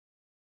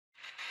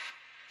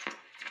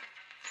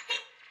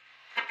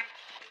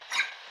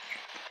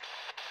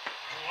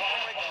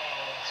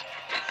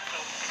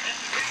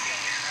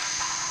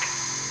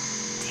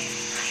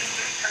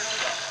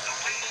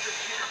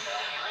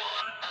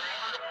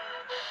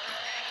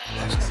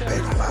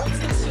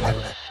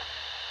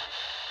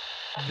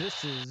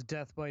This is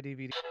Death by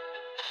DVD.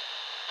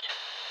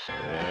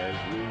 As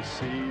we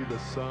see the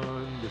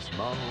sun this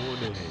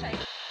morning.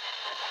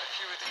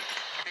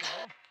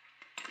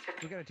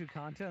 We gotta do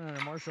content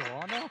under martial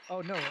law now?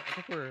 Oh no, I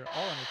think we're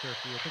all under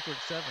curfew. I think we're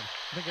at 7.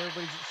 I think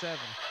everybody's at 7.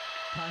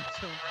 Time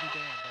zones be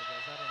damned, I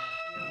guess. I don't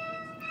know.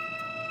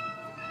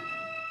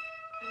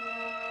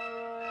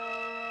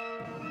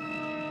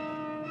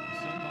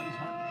 Somebody's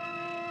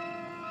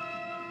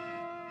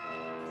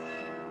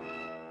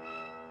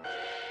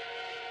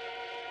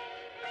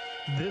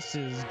This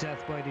is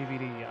Death by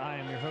DVD. I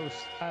am your host,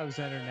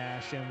 Alexander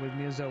Nash, and with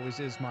me as always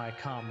is my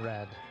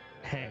comrade,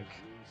 Hank.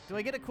 Do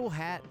I get a cool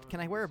hat? Can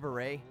I wear a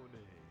beret?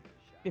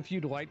 If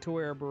you'd like to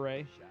wear a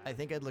beret. I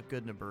think I'd look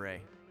good in a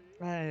beret.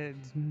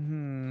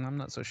 I'm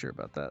not so sure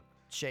about that.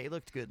 Shay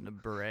looked good in a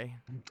beret.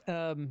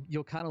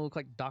 You'll kind of look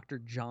like Dr.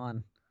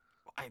 John.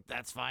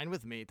 That's fine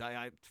with me.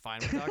 I'm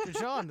fine with Dr.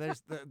 John.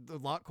 There's a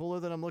lot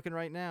cooler than I'm looking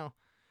right now.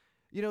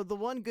 You know, the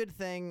one good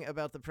thing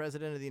about the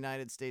President of the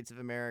United States of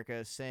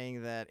America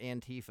saying that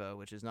Antifa,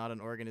 which is not an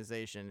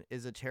organization,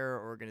 is a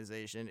terror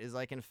organization, is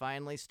I can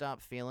finally stop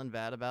feeling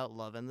bad about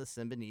loving the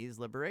Symbionese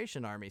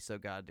Liberation Army so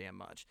goddamn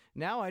much.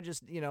 Now I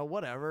just,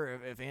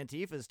 whatever. If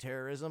Antifa's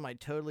terrorism, I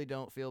totally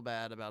don't feel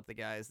bad about the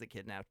guys that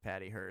kidnapped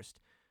Patty Hearst.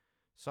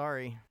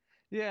 Sorry.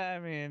 Yeah, I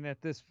mean,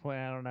 at this point,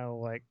 I don't know,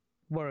 like,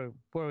 what are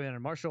we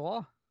under martial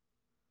law?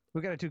 We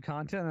got to do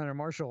content under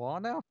martial law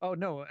now? Oh,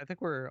 no, I think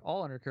we're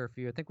all under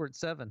curfew. I think we're at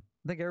 7.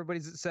 I think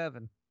everybody's at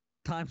 7.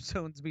 Time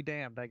zones be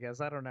damned, I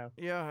guess. I don't know.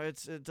 Yeah,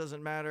 it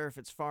doesn't matter if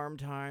it's farm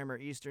time or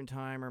Eastern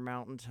time or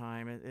mountain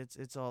time.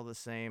 It's all the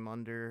same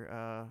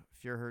under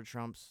Führer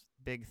Trump's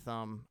big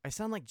thumb. I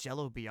sound like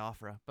Jello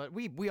Biafra, but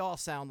we all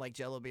sound like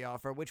Jello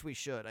Biafra, which we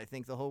should. I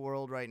think the whole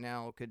world right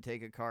now could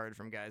take a card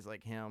from guys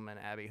like him and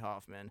Abby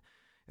Hoffman.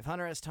 If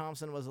Hunter S.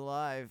 Thompson was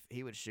alive,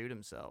 he would shoot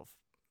himself.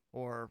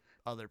 Or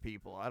other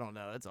people. I don't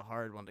know. It's a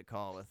hard one to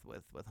call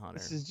with Hunter.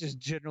 This is just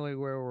generally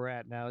where we're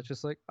at now. It's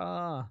just like,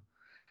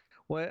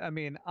 what? I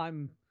mean,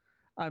 I'm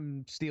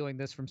stealing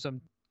this from some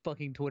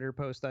fucking Twitter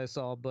post I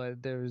saw,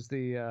 but there's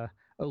the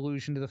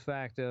allusion to the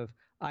fact of,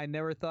 I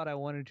never thought I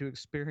wanted to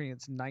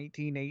experience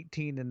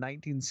 1918 and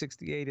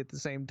 1968 at the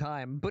same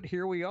time, but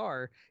here we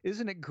are.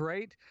 Isn't it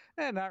great?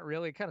 Not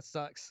really. It kind of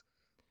sucks.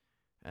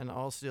 And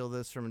I'll steal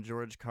this from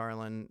George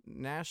Carlin.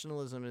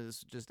 Nationalism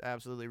is just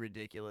absolutely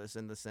ridiculous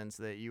in the sense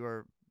that you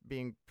are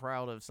being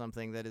proud of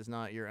something that is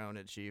not your own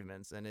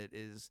achievements, and it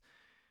is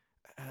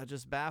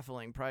just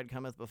baffling. Pride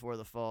cometh before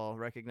the fall.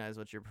 Recognize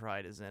what your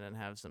pride is in and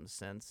have some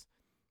sense.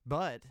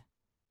 But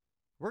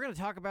we're going to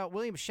talk about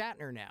William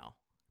Shatner now.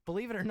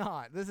 Believe it or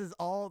not, this is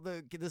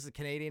a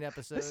Canadian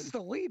episode. This is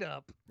the lead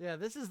up. Yeah,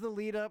 this is the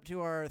lead up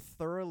to our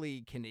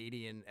thoroughly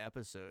Canadian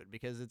episode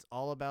because it's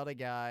all about a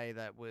guy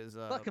that was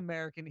fuck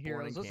American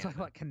heroes. Let's talk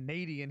about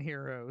Canadian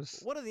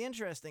heroes. One of the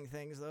interesting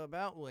things though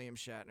about William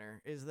Shatner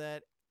is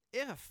that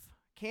if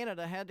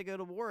Canada had to go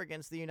to war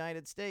against the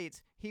United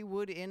States, he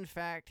would in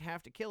fact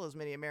have to kill as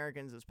many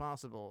Americans as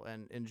possible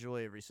and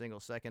enjoy every single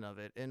second of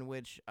it, in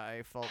which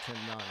I fault him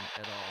none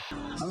at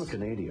all. I'm a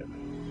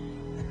Canadian.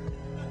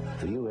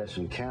 If the U.S.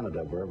 and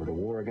Canada were ever to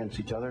war against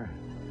each other,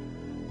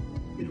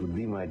 it would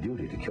be my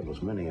duty to kill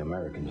as many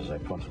Americans as I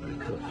possibly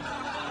could.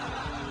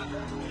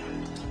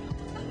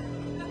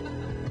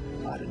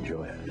 I'd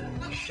enjoy it.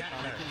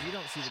 Because you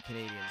don't see the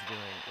Canadians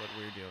doing what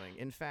we're doing.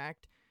 In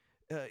fact,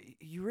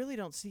 you really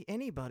don't see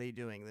anybody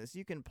doing this.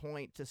 You can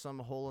point to some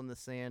hole in the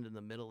sand in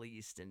the Middle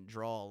East and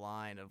draw a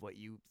line of what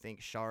you think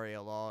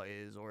Sharia law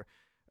is, or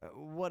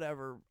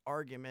whatever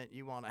argument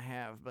you want to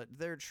have, but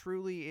there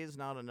truly is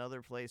not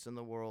another place in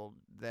the world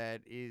that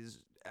is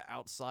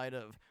outside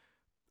of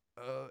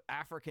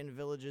African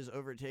villages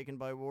overtaken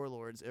by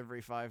warlords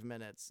every 5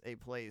 minutes, a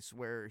place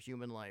where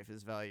human life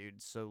is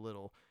valued so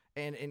little.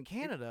 And in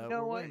Canada,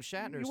 where William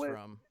Shatner's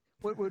from...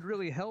 What would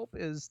really help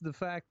is the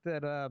fact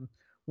that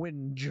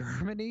when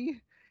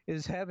Germany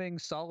is having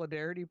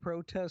solidarity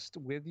protest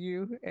with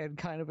you and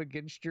kind of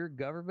against your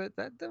government,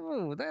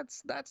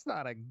 that's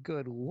not a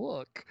good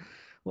look.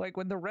 Like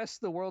when the rest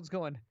of the world's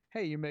going,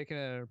 hey, you're making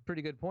a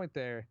pretty good point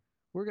there.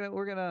 We're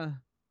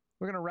gonna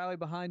rally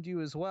behind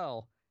you as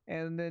well.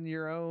 And then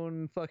your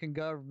own fucking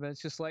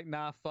government's just like,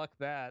 nah, fuck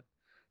that.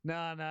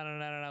 No.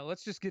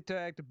 Let's just get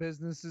back to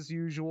business as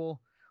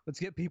usual. Let's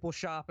get people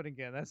shopping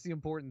again. That's the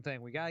important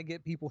thing. We gotta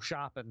get people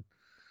shopping.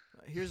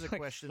 Here's a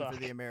question for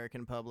the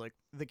American public.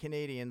 The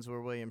Canadians,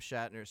 where William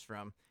Shatner's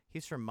from.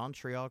 He's from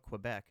Montreal,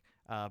 Quebec,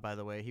 by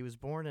the way. He was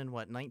born in,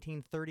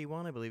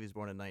 1931? I believe he was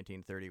born in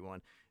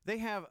 1931. They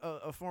have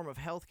a form of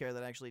healthcare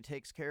that actually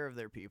takes care of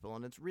their people,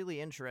 and it's really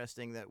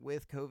interesting that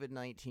with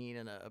COVID-19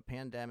 and a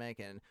pandemic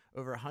and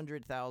over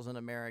 100,000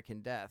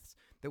 American deaths,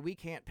 that we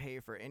can't pay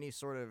for any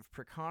sort of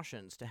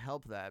precautions to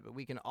help that, but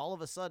we can all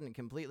of a sudden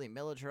completely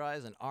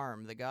militarize and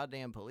arm the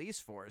goddamn police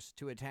force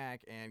to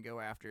attack and go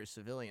after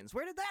civilians.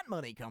 Where did that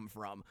money come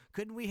from?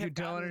 Couldn't we have You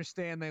don't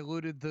understand. They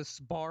looted the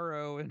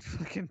Sbarro in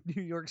fucking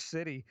New York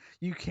City.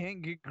 You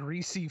can't get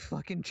greasy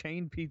fucking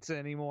chain pizza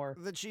anymore.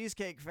 The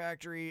Cheesecake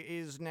Factory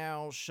is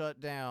now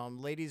shut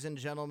down. Ladies and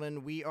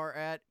gentlemen, we are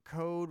at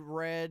Code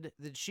Red.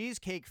 The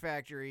Cheesecake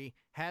Factory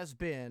has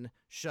been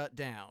shut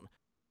down.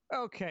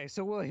 Okay,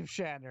 so William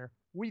Shatner,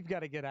 we've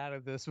got to get out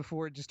of this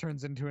before it just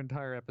turns into an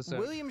entire episode.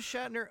 William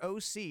Shatner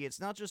OC. It's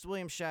not just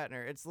William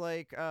Shatner. It's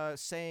like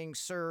saying,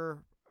 Sir,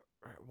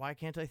 why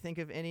can't I think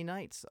of any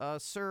knights?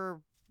 Sir,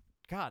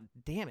 God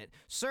damn it.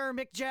 Sir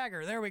Mick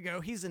Jagger. There we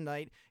go. He's a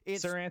knight.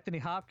 It's Sir Anthony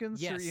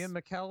Hopkins, Yes. Sir Ian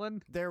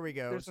McKellen. There we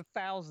go. There's a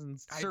thousand.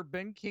 Sir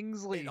Ben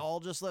Kingsley. It all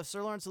just left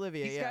Sir Lawrence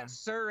Olivier. He's got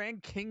Sir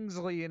and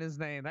Kingsley in his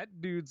name.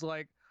 That dude's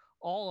like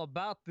all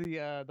about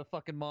the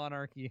fucking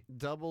monarchy.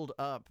 Doubled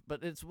up.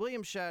 But it's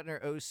William Shatner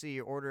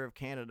OC, Order of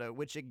Canada,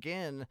 which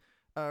again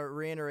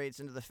reiterates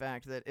into the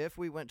fact that if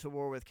we went to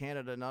war with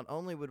Canada, not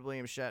only would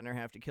William Shatner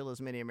have to kill as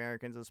many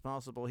Americans as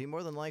possible, he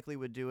more than likely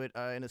would do it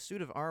in a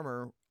suit of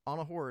armor on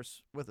a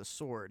horse with a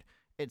sword.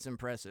 It's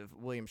impressive.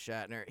 William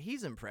Shatner,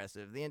 he's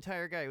impressive. The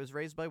entire guy was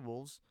raised by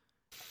wolves.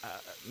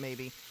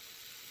 Maybe.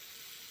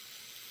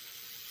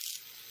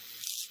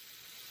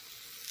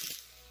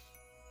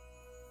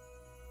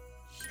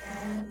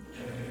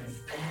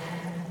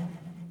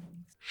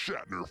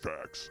 Shatner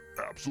facts.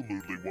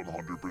 Absolutely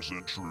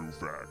 100% true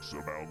facts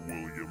about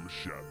William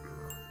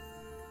Shatner.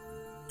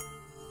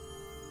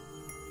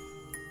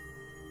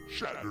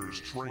 Shatner is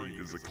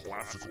trained as a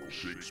classical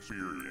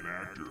Shakespearean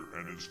actor,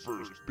 and his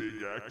first big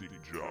acting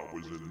job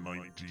was in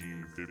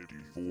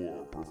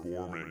 1954,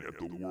 performing at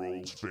the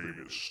world's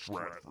famous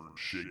Stratford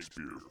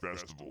Shakespeare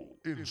Festival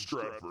in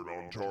Stratford,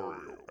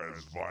 Ontario,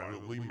 as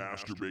violently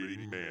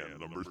masturbating man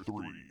number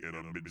 3 in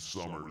A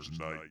Midsummer's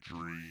Night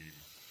Dream.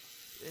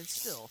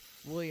 It's still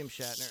William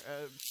Shatner,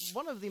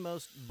 one of the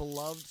most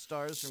beloved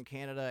stars from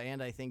Canada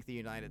and I think the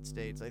United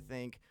States. I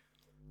think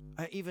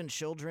even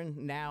children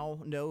now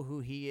know who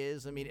he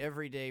is. I mean,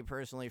 every day,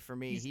 personally, for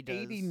me, He's he does.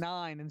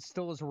 89 and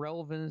still as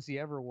relevant as he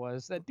ever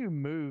was. That dude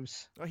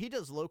moves. Well, he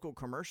does local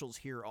commercials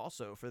here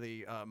also for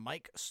the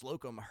Mike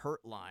Slocum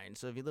Hurt line.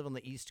 So if you live on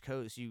the East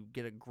Coast, you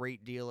get a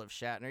great deal of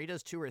Shatner. He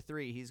does 2 or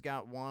 3. He's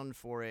got one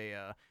for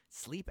a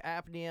sleep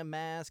apnea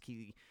mask.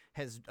 He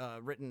has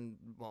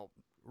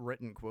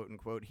written quote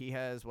unquote. He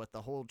has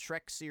the whole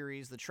Trek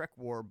series, the Trek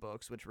War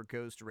books, which were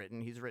ghost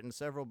written. He's written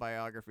several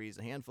biographies,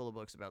 a handful of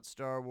books about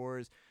Star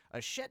Wars,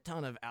 a shit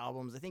ton of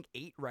albums. I think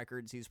 8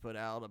 records he's put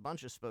out, a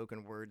bunch of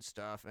spoken word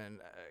stuff, and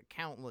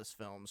countless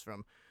films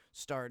from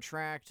Star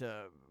Trek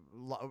to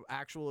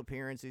actual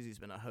appearances. He's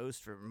been a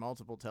host for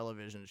multiple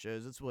television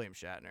shows. It's William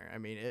Shatner. I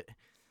mean,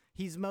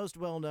 he's most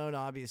well known,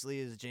 obviously,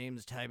 as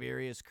James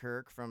Tiberius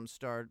Kirk from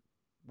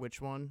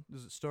Which one?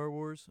 Is it Star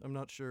Wars? I'm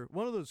not sure.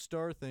 One of those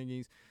star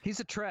thingies. He's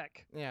a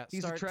Trek. Yeah.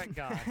 He's a Trek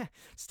guy.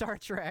 Star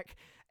Trek.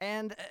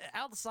 And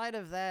outside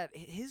of that,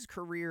 his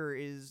career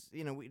is,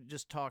 we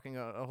just talking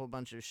a whole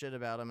bunch of shit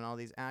about him and all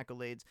these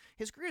accolades.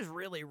 His career is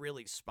really,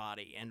 really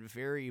spotty and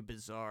very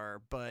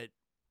bizarre, but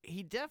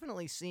he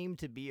definitely seemed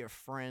to be a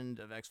friend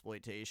of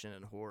exploitation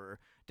and horror,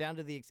 down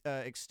to the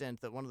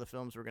extent that one of the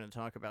films we're going to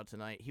talk about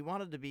tonight, he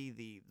wanted to be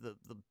the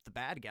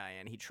bad guy,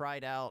 and he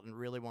tried out and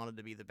really wanted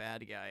to be the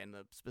bad guy. In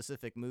the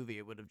specific movie,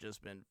 it would have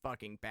just been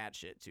fucking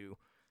batshit to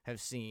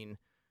have seen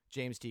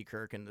James T.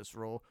 Kirk in this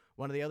role.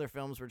 One of the other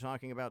films we're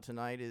talking about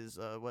tonight is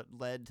what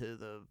led to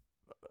the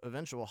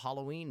eventual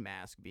Halloween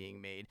mask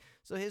being made.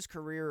 So his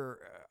career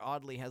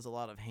oddly has a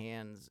lot of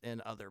hands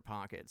in other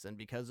pockets, and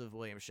because of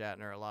William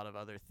Shatner, a lot of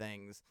other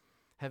things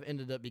have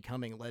ended up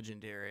becoming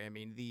legendary. I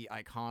mean, the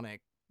iconic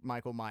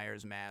Michael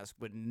Myers mask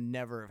would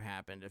never have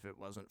happened if it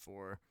wasn't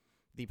for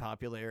the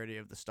popularity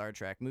of the Star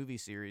Trek movie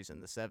series in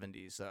the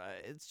 70s. So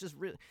it's just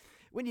really,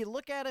 when you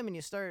look at him and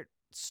you start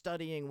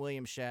studying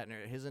William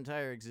Shatner, his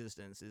entire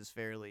existence is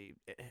fairly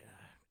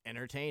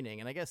entertaining,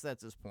 and I guess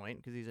that's his point,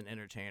 because he's an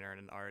entertainer and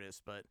an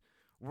artist. But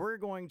we're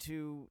going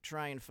to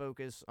try and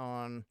focus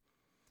on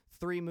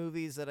 3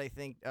 movies that I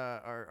think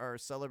are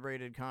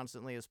celebrated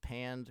constantly as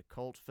panned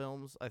cult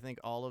films. I think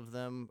all of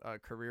them,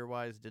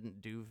 career-wise,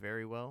 didn't do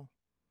very well.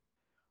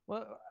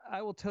 Well,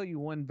 I will tell you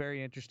one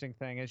very interesting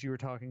thing as you were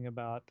talking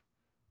about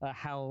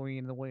Halloween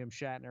and the William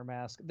Shatner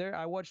mask.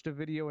 I watched a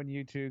video on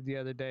YouTube the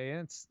other day,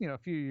 and it's a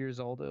few years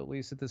old at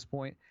least at this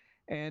point,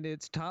 and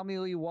it's Tommy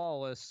Lee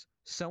Wallace.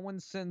 Someone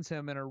sends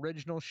him an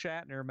original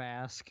Shatner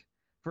mask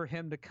for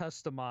him to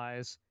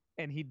customize,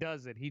 and he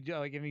does it. He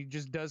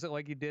just does it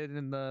like he did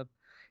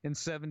in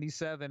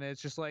 77.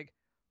 It's just like,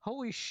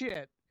 holy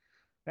shit,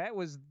 that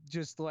was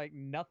just like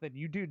nothing.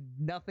 You do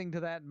nothing to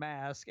that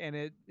mask, and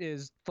it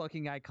is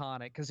fucking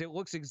iconic because it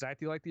looks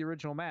exactly like the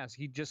original mask.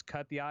 He just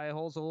cut the eye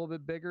holes a little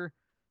bit bigger,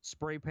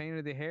 spray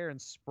painted the hair,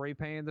 and spray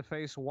painted the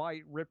face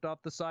white, ripped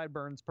off the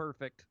sideburns.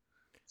 Perfect.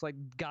 It's like,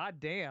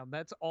 goddamn,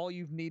 that's all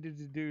you've needed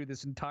to do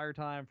this entire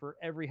time for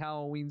every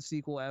Halloween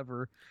sequel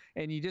ever.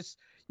 And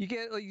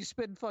you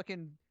spend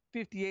fucking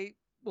 $58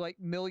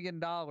 million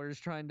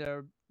trying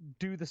to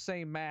do the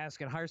same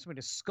mask and hire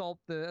somebody to sculpt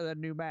the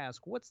new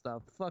mask. What's the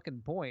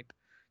fucking point?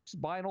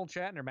 Just buy an old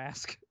Shatner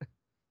mask.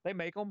 They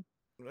make them.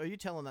 Are you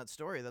telling that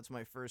story? That's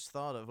my first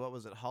thought of, what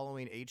was it,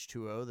 Halloween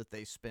H2O, that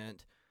they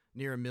spent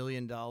near $1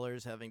 million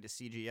having to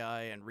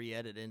CGI and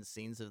re-edit in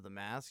scenes of the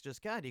mask.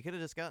 Just, God, you could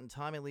have just gotten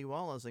Tommy Lee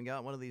Wallace and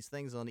got one of these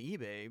things on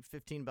eBay,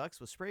 $15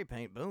 with spray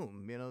paint,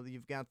 boom. You know,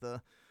 you've got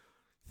the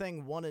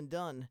thing one and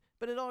done.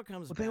 But it all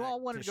comes But back they all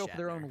wanted to to go for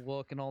their Shatner. own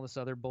look and all this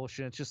other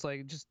bullshit. It's just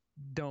like, just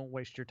don't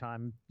waste your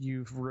time.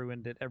 You've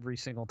ruined it every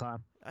single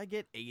time. I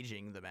get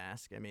aging the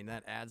mask. I mean,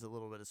 that adds a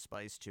little bit of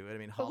spice to it. I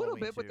mean, A little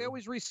Halloween bit, but they too.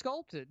 always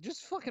resculpt it.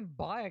 Just fucking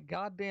buy a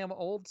goddamn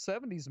old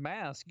 70s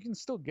mask. You can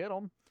still get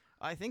them.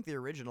 I think the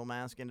original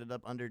mask ended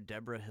up under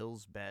Deborah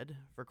Hill's bed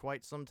for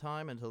quite some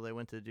time until they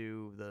went to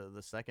do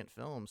the second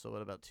film. So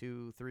what, about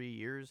 2-3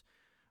 years?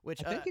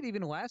 Which I think it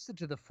even lasted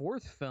to the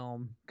fourth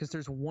film because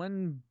there's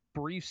one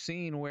brief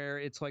scene where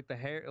it's like the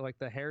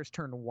hair's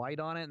turned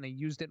white on it, and they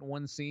used it in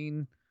one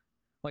scene,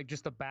 like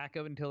just the back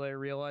of it, until they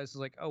realized,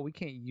 like, oh, we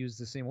can't use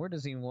this anymore. It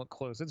doesn't even look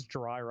close. It's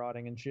dry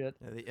rotting and shit.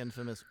 the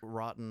infamous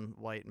rotten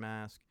white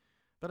mask.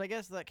 But I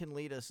guess that can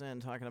lead us in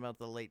talking about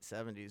the late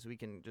 70s. We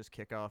can just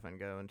kick off and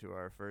go into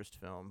our first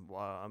film,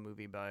 a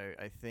movie by,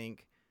 I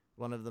think,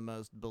 one of the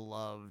most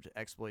beloved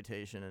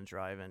exploitation and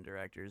drive-in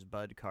directors,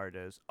 Bud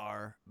Cardo's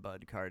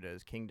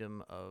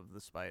Kingdom of the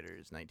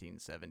Spiders,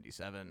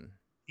 1977.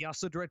 He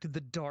also directed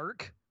The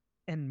Dark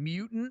and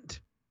Mutant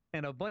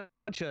and a bunch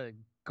of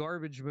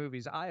garbage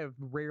movies. I have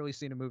rarely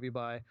seen a movie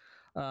by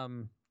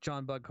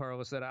John Bud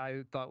Carlos that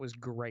I thought was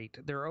great.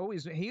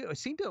 He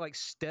seemed to like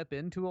step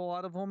into a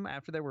lot of them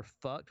after they were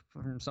fucked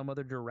from some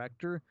other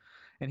director,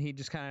 and he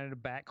just kind of had a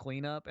back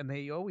cleanup, and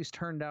they always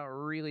turned out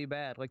really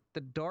bad. Like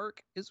The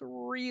Dark is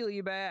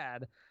really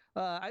bad.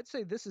 I'd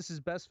say this is his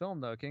best film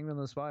though, Kingdom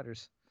of the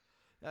Spiders.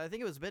 I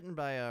think it was written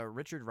by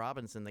Richard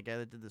Robinson, the guy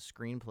that did the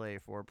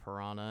screenplay for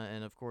Piranha,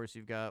 and of course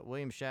you've got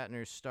William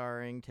Shatner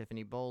starring,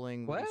 Tiffany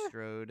Bowling, Woody What?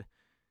 Strode.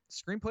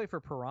 Screenplay for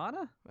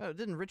Piranha? Oh,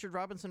 didn't Richard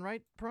Robinson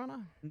write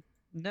Piranha?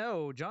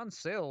 No, John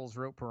Sayles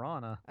wrote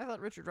Piranha. I thought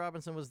Richard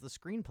Robinson was the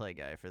screenplay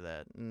guy for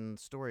that. And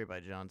story by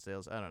John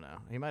Sayles. I don't know.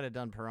 He might have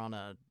done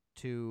Piranha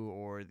 2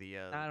 or the.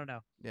 I don't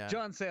know. Yeah.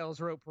 John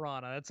Sayles wrote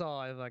Piranha. That's all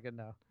I fucking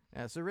know.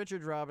 Yeah, so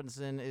Richard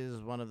Robinson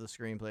is one of the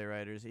screenplay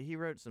writers. He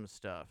wrote some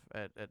stuff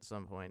at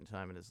some point in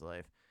time in his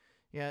life.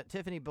 Yeah,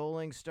 Tiffany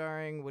Bowling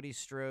starring Woody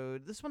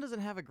Strode. This one doesn't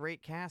have a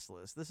great cast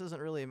list. This isn't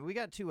really. We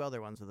got 2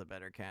 other ones with a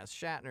better cast.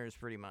 Shatner is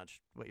pretty much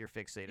what you're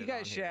fixated on. You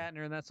got here.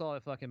 Shatner, and that's all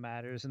that fucking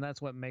matters, and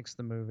that's what makes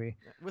the movie.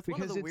 With one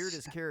of because the it's-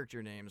 weirdest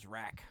character names,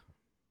 Rack.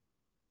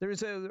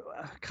 There's a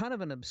kind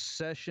of an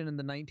obsession in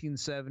the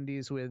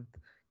 1970s with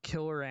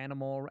killer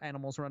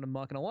animals run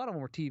amok, and a lot of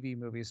them were TV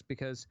movies,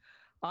 because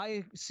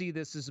I see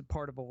this as a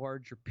part of a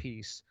larger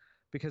piece,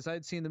 because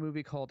I'd seen the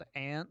movie called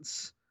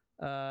Ants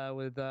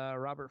with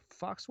Robert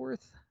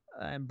Foxworth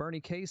and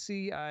Bernie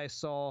Casey. I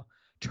saw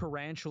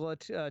Tarantula,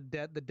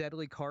 The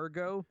Deadly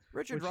Cargo.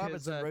 Richard which is,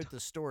 Robinson wrote the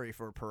story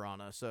for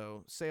Piranha,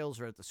 so Sayles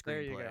wrote the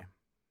There you screenplay.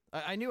 go.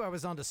 I knew I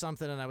was onto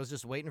something, and I was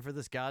just waiting for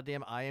this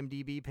goddamn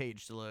IMDb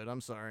page to load. I'm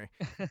sorry.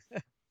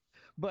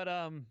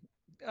 But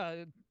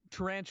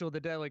Tarantula, The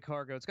Deadly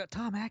Cargo. It's got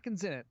Tom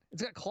Atkins in it.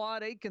 It's got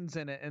Claude Akins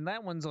in it, and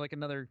that one's like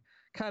another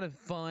kind of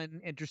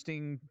fun,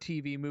 interesting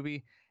TV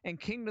movie. And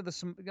Kingdom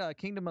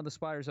of the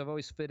Spiders, I've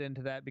always fit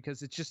into that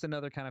because it's just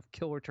another kind of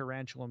killer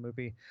tarantula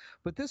movie.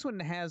 But this one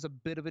has a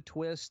bit of a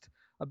twist.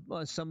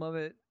 Some of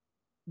it,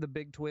 the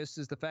big twist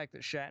is the fact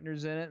that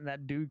Shatner's in it, and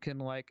that dude can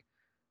like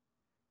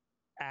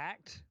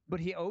act, but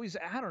he always,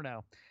 I don't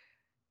know.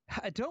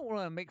 I don't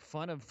want to make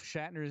fun of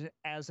Shatner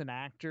as an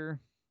actor,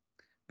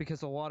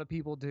 because a lot of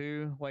people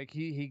do. Like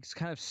he's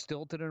kind of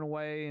stilted in a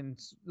way, and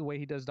the way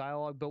he does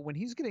dialogue. But when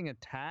he's getting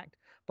attacked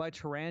by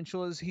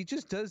tarantulas, he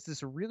just does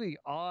this really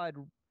odd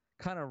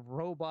kind of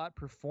robot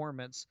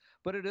performance.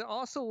 But it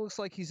also looks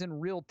like he's in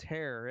real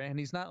terror, and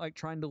he's not like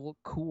trying to look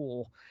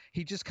cool.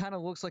 He just kind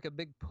of looks like a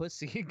big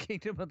pussy in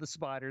Kingdom of the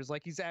Spiders,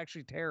 like he's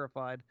actually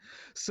terrified.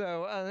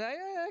 So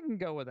I can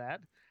go with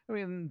that. I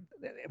mean,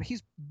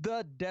 he's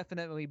the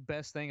definitely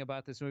best thing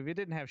about this movie. If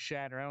it didn't have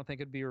Shatner, I don't think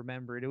it'd be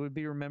remembered. It would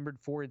be remembered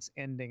for its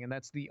ending, and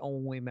that's the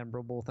only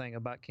memorable thing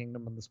about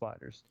Kingdom of the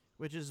Spiders.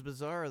 Which is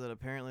bizarre that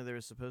apparently there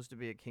was supposed to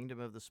be a Kingdom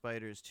of the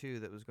Spiders 2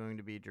 that was going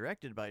to be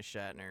directed by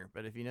Shatner,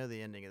 but if you know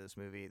the ending of this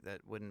movie,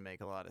 that wouldn't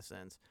make a lot of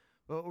sense.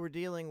 What we're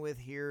dealing with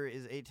here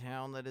is a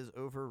town that is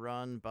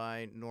overrun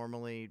by,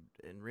 normally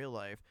in real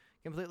life,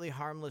 completely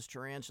harmless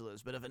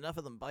tarantulas, but if enough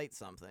of them bite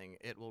something,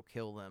 it will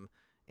kill them.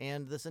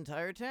 And this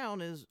entire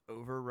town is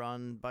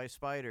overrun by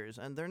spiders,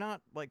 and they're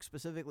not like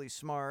specifically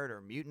smart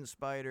or mutant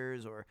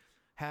spiders or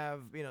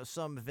have,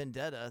 some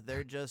vendetta.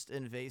 They're just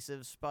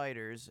invasive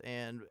spiders,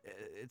 and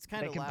it's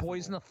kind of They can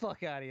poison the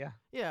fuck out of you.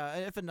 Yeah,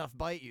 if enough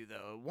bite you,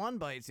 though. 1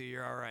 bites you,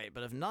 you're all right.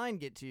 But if 9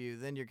 get to you,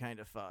 then you're kind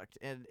of fucked.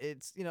 And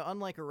it's,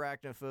 unlike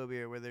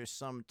arachnophobia, where there's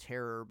some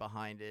terror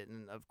behind it,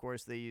 and of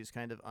course they use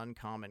kind of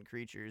uncommon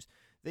creatures,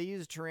 they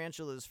use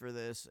tarantulas for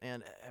this,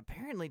 and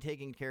apparently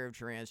taking care of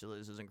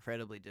tarantulas is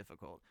incredibly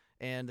difficult.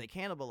 And they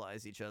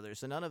cannibalize each other,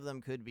 so none of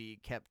them could be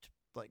kept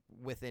like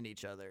within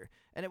each other.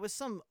 And it was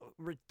some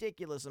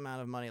ridiculous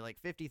amount of money, like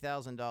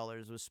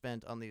 $50,000 was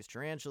spent on these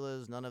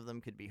tarantulas. None of them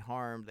could be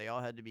harmed. They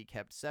all had to be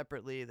kept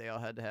separately. They all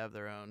had to have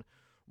their own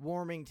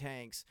warming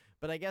tanks.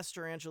 But I guess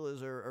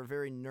tarantulas are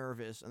very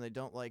nervous and they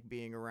don't like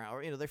being around.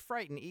 Or, they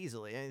frighten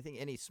easily. I think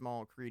any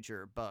small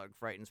creature or bug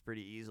frightens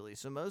pretty easily.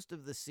 So most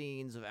of the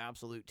scenes of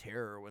absolute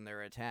terror when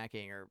they're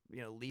attacking are,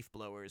 leaf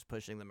blowers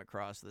pushing them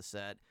across the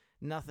set.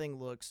 Nothing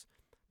looks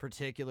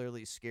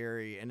particularly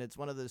scary. And it's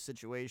one of those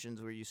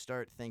situations where you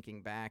start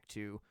thinking back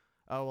to,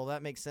 oh, well,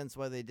 that makes sense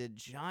why they did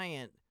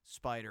giant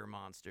spider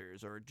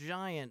monsters or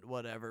giant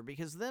whatever,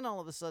 because then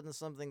all of a sudden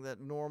something that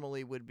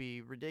normally would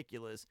be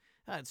ridiculous,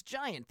 it's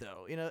giant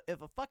though.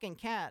 If a fucking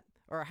cat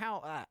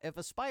if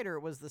a spider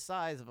was the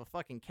size of a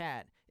fucking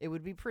cat, it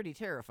would be pretty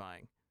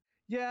terrifying.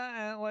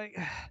 Yeah, and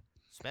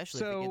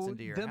especially if it gets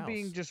into your them house.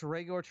 being just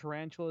regular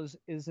tarantulas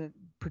isn't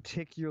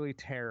particularly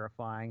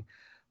terrifying.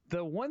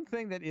 The one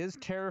thing that is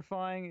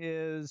terrifying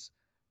is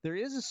there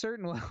is a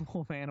certain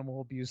level of animal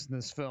abuse in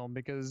this film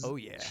because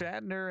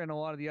Shatner and a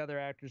lot of the other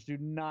actors do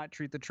not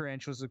treat the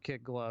tarantulas with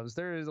kid gloves.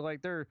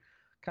 They're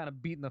kind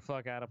of beating the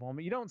fuck out of them.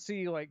 You don't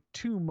see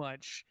too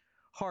much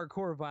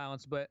hardcore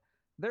violence, but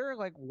they're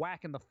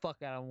whacking the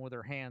fuck out of them with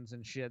their hands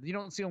and shit. You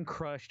don't see them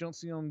crush, you don't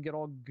see them get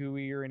all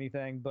gooey or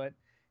anything, but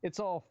it's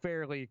all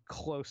fairly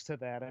close to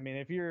that. I mean,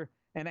 if you're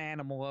an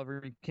animal lover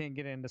and you can't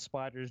get into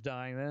spiders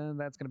dying, then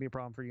that's going to be a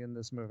problem for you in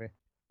this movie.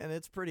 And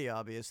it's pretty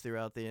obvious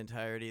throughout the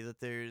entirety that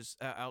there's,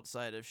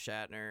 outside of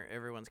Shatner,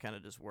 everyone's kind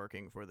of just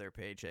working for their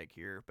paycheck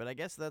here. But I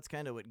guess that's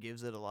kind of what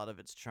gives it a lot of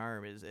its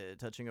charm, is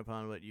touching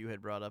upon what you had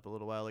brought up a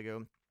little while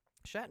ago.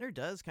 Shatner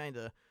does kind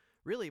of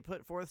really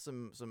put forth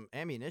some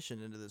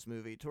ammunition into this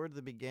movie. Toward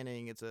the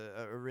beginning, it's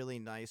a really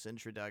nice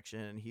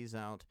introduction. He's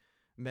out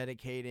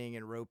medicating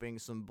and roping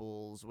some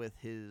bulls with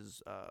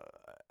his,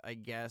 I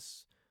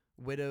guess,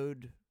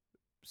 widowed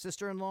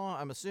sister-in-law.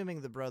 I'm assuming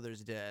the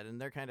brother's dead, and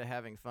they're kind of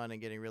having fun and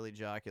getting really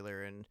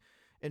jocular and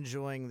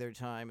enjoying their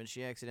time, and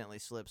she accidentally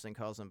slips and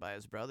calls him by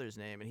his brother's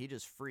name, and he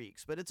just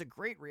freaks. But it's a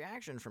great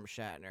reaction from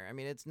Shatner. I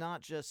mean, it's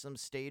not just some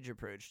stage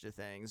approach to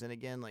things. And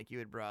again, like you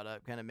had brought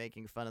up, kind of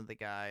making fun of the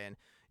guy, and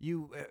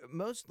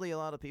mostly a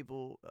lot of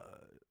people,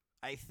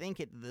 I think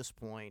at this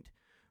point,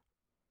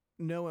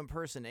 know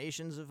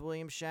impersonations of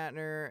William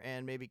Shatner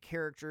and maybe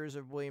characters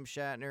of William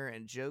Shatner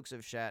and jokes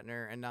of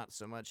Shatner, and not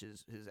so much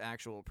his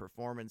actual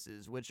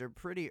performances, which are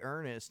pretty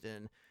earnest,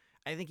 and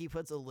I think he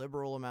puts a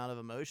liberal amount of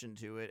emotion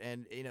to it.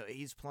 And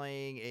he's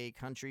playing a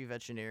country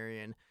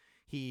veterinarian.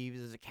 He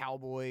is a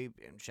cowboy,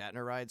 and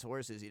Shatner rides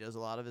horses. He does a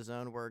lot of his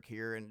own work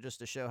here, and just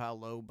to show how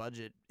low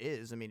budget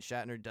is, I mean,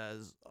 Shatner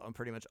does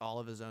pretty much all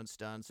of his own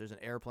stunts. There's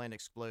an airplane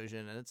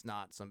explosion, and it's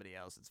not somebody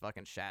else. It's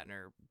fucking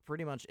Shatner,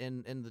 pretty much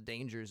in the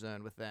danger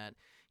zone with that.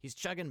 He's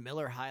chugging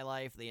Miller High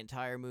Life the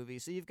entire movie.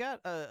 So you've got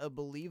a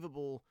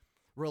believable,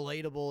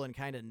 relatable, and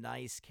kind of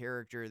nice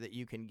character that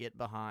you can get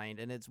behind.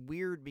 And it's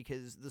weird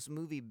because this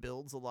movie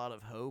builds a lot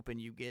of hope, and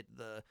you get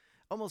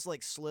almost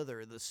like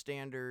Slither, the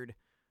standard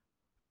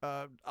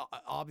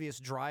obvious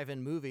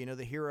drive-in movie.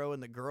 The hero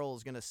and the girl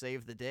is going to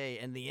save the day,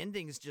 and the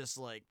ending's just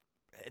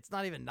it's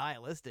not even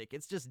nihilistic.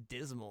 It's just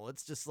dismal.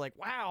 It's just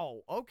wow,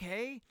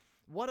 okay,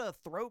 what a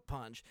throat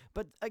punch.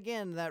 But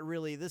again,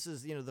 this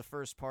is, the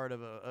first part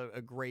of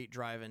a great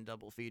drive-in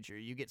double feature.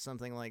 You get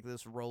something like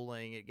this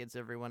rolling, it gets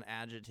everyone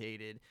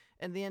agitated,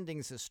 and the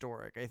ending's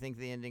historic. I think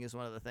the ending is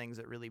one of the things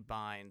that really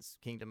binds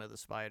Kingdom of the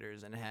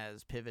Spiders and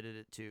has pivoted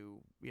it to,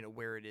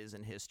 where it is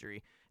in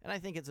history. And I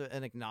think it's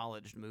an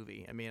acknowledged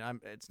movie. I mean,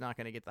 it's not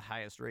going to get the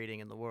highest rating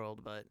in the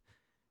world, but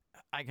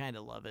I kind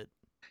of love it.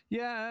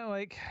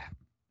 Yeah,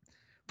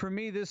 for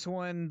me, this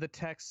one, the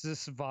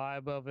Texas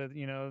vibe of it,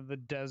 the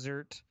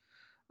desert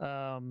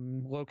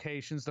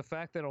locations, the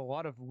fact that a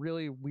lot of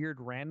really weird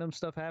random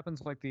stuff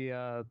happens, like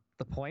the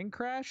plane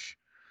crash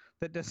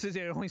that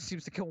it only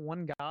seems to kill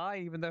one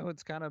guy, even though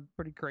it's kind of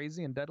pretty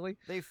crazy and deadly.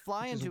 They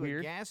fly into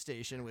a gas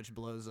station which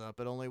blows up,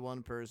 but only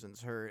one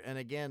person's hurt. And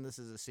again, this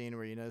is a scene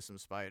where some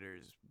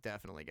spiders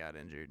definitely got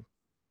injured.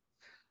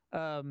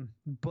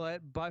 But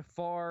by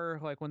far,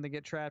 when they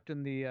get trapped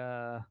in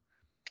the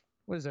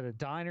what is it, a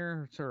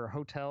diner or a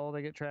hotel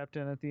they get trapped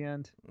in at the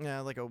end? Yeah,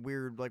 like a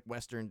weird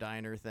Western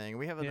diner thing.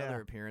 We have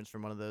another appearance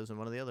from one of those in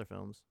one of the other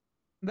films.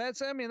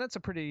 That's a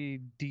pretty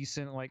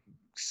decent,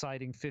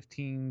 exciting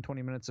 15,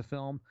 20 minutes of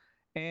film.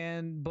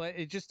 But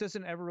it just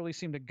doesn't ever really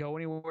seem to go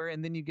anywhere.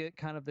 And then you get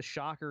kind of the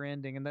shocker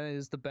ending. And that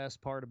is the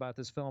best part about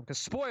this film. Because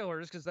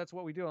spoilers, because that's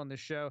what we do on this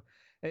show.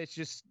 It's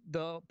just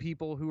the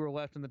people who are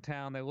left in the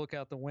town, they look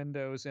out the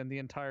windows and the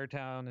entire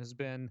town has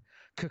been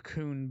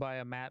cocooned by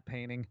a matte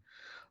painting.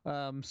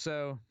 And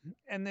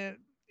then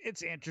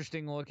it's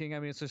interesting looking. I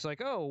mean, it's just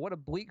oh, what a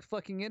bleak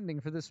fucking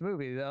ending for this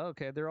movie.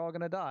 Okay, they're all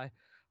going to die.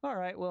 All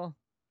right, well,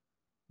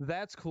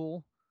 that's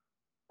cool.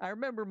 I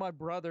remember my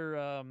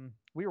brother,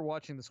 we were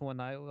watching this one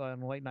night on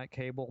late night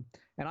cable,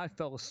 and I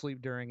fell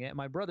asleep during it.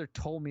 My brother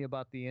told me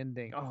about the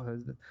ending. Oh,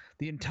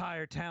 the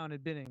entire town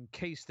had been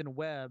encased in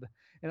web.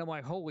 And I'm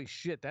like, holy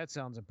shit, that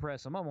sounds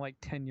impressive. I'm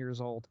 10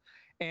 years old.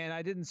 And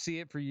I didn't see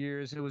it for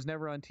years. It was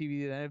never on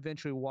TV. And I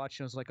eventually watched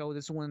it. I was like, oh,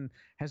 this one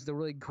has the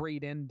really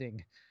great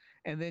ending.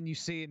 and then you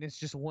see it and it's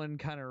just one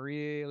kind of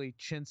really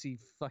chintzy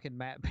fucking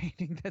matte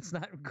painting that's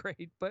not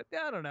great. But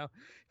I don't know.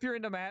 If you're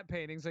into matte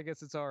paintings, I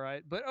guess it's all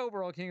right. But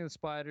overall, King of the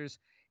Spiders,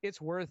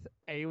 it's worth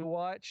a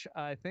watch.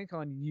 I think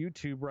on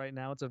YouTube right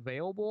now it's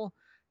available.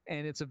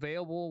 And it's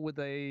available with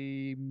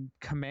a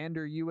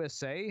Commander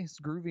USA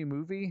groovy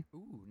movie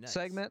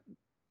segment,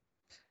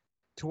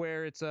 to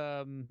where it's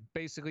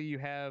basically you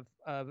have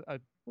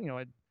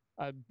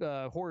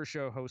a horror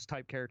show host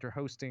type character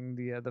hosting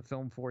the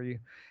film for you.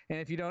 And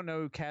if you don't know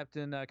who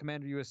Captain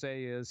Commander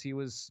USA is, he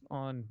was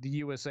on the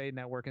USA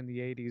Network in the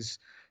 80s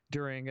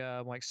during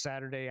like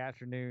Saturday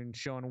afternoon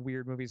showing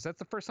weird movies. That's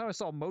the first time I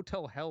saw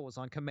Motel Hell was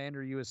on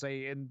Commander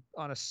USA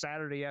on a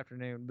Saturday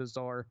afternoon.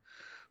 Bizarre.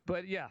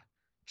 But yeah,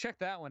 check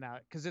that one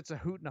out because it's a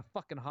hoot and a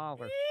fucking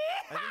holler.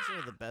 I think some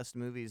of the best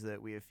movies that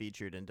we have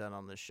featured and done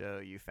on the show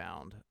you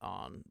found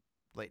on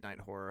late night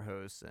horror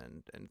hosts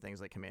and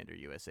things like Commander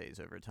USA's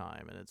over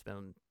time, and it's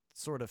been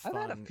sort of fun.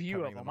 I've had a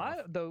few of them.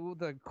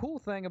 The cool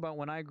thing about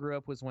when I grew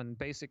up was when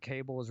basic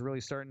cable was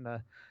really starting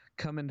to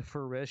come into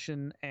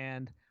fruition,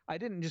 and I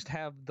didn't just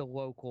have the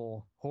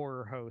local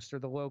horror host or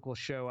the local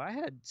show. I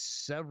had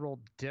several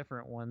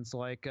different ones.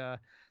 Like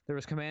there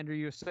was Commander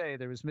USA,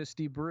 there was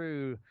Misty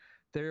Brew,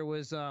 there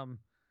was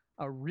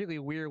a really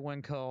weird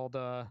one called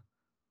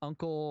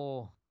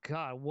Uncle.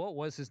 God, what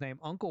was his name?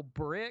 Uncle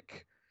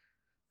Brick.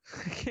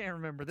 I can't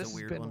remember. This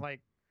has been like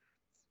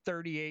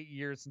 38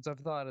 years since I've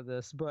thought of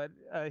this, but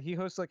he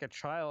hosts like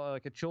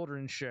a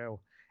children's show,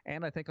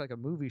 and I think like a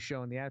movie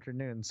show in the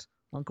afternoons.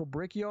 Uncle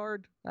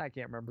Brickyard? I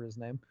can't remember his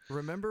name.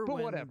 Remember but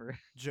when whatever.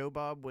 Joe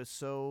Bob was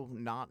so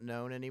not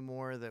known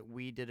anymore that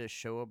we did a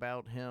show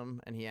about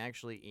him, and he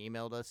actually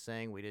emailed us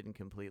saying we didn't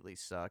completely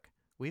suck?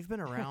 We've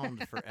been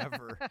around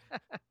forever.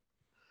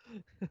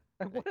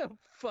 What a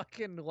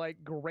fucking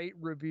like great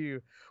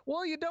review.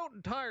 Well, you don't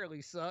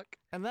entirely suck.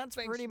 And that's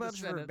Thanks pretty for the much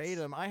sentence.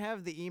 verbatim. I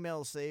have the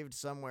email saved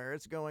somewhere.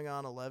 It's going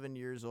on 11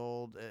 years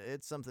old.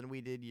 It's something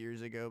we did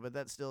years ago, but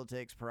that still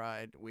takes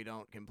pride. We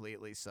don't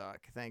completely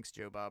suck. Thanks,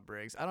 Joe Bob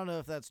Briggs. I don't know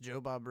if that's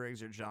Joe Bob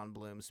Briggs or John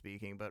Bloom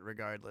speaking, but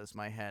regardless,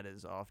 my hat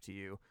is off to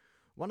you.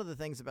 One of the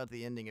things about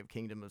the ending of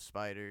Kingdom of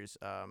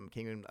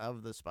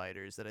the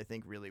Spiders that I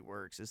think really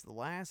works is the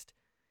last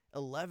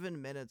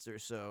 11 minutes or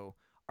so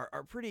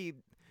are pretty.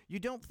 You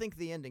don't think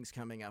the ending's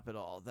coming up at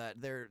all. That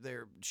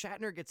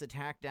Shatner gets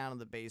attacked down in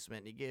the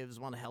basement. And he gives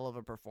one hell of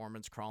a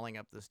performance, crawling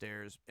up the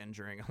stairs,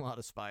 injuring a lot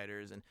of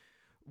spiders, and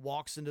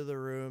walks into the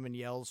room and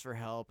yells for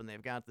help. And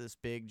they've got this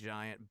big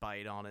giant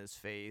bite on his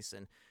face.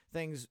 And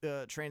things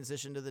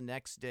transition to the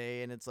next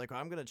day, and it's like,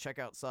 I'm gonna check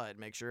outside,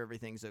 make sure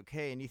everything's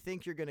okay. And you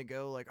think you're gonna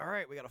go like, all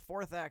right, we got a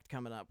fourth act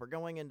coming up. We're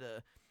going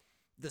into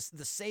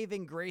the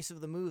saving grace of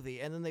the movie,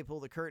 and then they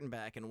pull the curtain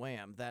back and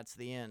wham, that's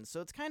the end.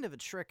 So it's kind of a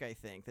trick, I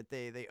think, that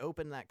they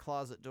open that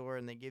closet door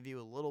and they give you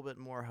a little bit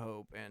more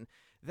hope. And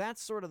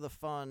that's sort of the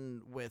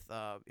fun with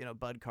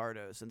Bud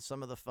Cardos, and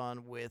some of the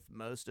fun with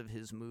most of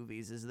his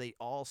movies is they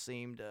all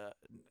seem to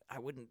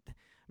I'm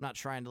not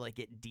trying to like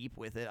get deep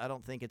with it. I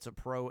don't think it's a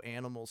pro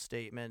animal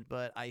statement,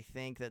 but I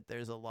think that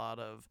there's a lot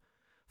of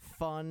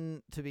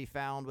fun to be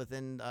found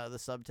within the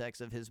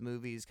subtext of his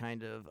movies,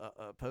 kind of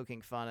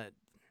poking fun at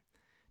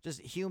just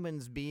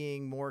humans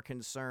being more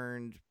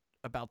concerned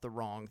about the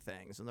wrong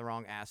things and the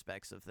wrong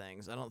aspects of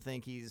things. I don't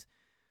think he's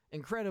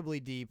incredibly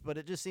deep, but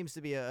it just seems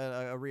to be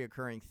a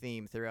reoccurring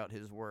theme throughout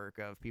his work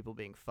of people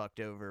being fucked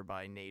over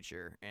by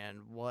nature. And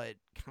what,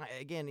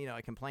 again,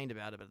 I complained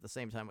about it, but at the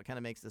same time, what kind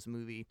of makes this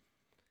movie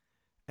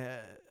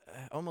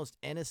almost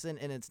innocent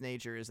in its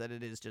nature is that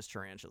it is just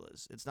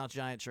tarantulas. It's not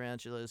giant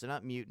tarantulas. They're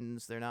not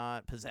mutants. They're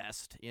not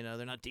possessed.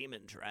 They're not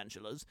demon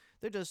tarantulas.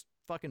 They're just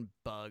fucking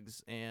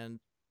bugs,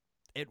 and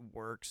it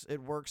works.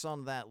 It works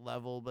on that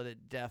level, but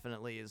it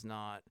definitely is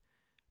not,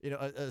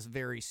 a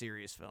very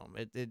serious film.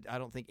 I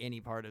don't think any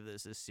part of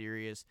this is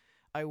serious.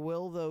 I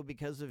will, though,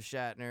 because of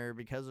Shatner,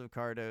 because of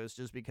Cardos,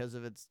 just because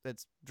of its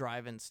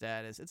drive-in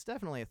status, it's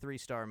definitely a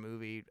 3-star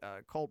movie.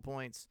 Cult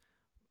points,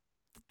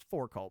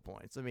 4 cult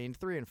points. I mean,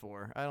 3 and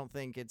 4. I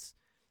think it's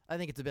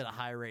a bit of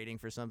high rating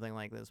for something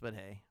like this, but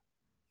hey,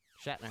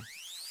 Shatner.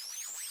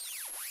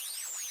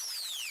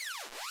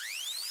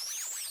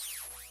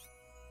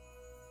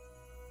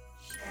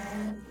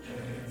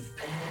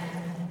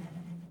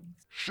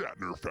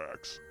 Shatner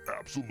facts.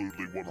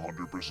 Absolutely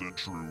 100%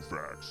 true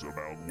facts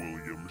about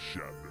William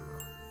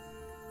Shatner.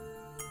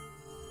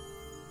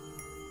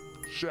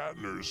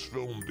 Shatner's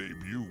film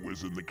debut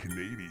was in the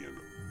Canadian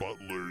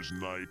Butler's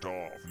Night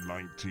Off,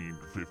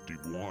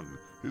 1951.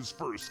 His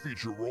first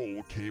feature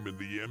role came in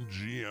the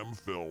MGM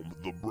film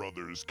The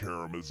Brothers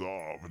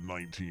Karamazov,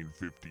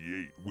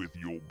 1958, with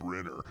Yul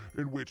Brynner,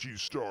 in which he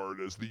starred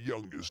as the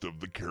youngest of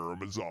the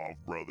Karamazov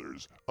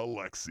brothers,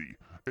 Alexei.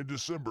 In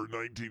December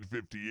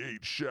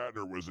 1958,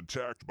 Shatner was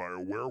attacked by a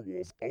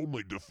werewolf,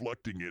 only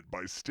deflecting it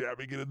by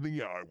stabbing it in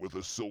the eye with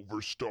a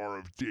silver Star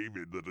of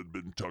David that had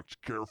been tucked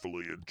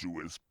carefully into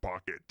his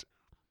pocket.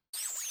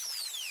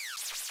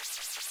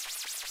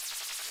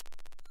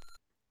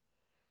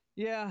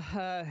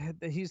 Yeah,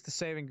 he's the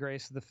saving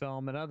grace of the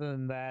film. And other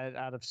than that,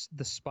 out of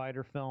the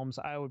spider films,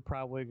 I would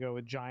probably go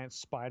with Giant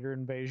Spider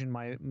Invasion,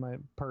 my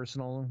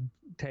personal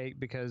take,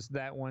 because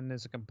that one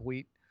is a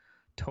complete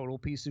total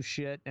piece of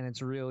shit, and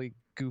it's really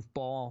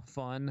goofball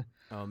fun.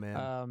 Oh man.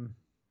 Um,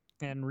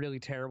 and really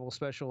terrible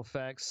special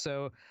effects.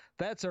 So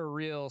that's a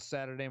real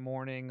Saturday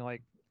morning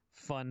like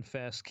fun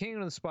fest.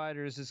 Kingdom of the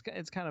Spiders is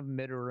it's kind of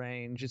mid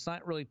range. It's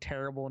not really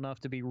terrible enough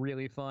to be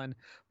really fun,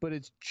 but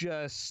it's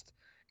just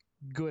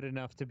good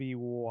enough to be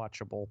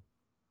watchable.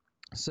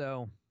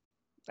 So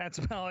that's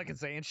about all I can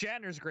say. And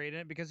Shatner's great in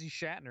it because he's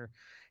Shatner.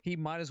 He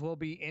might as well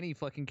be any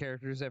fucking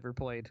character who's ever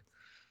played.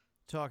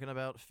 Talking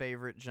about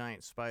favorite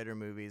giant spider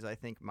movies, I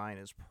think mine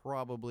is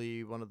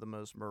probably one of the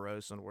most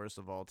morose and worst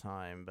of all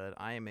time, but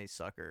I am a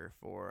sucker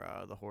for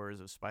the horrors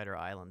of Spider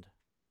Island.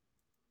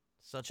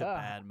 Such a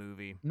bad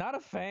movie. Not a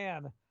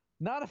fan.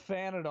 Not a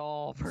fan at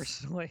all,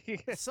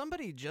 personally.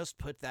 Somebody just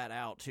put that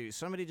out, too.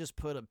 Somebody just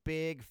put a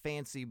big,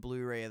 fancy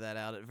Blu-ray of that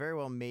out. It very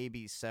well may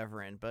be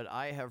Severin, but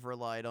I have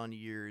relied on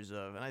years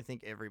of, and I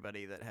think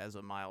everybody that has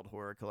a mild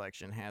horror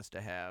collection has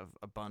to have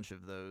a bunch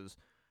of those.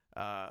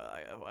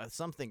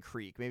 Something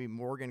Creek, maybe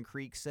Morgan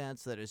Creek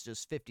sense that is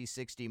just 50,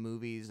 60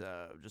 movies.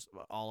 Just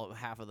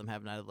half of them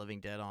have Night of the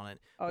Living Dead on it.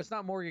 Oh, it's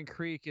not Morgan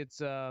Creek. It's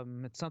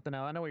something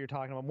else. I know what you're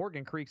talking about.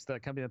 Morgan Creek's the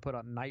company that put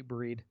out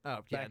Nightbreed. Oh,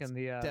 yeah, back in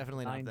the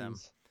definitely 90s. Not them.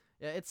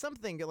 Yeah, it's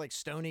something like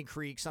Stony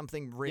Creek,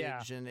 something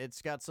Ridge, and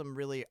it's got some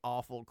really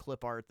awful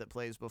clip art that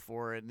plays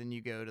before it. And then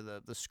you go to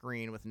the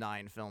screen with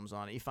 9 films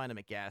on it. You find them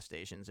at gas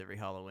stations every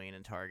Halloween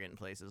and Target and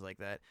places like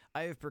that.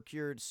 I have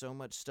procured so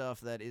much stuff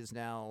that is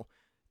now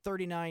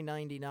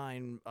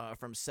 $39.99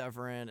 from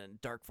Severin and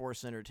Dark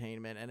Force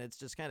Entertainment, and it's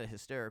just kind of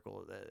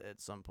hysterical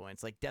at some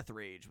points. Like Death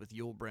Rage with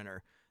Yul Brynner.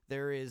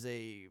 There is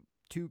a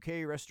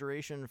 2K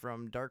restoration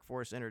from Dark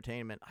Force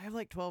Entertainment. I have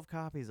like 12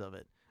 copies of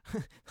it.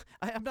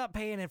 I'm not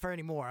paying it for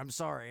any more. I'm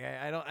sorry.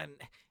 I don't.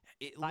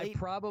 I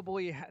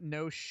probably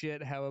no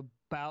shit have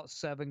about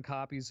 7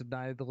 copies of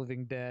Night of the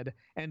Living Dead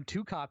and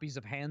 2 copies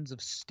of Hands of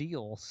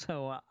Steel.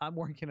 So I'm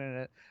working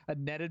at a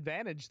net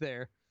advantage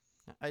there.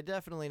 I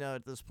definitely know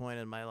at this point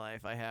in my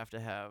life I have to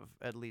have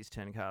at least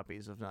 10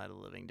 copies of Night of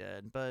the Living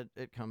Dead, but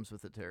it comes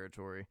with the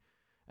territory.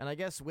 And I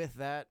guess with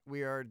that,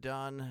 we are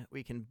done.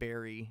 We can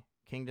bury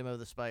Kingdom of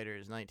the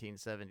Spiders,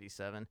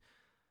 1977.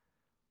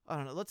 I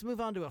don't know. Let's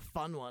move on to a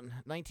fun one.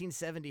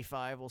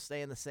 1975. We'll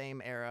stay in the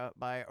same era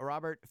by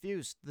Robert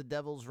Fust, The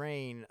Devil's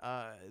Reign.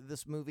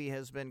 This movie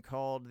has been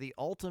called the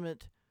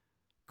ultimate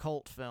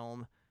cult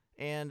film,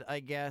 and I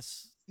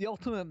guess the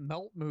ultimate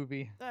melt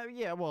movie.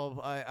 Yeah,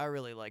 well, I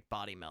really like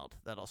Body Melt,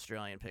 that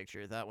Australian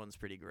picture. That one's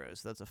pretty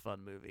gross. That's a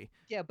fun movie.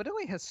 Yeah, but it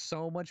only has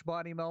so much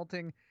body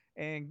melting,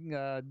 and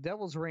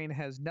Devil's Reign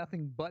has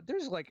nothing but.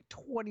 There's like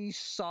 20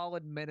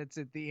 solid minutes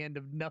at the end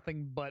of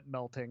nothing but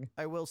melting.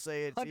 I will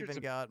say it's even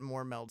got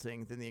more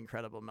melting than The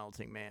Incredible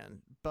Melting Man.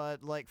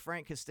 But like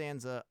Frank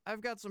Costanza,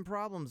 I've got some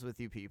problems with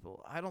you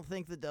people. I don't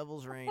think The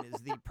Devil's Reign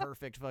is the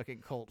perfect fucking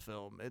cult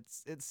film.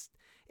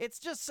 It's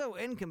just so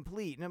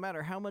incomplete. No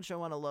matter how much I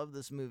want to love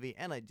this movie,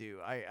 and I do,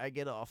 I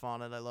get off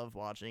on it. I love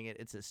watching it.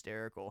 It's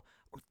hysterical.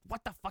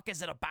 What the fuck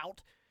is it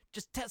about?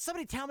 Just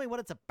somebody tell me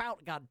what it's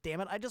about, God damn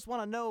it. I just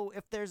want to know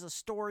if there's a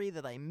story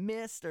that I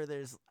missed or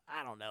there's,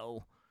 I don't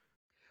know.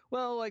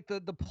 Well, like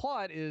the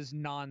plot is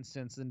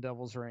nonsense in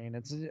Devil's Reign.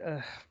 It's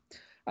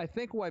I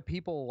think why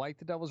people like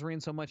the Devil's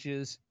Reign so much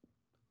is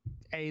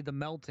A, the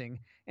melting,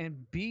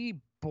 and B,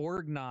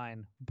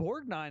 Borgnine.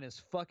 Borgnine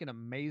is fucking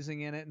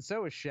amazing in it, and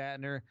so is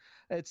Shatner.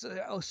 It's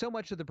so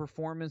much of the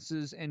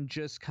performances and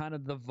just kind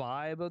of the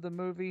vibe of the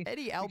movie.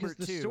 Eddie Albert,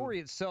 because the story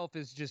itself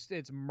is just,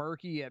 it's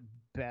murky at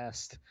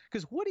best.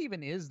 Because what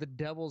even is the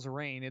Devil's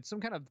Reign? It's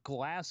some kind of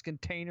glass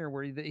container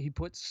where he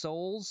puts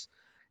souls,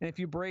 and if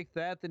you break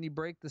that, then you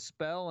break the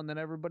spell, and then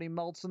everybody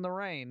melts in the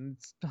rain.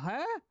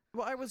 Huh?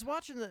 Well, I was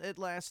watching it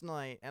last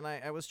night, and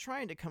I was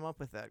trying to come up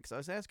with that, because I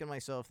was asking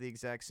myself the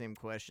exact same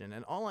question,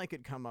 and all I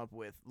could come up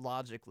with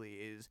logically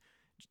is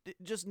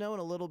just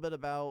knowing a little bit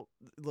about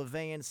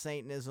LaVeyan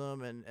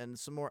Satanism and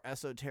some more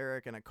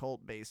esoteric and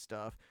occult-based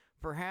stuff.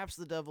 Perhaps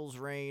the Devil's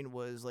Reign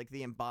was like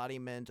the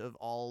embodiment of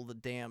all the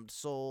damned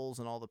souls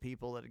and all the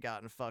people that had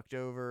gotten fucked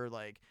over,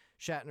 like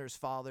Shatner's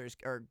father's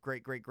or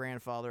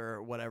great-great-grandfather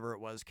or whatever it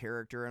was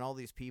character, and all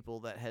these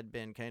people that had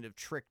been kind of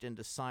tricked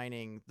into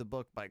signing the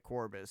book by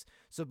Corbus.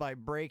 So by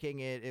breaking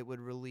it, it would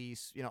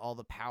release, all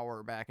the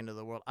power back into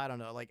the world. I don't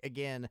know. Like,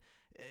 again,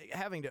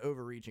 having to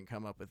overreach and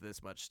come up with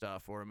this much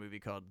stuff for a movie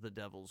called The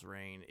Devil's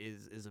Reign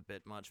is a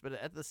bit much. But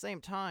at the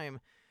same time,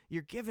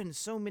 you're given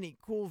so many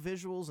cool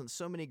visuals and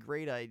so many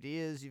great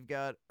ideas. You've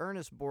got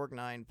Ernest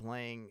Borgnine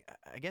playing,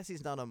 I guess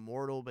he's not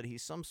immortal, but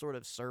he's some sort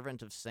of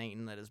servant of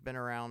Satan that has been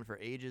around for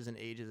ages and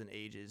ages and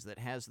ages that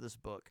has this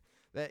book.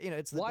 That,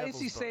 it's the Why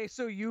devil's does he book. say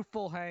so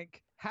youthful,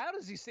 Hank? How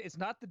does he say it's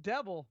not the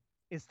devil?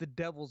 It's the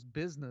devil's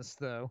business,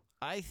 though.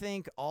 I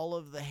think all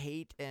of the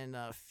hate and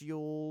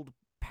fueled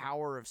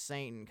power of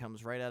Satan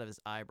comes right out of his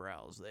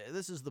eyebrows.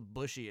 This is the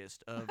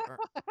bushiest of.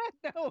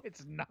 No,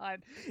 it's not.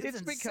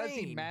 It's because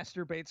he insane.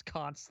 masturbates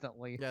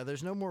constantly. Yeah,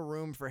 there's no more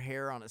room for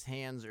hair on his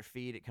hands or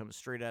feet. It comes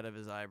straight out of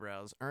his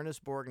eyebrows.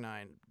 Ernest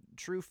Borgnine,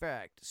 true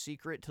fact,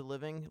 secret to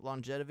living,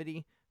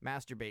 longevity,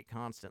 masturbate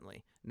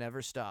constantly.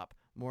 Never stop.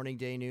 Morning,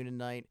 day, noon, and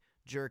night.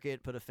 Jerk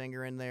it, put a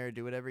finger in there,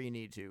 do whatever you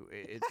need to.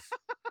 It's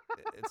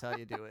how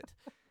you do it.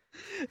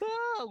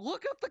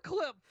 Look up the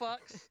clip,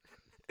 fucks.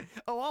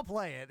 Oh, I'll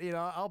play it.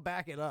 I'll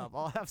back it up.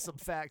 I'll have some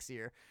facts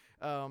here.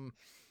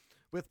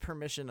 With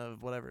permission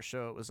of whatever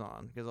show it was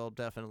on, because I'll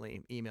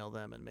definitely email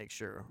them and make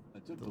sure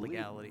the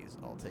legalities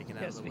all taken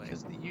out of the way.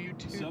 Yes, because the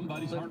YouTube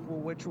clip,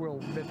 which we'll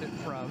rip it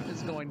from,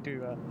 is going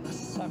to,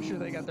 I'm sure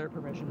they got their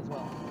permission as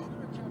well.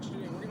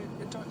 We're going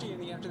to talk to you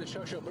in the after the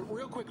show, but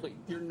real quickly,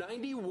 you're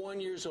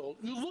 91 years old.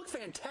 You look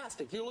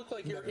fantastic. You look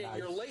like you're in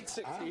your late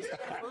 60s,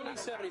 early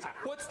 70s.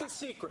 What's the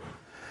secret?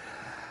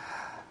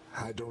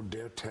 I don't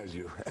dare tell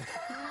you.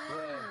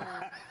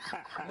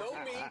 No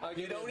meat.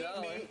 You don't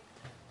eat meat.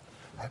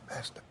 I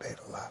masturbate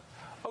a lot.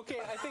 Okay,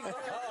 I think. Thank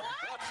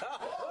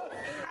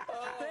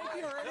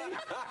you, Ernie.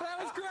 That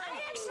was great.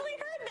 I actually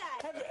heard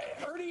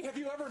that. Ernie, have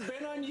you ever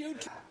been on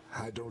YouTube?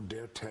 I don't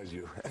dare tell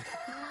you.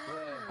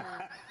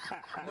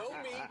 No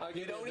meat.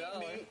 You don't eat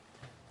meat.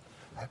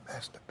 I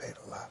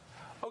masturbate a lot.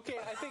 Okay,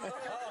 I think.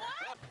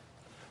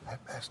 I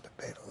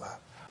masturbate a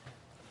lot.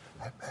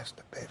 I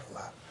masturbate a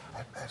lot.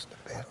 I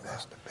masturbate,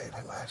 masturbate,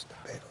 I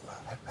masturbate a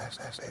lot. I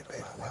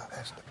masturbate a lot. I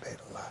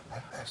masturbate a lot. I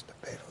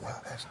masturbate a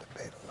lot.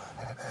 Masturbate a lot. I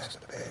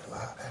masturbate a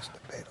lot.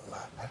 Masturbate a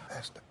lot. I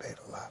masturbate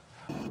a lot.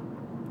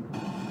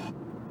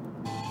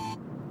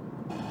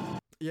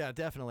 Yeah,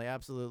 definitely,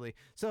 absolutely.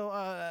 So,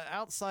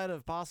 outside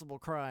of possible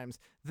crimes,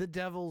 The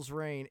Devil's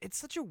Reign. It's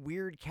such a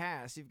weird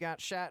cast. You've got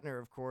Shatner,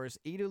 of course,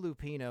 Ida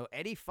Lupino,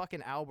 Eddie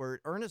fucking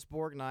Albert, Ernest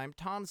Borgnine,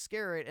 Tom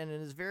Skerritt, and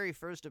in his very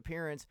first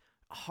appearance,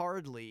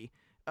 hardly,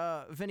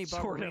 Vinnie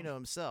Barbarino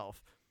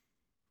himself.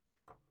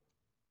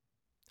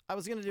 I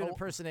was going to do an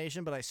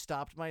impersonation, but I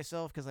stopped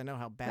myself because I know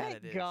how bad it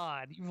is. Thank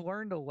God, you've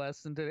learned a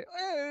lesson today.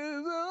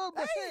 Hey,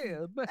 there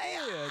you go.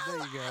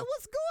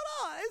 What's going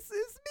on? It's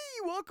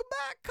me. Welcome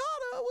back,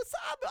 Connor. What's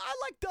up? I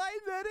like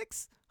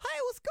Dianetics. Hey,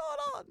 what's going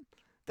on?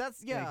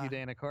 Thank you,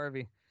 Dana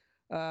Carvey.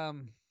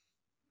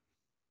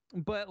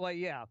 But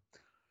yeah.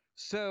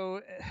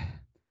 So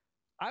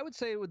I would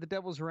say with The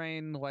Devil's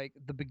Reign, like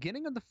the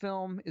beginning of the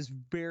film is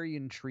very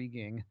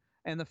intriguing.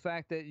 And the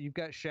fact that you've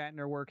got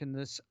Shatner working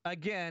this,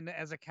 again,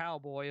 as a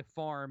cowboy, a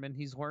farm, and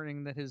he's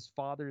learning that his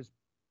father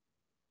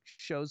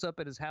shows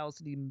up at his house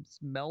and he's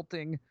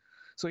melting.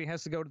 So he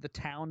has to go to the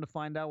town to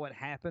find out what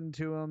happened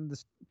to him,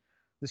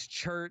 this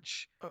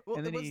church.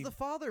 And then was the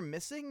father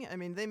missing? I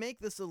mean, they make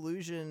this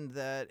illusion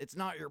that it's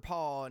not your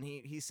paw, and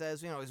he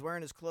says, he's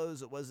wearing his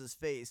clothes, it was his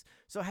face.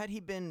 So had he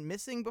been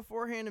missing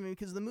beforehand? I mean,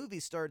 because the movie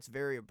starts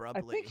very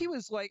abruptly. I think he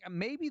was like,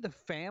 maybe the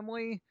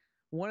family...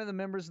 One of the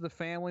members of the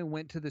family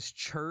went to this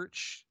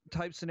church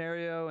type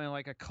scenario and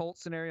like a cult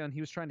scenario, and he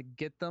was trying to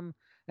get them,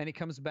 and he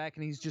comes back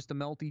and he's just a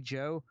melty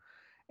Joe.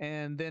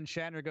 And then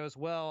Shatner goes,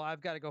 well,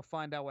 I've got to go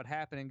find out what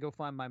happened and go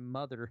find my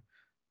mother.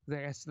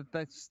 That's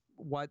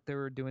what they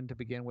were doing to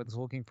begin with, is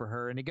looking for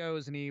her. And he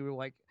goes and he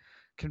like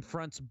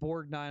confronts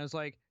Borgnine. Is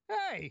like,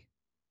 hey,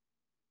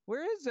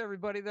 where is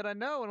everybody that I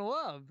know and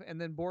love? And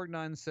then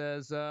Borgnine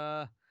says,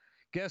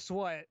 guess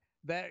what?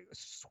 That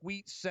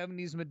sweet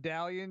 70s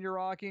medallion you're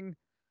rocking,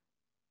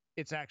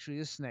 it's actually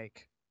a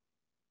snake.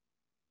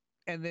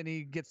 And then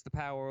he gets the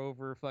power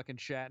over fucking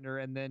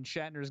Shatner, and then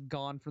Shatner's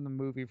gone from the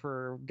movie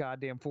for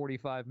goddamn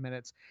 45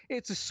 minutes.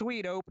 It's a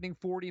sweet opening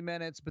 40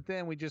 minutes, but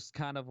then we just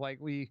kind of like,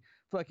 we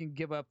fucking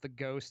give up the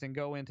ghost and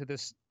go into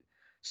this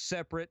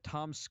separate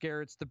Tom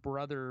Skerritt's the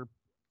brother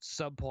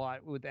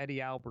subplot with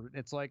Eddie Albert.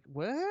 It's like,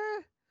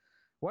 what?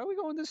 Why are we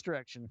going this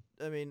direction?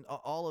 I mean,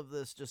 all of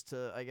this just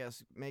to, I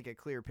guess, make a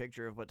clear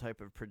picture of what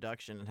type of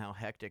production and how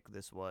hectic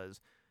this was.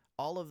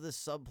 All of this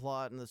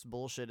subplot and this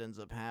bullshit ends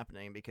up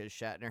happening because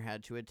Shatner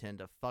had to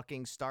attend a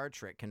fucking Star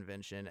Trek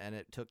convention, and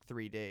it took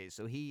 3 days.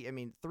 So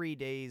 3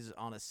 days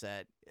on a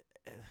set,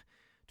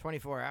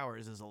 24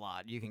 hours is a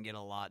lot. You can get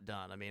a lot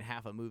done. I mean,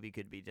 half a movie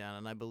could be done.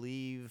 And I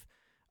believe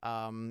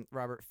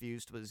Robert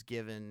Fust was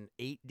given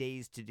 8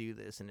 days to do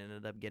this and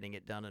ended up getting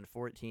it done in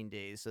 14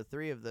 days. So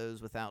 3 of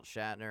those without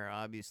Shatner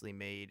obviously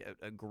made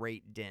a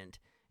great dent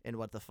in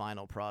what the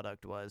final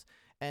product was.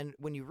 And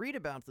when you read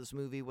about this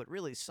movie, what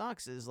really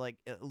sucks is like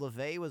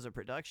LaVey was a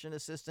production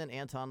assistant.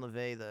 Anton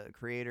LaVey, the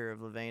creator of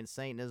LaVeyan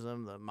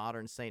Satanism, the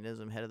modern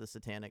Satanism, head of the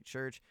Satanic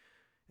Church.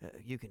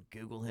 You can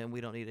Google him.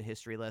 We don't need a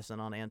history lesson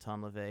on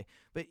Anton LaVey.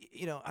 But,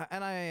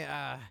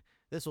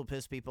 this will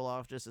piss people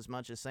off just as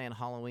much as saying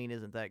Halloween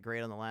isn't that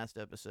great on the last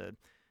episode.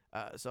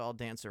 So I'll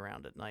dance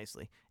around it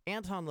nicely.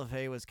 Anton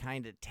LaVey was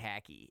kind of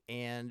tacky,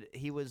 and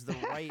he was the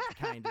right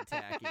kind of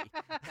tacky.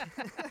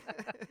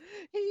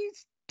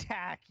 He's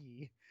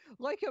tacky,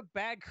 like a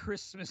bad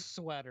Christmas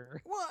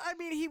sweater. Well, I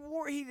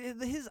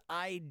mean, his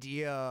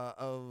idea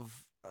of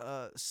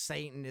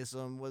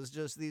Satanism was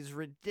just these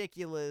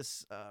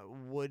ridiculous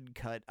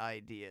woodcut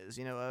ideas.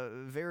 You know,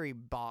 very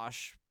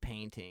Bosch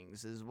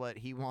paintings is what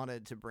he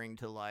wanted to bring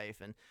to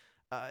life, and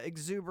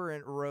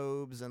exuberant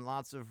robes and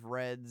lots of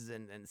reds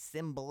and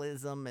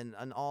symbolism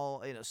and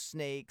all, you know,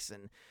 snakes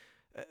and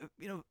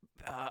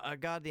a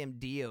goddamn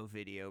Dio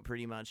video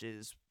pretty much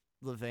is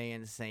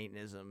LaVeyan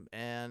Satanism,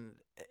 and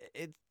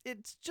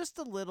it's just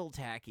a little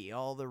tacky,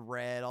 all the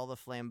red, all the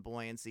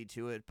flamboyancy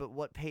to it. But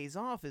what pays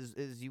off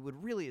is you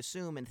would really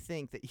assume and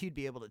think that you'd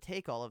be able to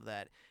take all of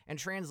that and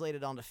translate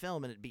it onto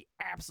film, and it'd be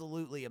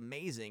absolutely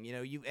amazing. You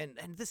know,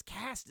 and this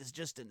cast is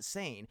just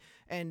insane,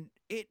 and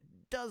it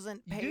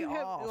doesn't pay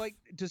off. Like,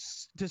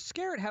 does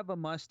Scarrett have a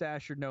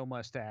mustache or no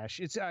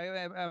mustache?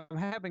 I'm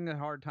having a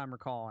hard time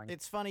recalling.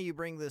 It's funny you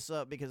bring this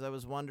up because I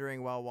was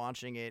wondering while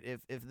watching it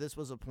if this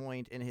was a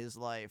point in his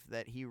life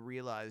that he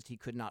realized he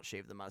could not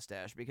shave the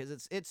mustache, because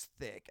it's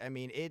thick. I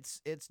mean,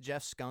 it's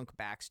Jeff Skunk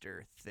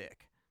Baxter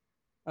thick.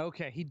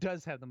 Okay, he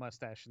does have the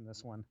mustache in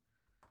this one.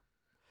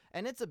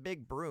 And it's a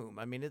big broom.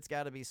 I mean, it's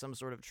got to be some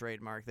sort of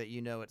trademark that,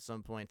 you know, at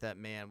some point that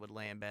man would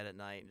lay in bed at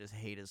night and just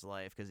hate his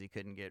life because he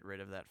couldn't get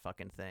rid of that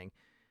fucking thing.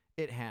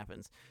 It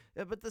happens.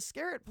 But the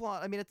Scarrett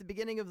plot, I mean, at the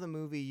beginning of the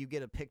movie, you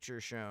get a picture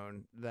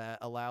shown that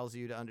allows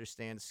you to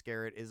understand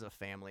Scarrett is a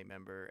family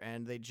member.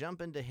 And they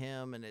jump into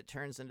him, and it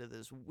turns into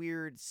this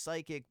weird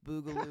psychic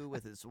boogaloo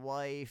with his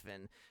wife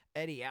and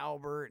Eddie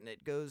Albert. And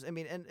it goes, I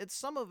mean, and it's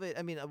some of it.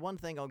 I mean, one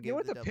thing I'll give you know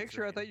what the the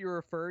picture I thought you were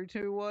referring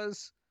to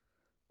was?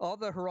 All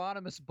the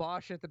Hieronymus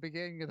Bosch at the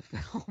beginning of the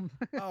film.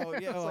 Oh,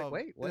 yeah. I was like,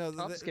 wait, what's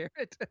Tom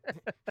Scarrett?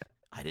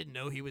 I didn't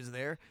know he was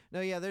there.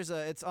 No, yeah,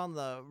 it's on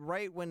the,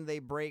 right when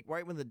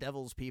the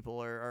Devil's people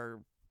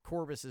or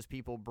Corbus's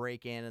people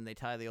break in and they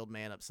tie the old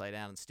man upside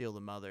down and steal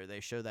the mother, they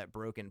show that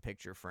broken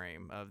picture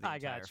frame of the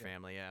entire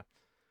family, yeah.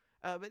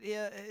 But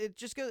yeah, it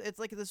just goes, it's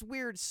like this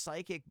weird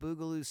psychic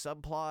boogaloo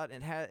subplot,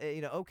 and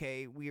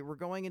okay, we were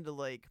going into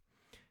like,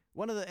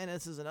 and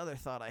this is another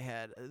thought I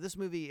had. This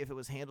movie, if it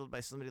was handled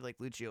by somebody like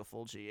Lucio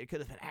Fulci, it could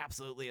have been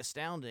absolutely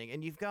astounding.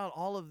 And you've got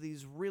all of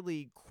these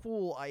really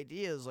cool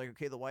ideas, like,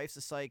 okay, the wife's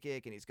a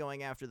psychic, and he's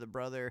going after the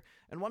brother.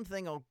 And one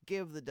thing I'll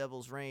give The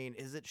Devil's Rain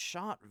is it's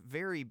shot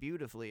very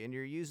beautifully, and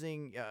you're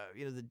using,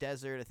 the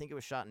desert. I think it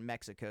was shot in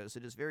Mexico, so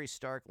just very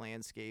stark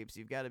landscapes.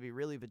 You've got to be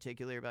really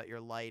particular about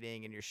your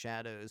lighting and your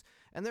shadows.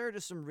 And there are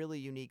just some really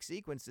unique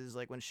sequences,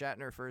 like when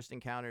Shatner first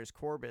encounters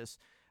Corbus.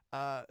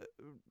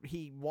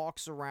 He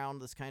walks around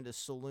this kind of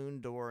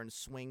saloon door and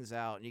swings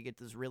out, and you get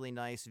this really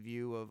nice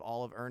view of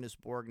all of Ernest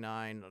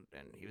Borgnine,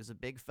 and he was a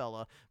big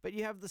fella, but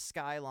you have the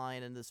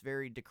skyline and this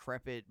very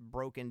decrepit,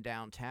 broken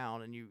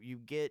downtown, and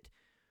you get,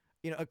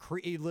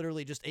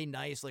 literally just a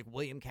nice, like,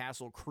 William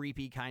Castle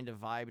creepy kind of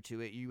vibe to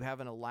it. You have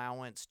an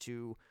allowance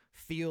to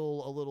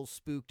feel a little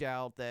spooked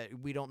out that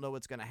we don't know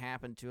what's going to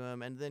happen to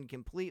him, and then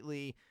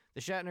completely,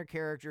 the Shatner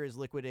character is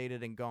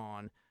liquidated and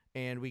gone.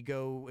 And we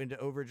go into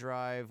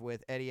overdrive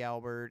with Eddie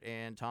Albert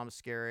and Tom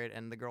Skerritt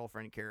and the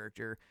girlfriend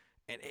character.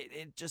 And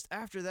it just,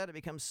 after that, it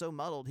becomes so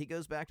muddled. He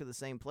goes back to the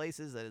same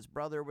places that his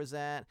brother was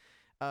at.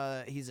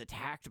 He's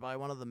attacked by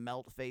one of the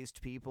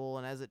melt-faced people.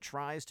 And as it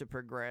tries to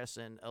progress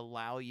and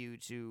allow you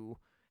to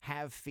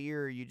have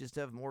fear, you just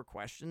have more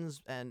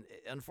questions. And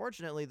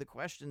unfortunately, the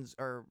questions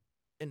are,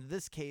 in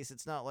this case,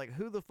 it's not like,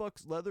 who the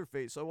fuck's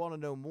Leatherface? I want to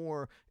know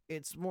more.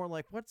 It's more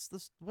like, what's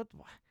this?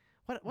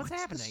 What's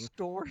happening? The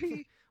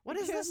story? What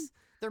is this?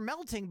 They're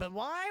melting, but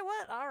why?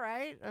 What? All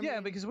right. I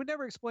mean, because we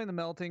never explain the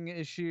melting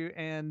issue,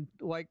 and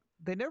like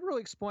they never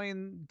really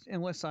explain,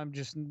 unless I'm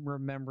just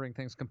remembering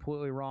things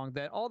completely wrong,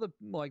 that all the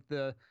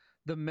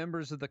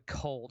members of the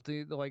cult,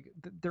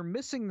 they're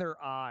missing their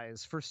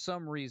eyes for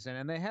some reason,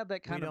 and they have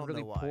that kind of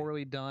really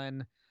poorly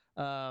done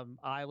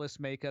eyeless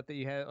makeup that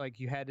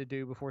you had to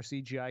do before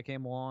CGI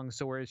came along.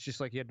 So where it's just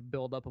like you had to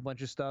build up a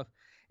bunch of stuff,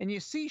 and you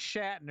see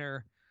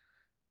Shatner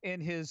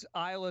in his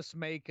eyeless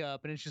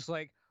makeup, and it's just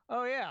like,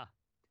 oh yeah,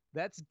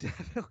 that's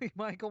definitely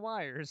Michael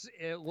Myers.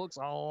 It looks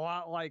a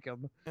lot like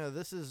him.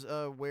 This is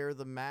where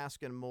the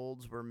mask and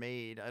molds were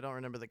made. I don't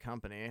remember the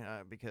company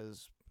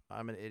because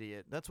I'm an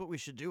idiot. That's what we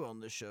should do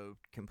on this show.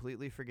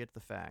 Completely forget the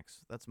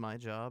facts. That's my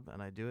job,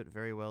 and I do it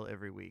very well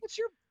every week.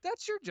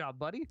 That's your job,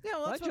 buddy. Yeah,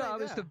 well, my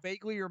job is to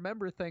vaguely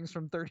remember things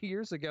from 30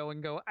 years ago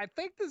and go, I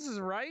think this is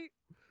right.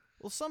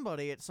 Well,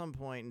 somebody at some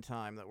point in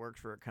time that worked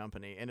for a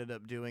company ended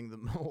up doing the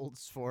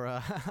molds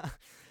for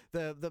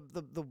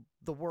the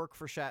work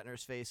for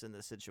Shatner's face in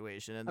this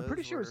situation. And I'm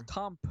pretty sure it was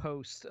Tom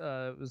Post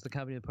was the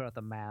company that put out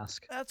the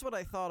mask. That's what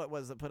I thought it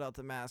was that put out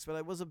the mask, but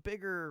it was a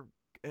bigger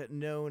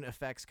known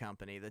effects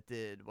company that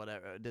did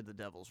the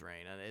Devil's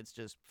Rain, and it's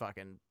just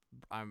fucking.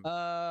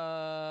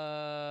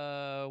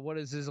 What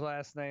is his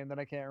last name that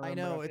I can't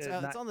remember? I know it's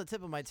on the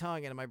tip of my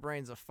tongue, and my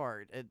brain's a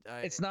fart.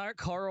 It's not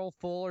Carl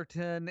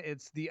Fullerton.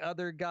 It's the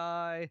other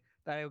guy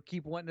that I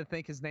keep wanting to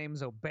think his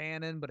name's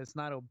O'Bannon, but it's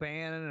not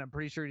O'Bannon. And I'm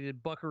pretty sure he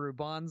did Buckaroo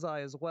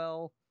Banzai as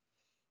well.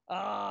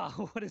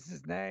 What is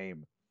his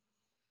name?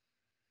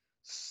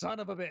 Son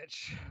of a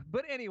bitch.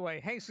 But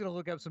anyway, Hank's going to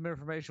look up some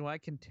information while I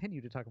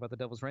continue to talk about The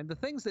Devil's Reign. The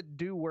things that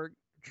do work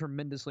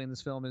tremendously in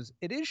this film is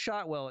it is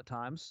shot well at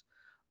times.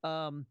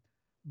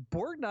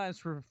 Borgnine's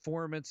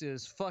performance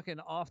is fucking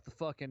off the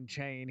fucking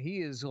chain.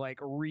 He is like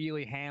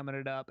really hamming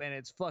it up, and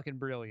it's fucking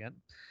brilliant.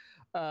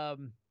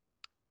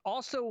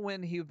 Also,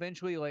 when he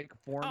eventually like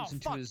forms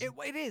into his,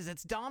 it is.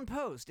 It's Don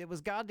Post. It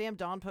was goddamn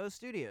Don Post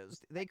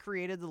Studios. They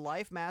created the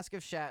life mask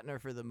of Shatner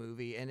for the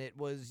movie, and it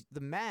was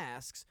the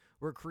masks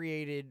were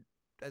created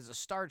as a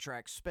Star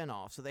Trek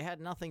spinoff, so they had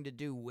nothing to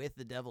do with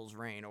The Devil's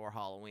Reign or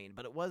Halloween,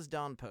 but it was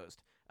Don Post.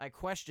 I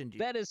questioned you.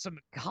 That is some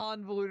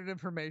convoluted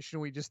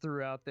information we just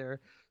threw out there.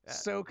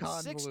 So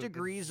convoluted. 6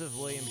 degrees of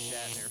William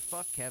Shatner.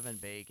 Fuck Kevin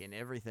Bacon.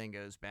 Everything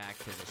goes back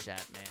to the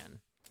Shatman.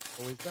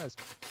 Always does.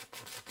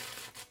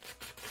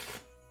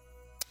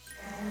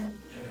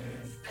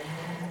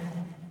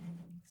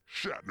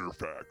 Shatner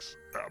facts.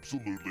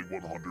 Absolutely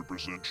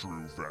 100%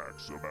 true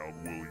facts about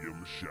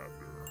William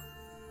Shatner.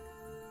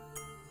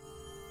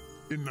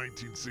 In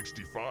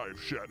 1965,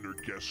 Shatner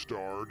guest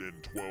starred in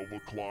 12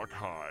 O'Clock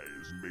High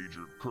as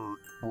Major Kurt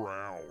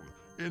Brown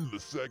in the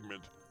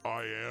segment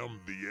I Am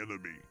the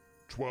Enemy.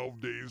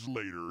 12 days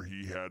later,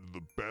 he had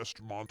the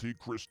best Monte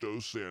Cristo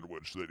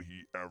sandwich that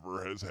he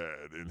ever has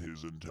had in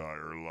his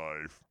entire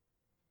life.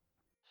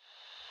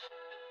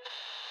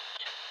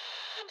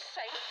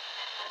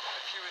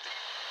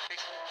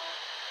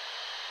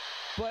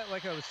 But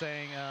like I was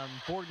saying,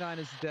 Borgnine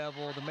is the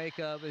devil. The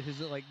makeup, his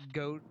like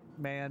goat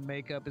man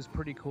makeup is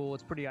pretty cool.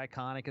 It's pretty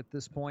iconic at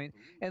this point.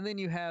 And then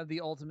you have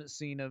the ultimate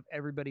scene of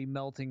everybody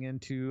melting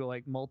into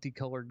like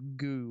multicolored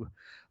goo,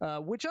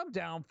 which I'm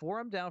down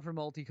for. I'm down for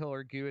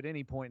multicolored goo at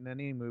any point in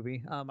any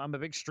movie. I'm a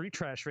big Street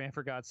Trash fan,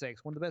 for God's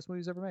sakes. One of the best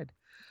movies ever made.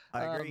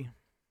 I agree.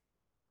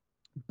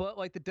 But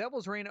like the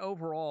Devil's Reign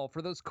overall,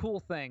 for those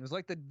cool things,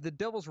 like the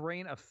Devil's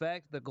Reign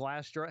effect, the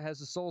glass jar has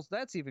the souls,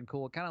 that's even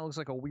cool. It kind of looks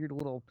like a weird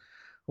little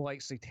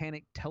like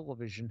satanic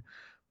television.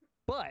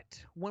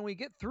 But when we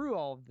get through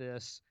all of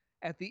this,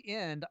 at the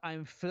end,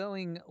 I'm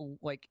feeling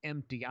like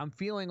empty. I'm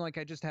feeling like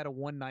I just had a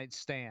one night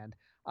stand.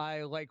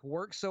 I like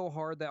worked so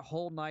hard that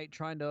whole night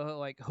trying to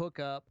like hook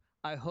up.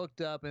 I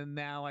hooked up and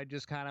now I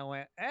just kind of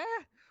went,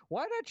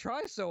 why did I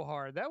try so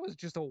hard? That was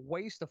just a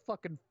waste of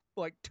fucking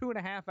like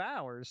 2.5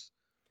 hours.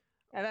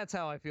 And that's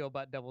how I feel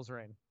about Devil's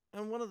Reign.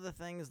 And one of the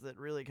things that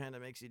really kind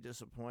of makes you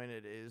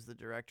disappointed is the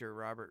director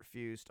Robert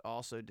Fust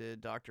also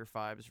did Dr.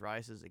 Phibes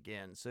Rises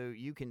Again. So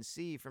you can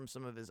see from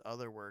some of his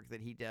other work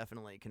that he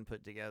definitely can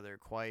put together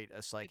quite a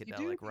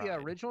psychedelic ride. The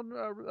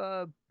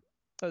original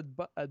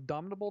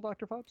Abominable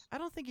Dr. Phibes? I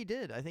don't think he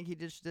did. I think he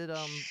just did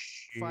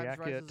Phibes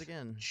Rises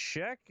Again.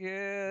 Check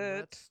it.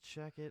 Let's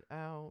check it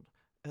out.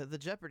 The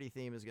Jeopardy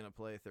theme is going to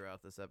play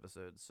throughout this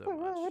episode so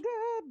much.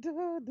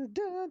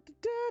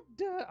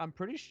 I'm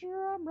pretty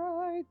sure I'm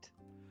right.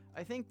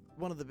 I think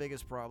one of the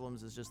biggest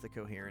problems is just the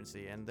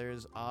coherency, and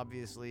there's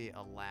obviously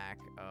a lack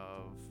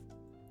of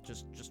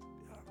just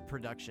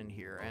production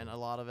here, and a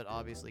lot of it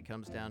obviously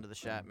comes down to the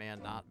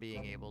Shatman not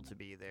being able to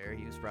be there.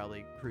 He was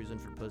probably cruising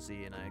for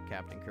pussy in a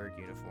Captain Kirk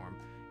uniform.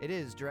 It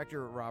is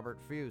director Robert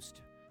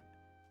Fust.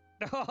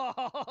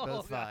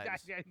 Both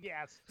vibes.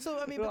 Yes. So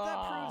I mean, but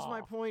that proves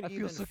my point. I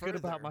feel so further. good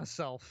about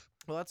myself.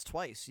 Well, that's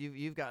twice.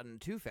 You've gotten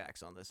 2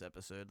 facts on this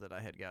episode that I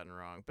had gotten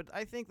wrong. But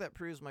I think that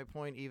proves my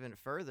point even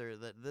further,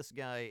 that this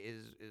guy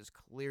is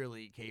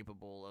clearly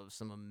capable of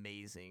some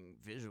amazing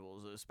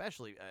visuals,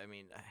 especially, I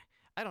mean,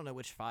 I don't know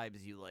which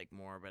Phibes you like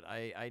more, but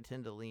I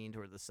tend to lean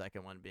toward the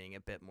second one being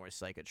a bit more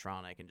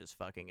psychotronic and just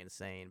fucking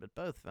insane. But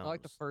both films. I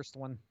like the first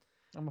one.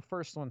 I'm a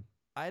first one.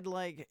 I'd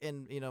like,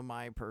 in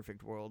my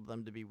perfect world,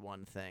 them to be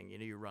one thing.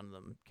 You run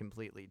them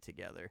completely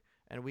together.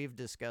 And we've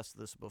discussed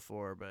this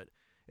before, but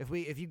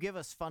if you give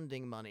us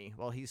funding money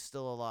while he's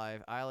still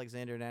alive,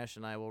 Alexander Nash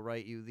and I will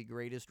write you the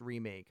greatest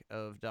remake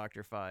of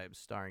Dr. Phibes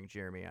starring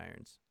Jeremy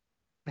Irons.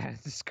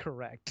 That is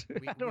correct.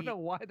 I don't know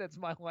why that's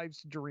my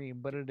life's dream,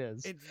 but it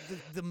is.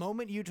 The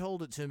moment you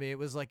told it to me, it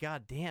was like,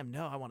 God damn,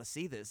 no, I want to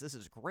see this. This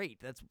is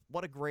great.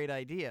 What a great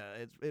idea.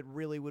 It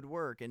really would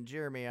work. And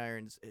Jeremy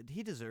Irons,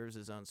 he deserves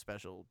his own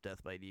special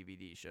Death by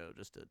DVD show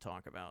just to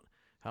talk about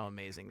how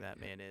amazing that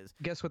man is.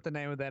 Guess what the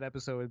name of that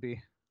episode would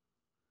be?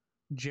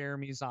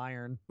 Jeremy's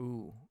Iron.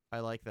 Ooh,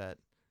 I like that.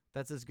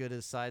 That's as good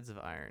as Sides of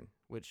Iron,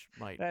 which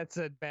might... That's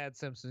a bad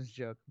Simpsons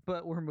joke,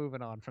 but we're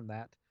moving on from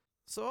that.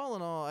 So all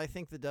in all, I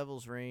think The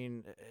Devil's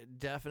Reign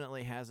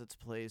definitely has its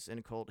place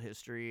in cult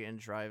history and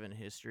drive-in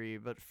history,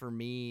 but for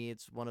me,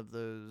 it's one of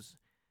those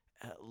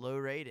low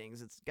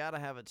ratings. It's got to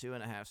have a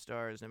 2.5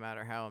 stars, no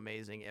matter how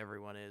amazing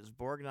everyone is.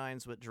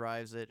 Borgnine's what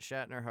drives it.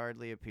 Shatner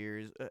hardly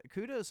appears.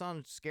 Kudos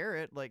on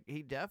Scarrett. Like,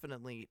 he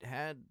definitely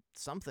had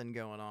something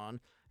going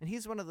on, and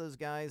he's one of those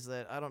guys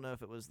that I don't know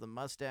if it was the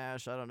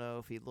mustache, I don't know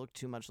if he looked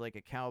too much like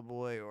a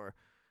cowboy, or,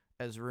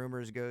 as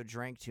rumors go,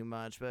 drank too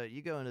much, but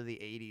you go into the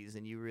 80s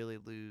and you really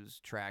lose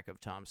track of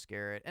Tom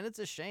Skerritt, and it's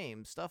a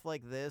shame. Stuff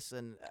like this,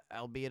 and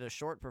albeit a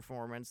short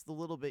performance, the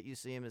little bit you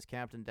see him as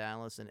Captain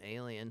Dallas and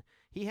Alien,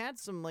 he had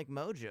some, like,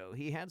 mojo.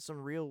 He had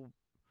some real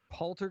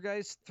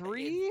Poltergeist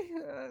 3,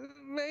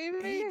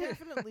 maybe. He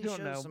definitely I don't shows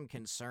know. some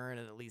concern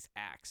and at least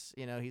acts.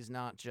 You know, he's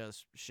not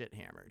just shit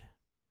hammered.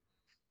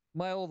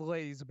 My old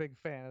lady's a big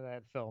fan of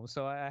that film,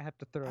 so I have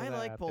to throw I that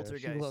like out there.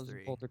 She Poltergeist loves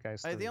 3.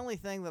 Poltergeist 3. The only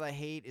thing that I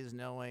hate is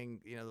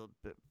knowing, you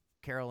know,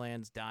 Carol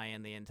Ann's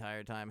dying the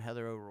entire time.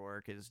 Heather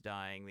O'Rourke is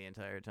dying the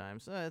entire time.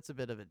 So it's a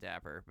bit of a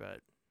dapper,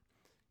 but,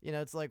 you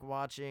know, it's like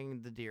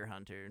watching The Deer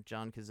Hunter.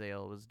 John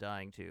Cazale was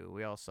dying too.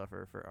 We all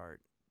suffer for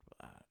art.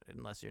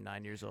 Unless you're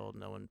 9 years old,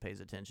 no one pays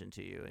attention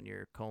to you and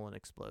your colon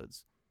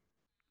explodes.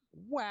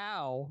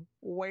 Wow,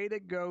 way to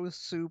go,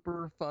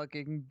 super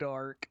fucking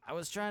dark. I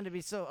was trying to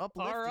be so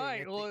uplifting. All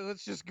right, well,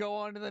 let's just go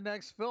on to the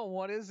next film.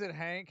 What is it,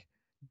 Hank?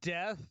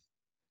 Death?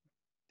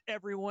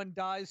 Everyone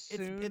dies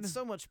soon? It's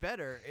so much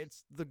better.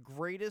 It's the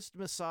greatest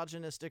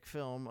misogynistic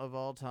film of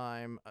all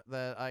time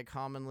that I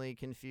commonly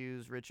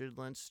confuse Richard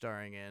Lynch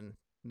starring in.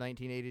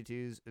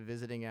 1982's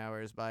Visiting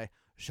Hours by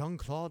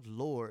Jean-Claude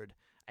Lord.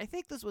 I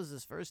think this was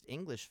his first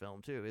English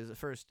film, too. His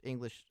first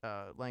English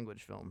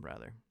language film,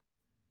 rather.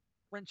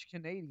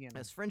 French-Canadian.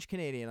 It's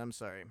French-Canadian, I'm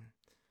sorry.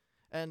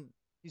 And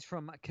he's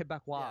from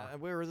Quebecois. Yeah,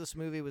 where this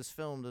movie was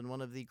filmed in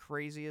one of the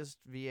craziest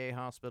VA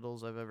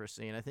hospitals I've ever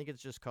seen. I think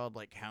it's just called,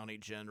 like, County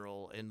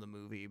General in the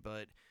movie,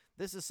 but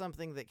this is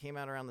something that came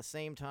out around the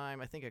same time,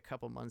 I think a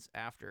couple months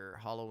after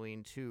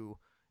Halloween 2.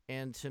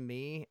 And to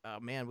me,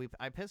 man,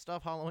 I pissed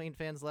off Halloween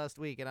fans last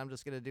week, and I'm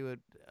just going to do it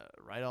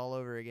right all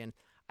over again.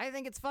 I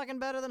think it's fucking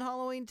better than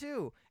Halloween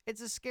 2.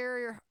 It's a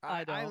scarier...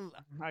 I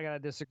gotta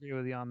disagree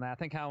with you on that. I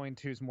think Halloween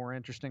 2 is more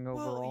interesting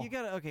overall. Well, you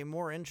gotta... Okay,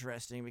 more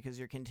interesting because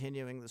you're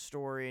continuing the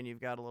story and you've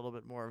got a little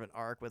bit more of an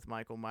arc with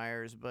Michael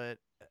Myers, but...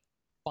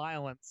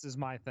 Violence is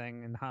my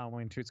thing in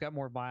Halloween 2. It's got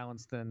more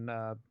violence than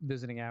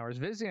Visiting Hours.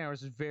 Visiting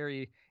Hours is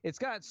very... It's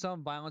got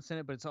some violence in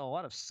it, but it's a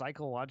lot of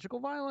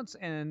psychological violence,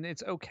 and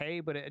it's okay,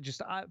 but it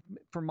just...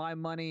 for my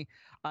money,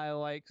 I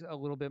like a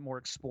little bit more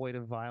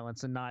exploitive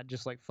violence and not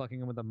just like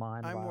fucking with the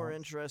mind I'm violence. more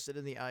interested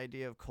in the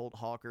idea of Colt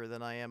Hawker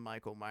than I am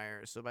Michael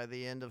Myers. So by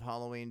the end of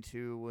Halloween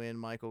 2, when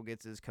Michael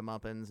gets his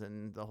comeuppance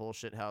and the whole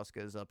shit house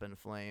goes up in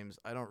flames,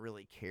 I don't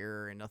really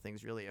care and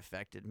nothing's really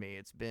affected me.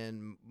 It's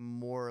been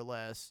more or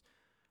less...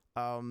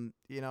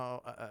 you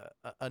know,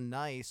 a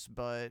nice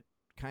but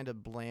kind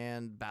of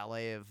bland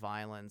ballet of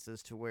violence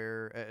as to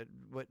where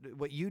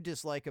what you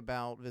dislike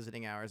about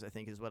Visiting Hours, I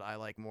think, is what I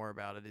like more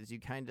about it, is you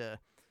kind of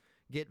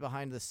get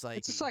behind the psyche.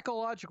 It's a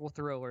psychological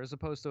thriller as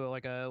opposed to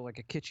like a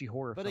kitschy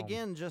horror But film.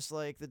 again, just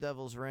like The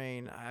Devil's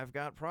Reign, I've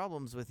got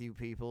problems with you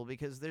people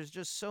because there's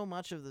just so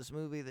much of this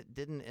movie that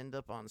didn't end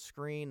up on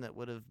screen that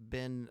would have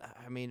been,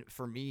 I mean,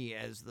 for me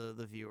as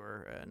the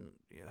viewer, and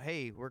you know,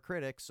 hey, we're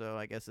critics, so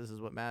I guess this is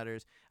what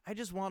matters. I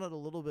just wanted a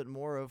little bit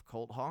more of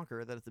Colt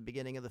Hawker, that at the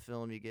beginning of the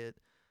film you get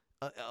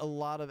a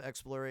lot of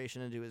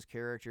exploration into his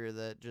character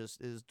that just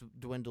is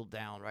dwindled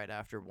down right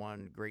after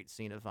one great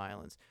scene of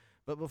violence.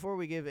 But before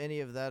we give any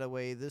of that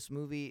away, this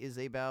movie is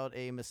about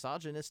a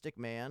misogynistic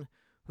man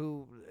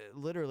who,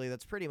 literally,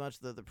 that's pretty much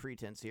the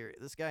pretense here.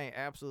 This guy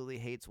absolutely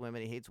hates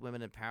women. He hates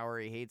women in power.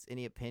 He hates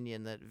any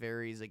opinion that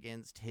varies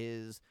against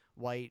his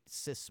white,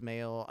 cis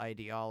male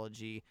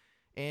ideology.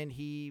 And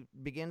he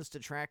begins to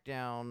track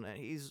down,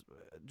 he's,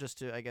 just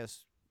to, I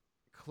guess,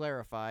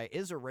 clarify,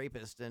 is a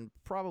rapist, and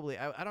probably,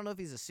 I don't know if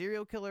he's a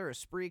serial killer or a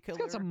spree killer.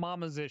 He's got some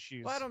mama's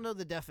issues. Well, I don't know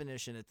the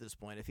definition at this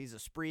point, if he's a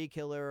spree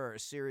killer or a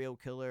serial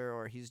killer,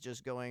 or he's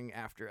just going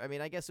after, I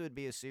mean, I guess it would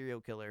be a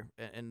serial killer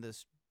in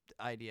this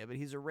idea, but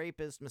he's a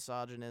rapist,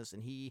 misogynist,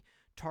 and he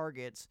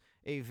targets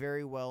a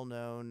very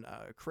well-known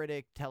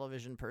critic,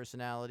 television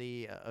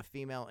personality, a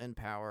female in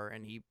power,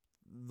 and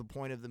the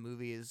point of the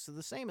movie is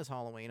the same as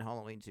Halloween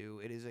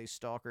 2. It is a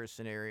stalker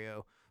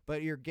scenario,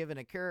 but you're given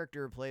a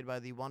character played by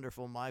the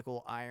wonderful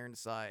Michael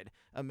Ironside,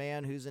 a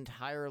man whose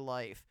entire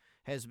life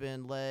has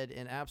been led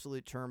in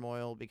absolute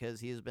turmoil because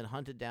he has been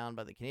hunted down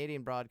by the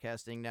Canadian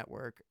Broadcasting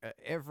Network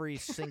every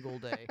single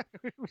day.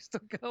 We're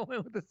still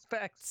going with this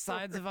back.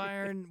 Sides of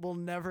Iron will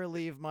never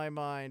leave my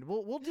mind.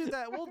 We'll do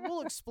that. We'll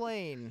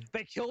explain.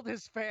 They killed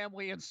his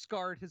family and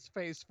scarred his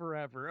face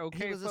forever.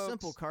 Okay, he was folks? a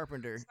simple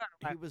carpenter.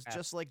 He was bad.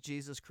 just like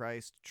Jesus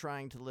Christ,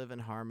 trying to live in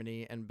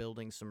harmony and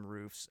building some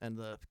roofs. And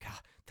the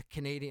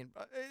Canadian,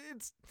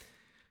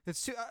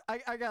 it's too.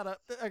 I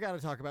gotta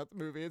talk about the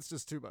movie. It's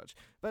just too much.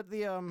 But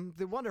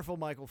the wonderful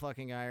Michael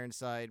fucking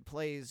Ironside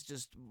plays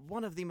just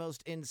one of the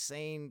most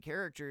insane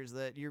characters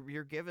that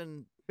you're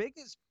given.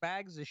 Biggest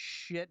bags of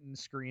shit in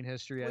screen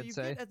history, Well, I'd you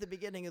say. get at the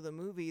beginning of the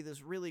movie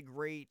this really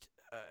great,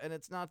 and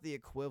it's not the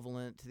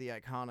equivalent to the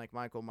iconic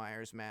Michael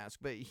Myers mask,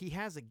 but he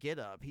has a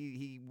get-up.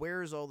 He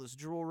wears all this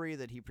jewelry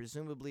that he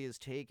presumably has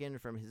taken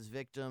from his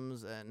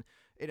victims, and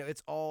you know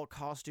it's all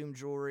costume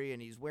jewelry,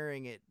 and he's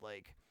wearing it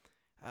like.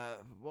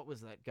 What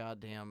was that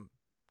goddamn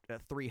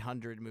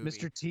 300 movie?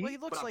 Mr. T? Well, he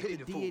looks But I like the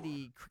paid it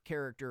deity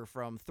character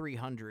from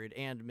 300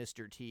 and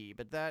Mr. T,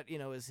 but that, you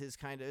know, is his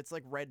kind of, it's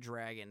like Red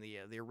Dragon,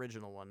 the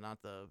original one,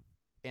 not the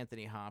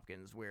Anthony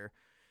Hopkins, where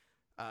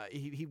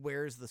he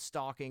wears the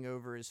stocking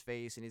over his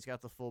face and he's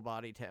got the full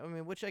body I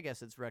mean, which I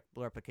guess it's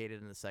replicated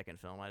in the second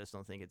film. I just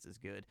don't think it's as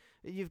good.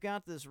 You've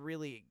got this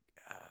really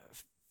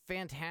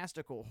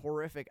fantastical,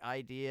 horrific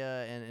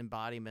idea and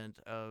embodiment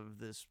of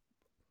this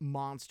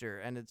monster,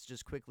 and it's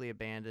just quickly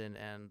abandoned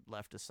and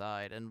left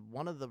aside. And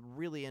one of the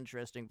really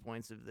interesting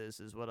points of this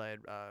is what I had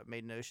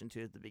made notion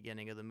to at the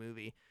beginning of the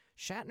movie.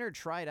 Shatner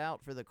tried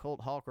out for the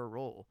Colt Hawker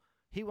role.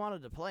 He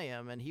wanted to play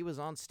him, and he was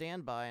on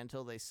standby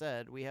until they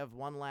said, we have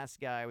one last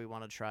guy we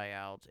want to try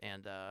out,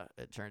 and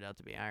it turned out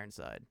to be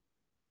Ironside.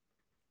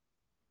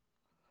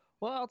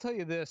 Well, I'll tell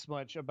you this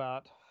much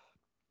about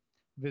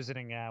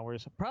visiting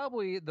hours.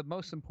 Probably the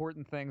most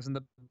important things and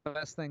the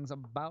best things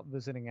about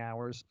visiting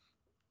hours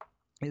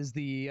is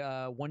the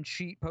one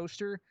sheet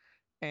poster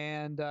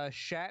and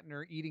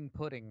Shatner eating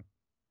pudding.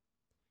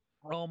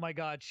 Oh my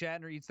God,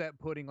 Shatner eats that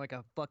pudding like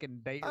a fucking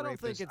date I don't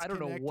think rapist. it's I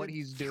don't know what connected.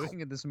 he's doing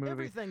in this movie.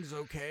 Everything's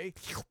okay.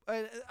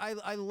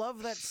 I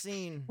love that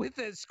scene. With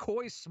this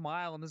coy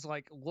smile and this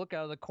like look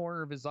out of the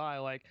corner of his eye,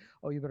 like,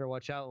 oh, you better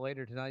watch out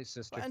later tonight,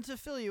 sister. And to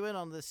fill you in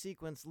on this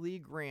sequence, Lee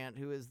Grant,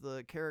 who is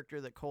the character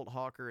that Colt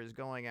Hawker is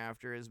going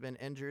after, has been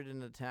injured in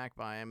an attack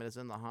by him and is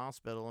in the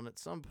hospital. And at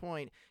some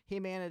point, he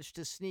managed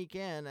to sneak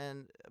in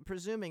and,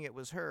 presuming it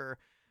was her,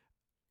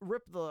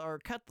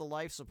 cut the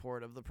life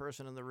support of the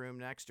person in the room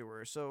next to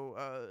her.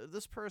 So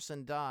this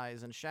person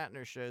dies, and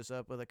Shatner shows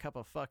up with a cup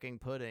of fucking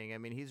pudding. I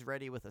mean, he's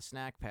ready with a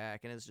snack pack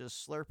and is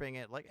just slurping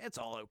it like, it's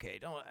all okay.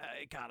 Don't,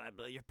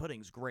 your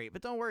pudding's great,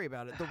 but don't worry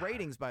about it. The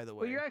ratings, by the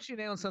way. Well, you're actually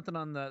nailing something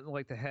on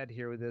the head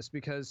here with this,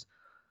 because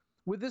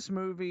with this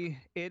movie,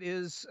 it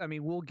is, I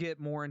mean, we'll get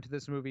more into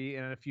this movie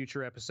in a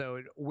future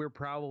episode. We're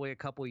probably a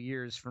couple of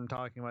years from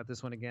talking about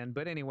this one again.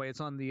 But anyway,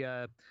 it's on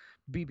the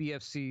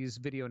BBFC's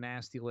video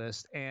nasty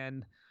list.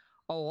 And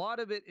a lot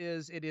of it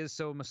is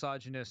so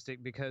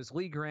misogynistic because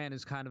Lee Grant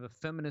is kind of a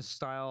feminist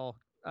style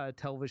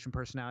television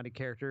personality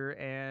character.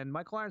 And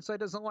Michael Ironside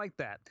doesn't like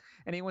that.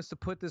 And he wants to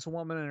put this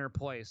woman in her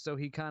place. So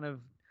he kind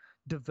of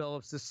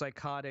develops this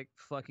psychotic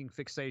fucking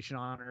fixation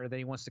on her that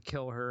he wants to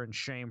kill her and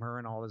shame her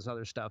and all this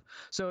other stuff.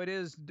 So it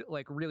is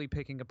like really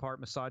picking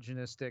apart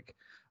misogynistic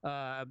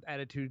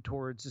attitude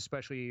towards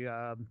especially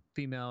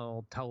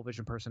female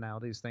television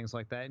personalities, things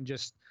like that, and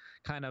just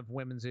kind of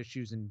women's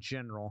issues in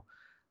general.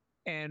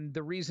 And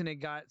the reason it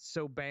got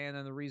so banned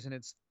and the reason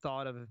it's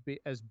thought of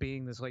as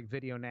being this like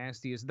video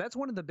nasty is that's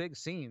one of the big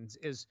scenes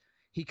is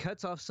he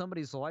cuts off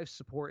somebody's life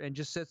support and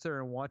just sits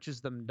there and watches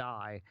them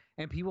die.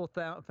 And people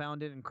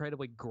found it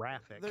incredibly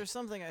graphic. There's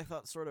something I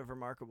thought sort of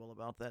remarkable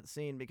about that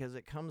scene because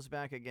it comes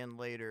back again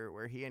later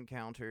where he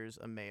encounters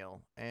a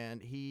male.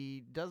 And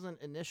he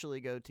doesn't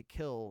initially go to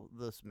kill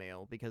this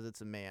male because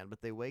it's a man,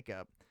 but they wake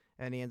up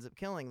and he ends up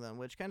killing them,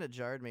 which kind of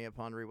jarred me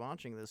upon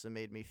rewatching this and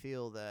made me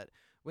feel that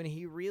when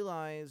he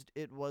realized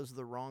it was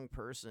the wrong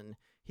person,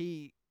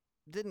 he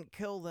didn't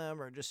kill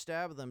them or just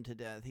stab them to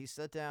death. He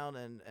sat down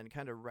and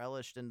kind of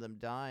relished in them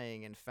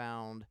dying and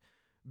found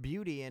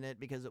beauty in it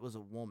because it was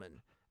a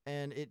woman.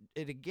 And it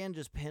again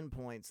just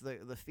pinpoints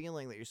the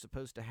feeling that you're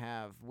supposed to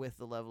have with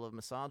the level of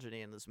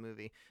misogyny in this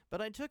movie.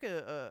 But I took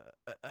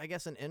I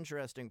guess an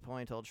interesting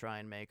point I'll try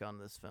and make on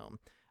this film.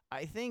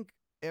 I think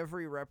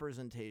every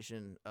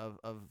representation of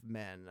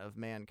men, of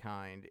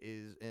mankind,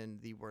 is in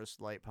the worst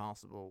light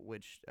possible,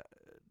 which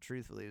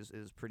truthfully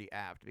is pretty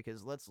apt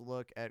because let's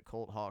look at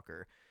Colt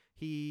Hawker.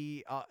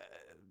 He,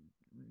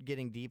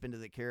 getting deep into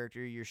the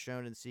character, you're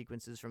shown in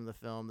sequences from the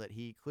film that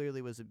he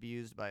clearly was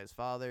abused by his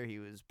father. He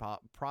was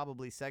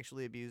probably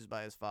sexually abused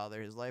by his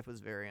father. His life was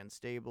very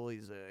unstable.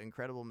 He's an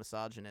incredible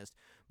misogynist.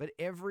 But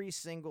every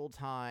single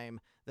time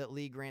that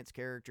Lee Grant's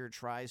character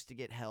tries to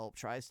get help,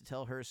 tries to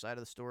tell her side of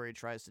the story,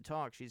 tries to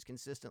talk, she's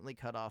consistently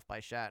cut off by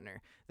Shatner.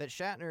 That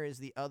Shatner is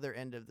the other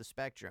end of the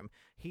spectrum.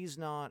 He's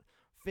not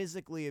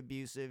physically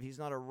abusive, he's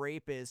not a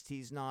rapist,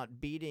 he's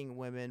not beating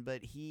women,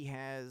 but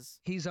he's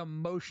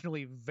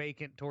emotionally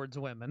vacant towards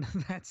women.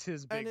 That's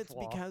his big and it's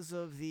flaw. because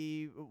of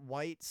the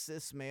white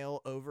cis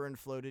male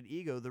overinflated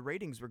ego. The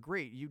ratings were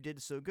great, you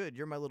did so good,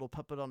 you're my little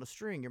puppet on a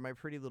string, you're my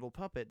pretty little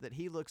puppet, that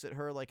he looks at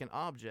her like an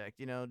object.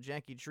 You know,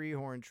 Jackie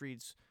Treehorn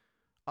treats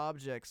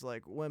objects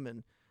like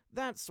women.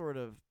 That sort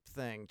of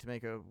thing, to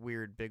make a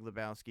weird Big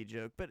Lebowski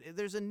joke. But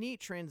there's a neat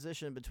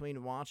transition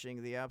between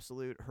watching the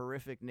absolute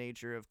horrific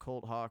nature of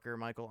Colt Hawker,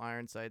 Michael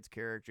Ironside's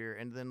character,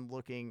 and then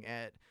looking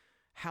at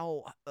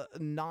how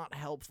not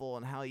helpful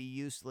and how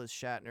useless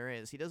Shatner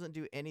is. He doesn't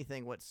do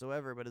anything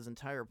whatsoever, but his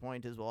entire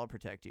point is, well, I'll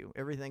protect you.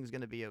 Everything's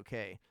going to be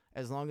okay.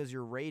 As long as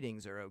your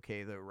ratings are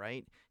okay, though,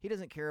 right? He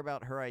doesn't care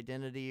about her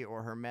identity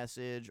or her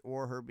message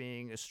or her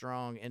being a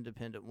strong,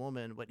 independent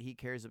woman. What he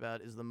cares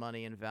about is the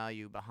money and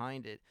value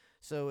behind it.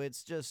 So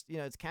it's just,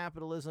 it's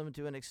capitalism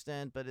to an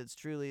extent, but it's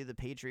truly the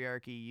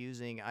patriarchy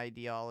using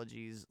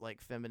ideologies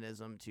like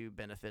feminism to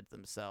benefit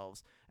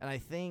themselves. And I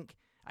think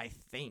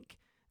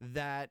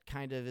that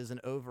kind of is an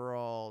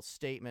overall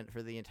statement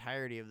for the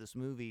entirety of this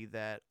movie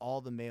that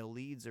all the male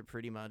leads are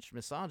pretty much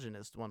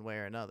misogynist one way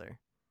or another.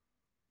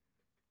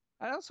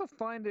 I also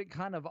find it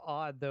kind of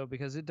odd, though,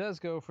 because it does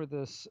go for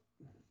this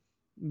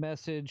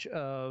message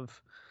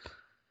of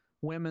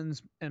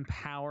women's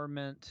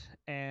empowerment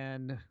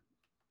and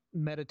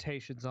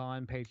meditations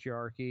on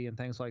patriarchy and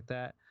things like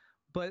that.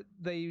 But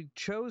they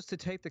chose to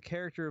take the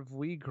character of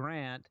Lee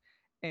Grant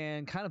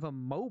and kind of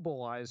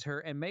immobilize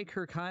her and make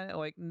her kind of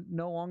like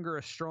no longer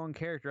a strong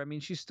character. I mean,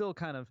 she's still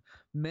kind of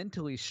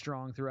mentally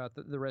strong throughout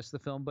the rest of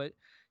the film, but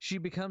she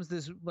becomes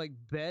this like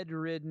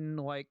bedridden,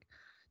 like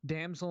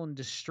damsel in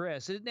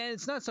distress. And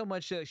it's not so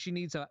much that she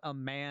needs a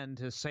man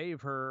to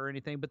save her or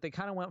anything, but they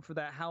kind of went for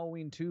that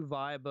Halloween 2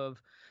 vibe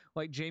of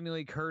like Jamie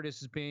Lee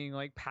Curtis is being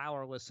like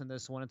powerless in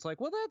this one. It's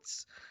like, well,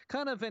 that's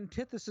kind of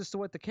antithesis to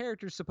what the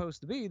character's supposed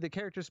to be. The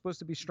character's supposed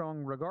to be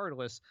strong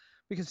regardless.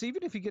 Because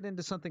even if you get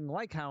into something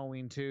like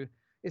Halloween 2,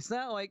 it's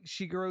not like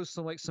she grows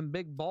some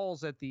big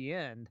balls at the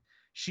end.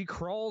 She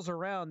crawls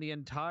around the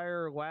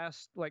entire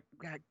last like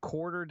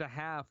quarter to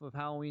half of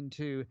Halloween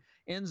 2,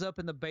 ends up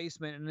in the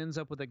basement and ends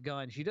up with a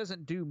gun. She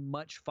doesn't do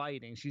much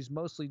fighting. She's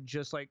mostly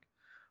just like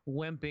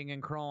limping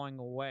and crawling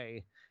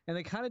away. And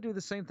they kind of do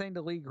the same thing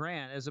to Lee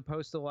Grant, as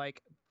opposed to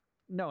like,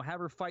 no, have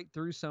her fight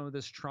through some of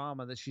this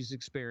trauma that she's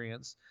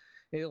experienced.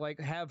 It like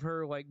have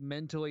her like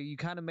mentally, you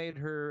kind of made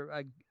her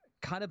a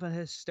kind of a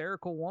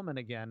hysterical woman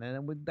again,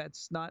 and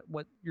that's not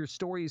what your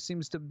story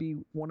seems to be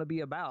want to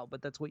be about,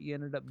 but that's what you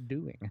ended up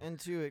doing. And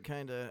two, it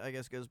kind of, I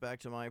guess, goes back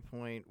to my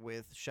point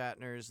with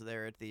Shatner's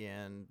there at the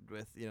end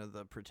with,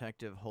 the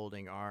protective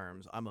holding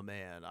arms. I'm a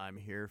man. I'm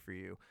here for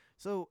you.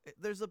 So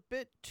there's a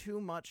bit too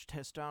much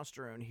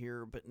testosterone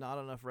here, but not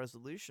enough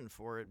resolution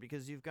for it,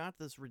 because you've got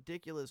this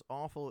ridiculous,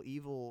 awful,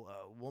 evil,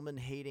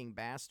 woman-hating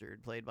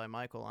bastard played by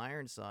Michael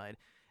Ironside.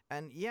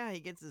 And yeah, he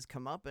gets his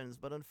comeuppance,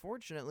 but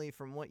unfortunately,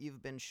 from what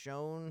you've been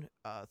shown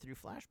through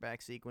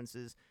flashback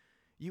sequences,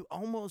 you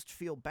almost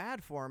feel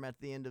bad for him at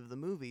the end of the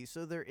movie.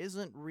 So there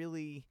isn't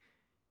really,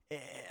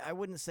 I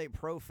wouldn't say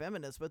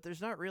pro-feminist, but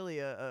there's not really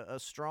a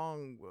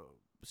strong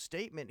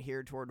statement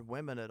here toward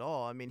women at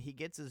all. I mean, he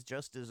gets his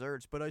just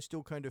desserts, but I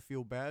still kind of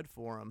feel bad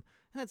for him.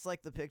 And it's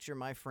like the picture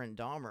My Friend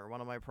Dahmer. One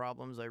of my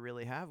problems I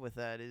really have with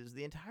that is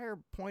the entire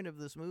point of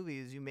this movie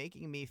is you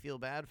making me feel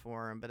bad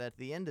for him, but at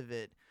the end of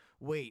it,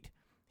 wait,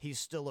 he's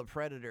still a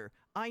predator.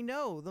 I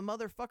know, the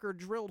motherfucker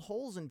drilled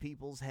holes in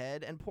people's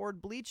head and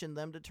poured bleach in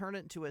them to turn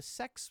it into a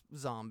sex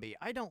zombie.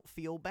 I don't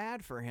feel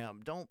bad for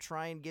him. Don't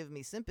try and give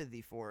me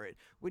sympathy for it.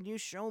 When you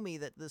show me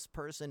that this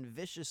person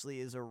viciously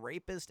is a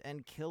rapist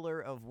and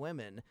killer of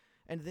women,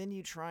 and then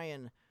you try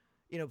and,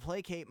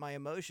 placate my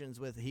emotions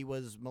with he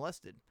was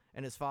molested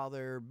and his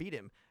father beat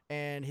him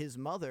and his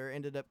mother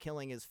ended up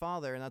killing his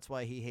father and that's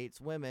why he hates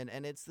women,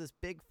 and it's this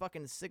big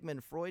fucking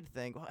Sigmund Freud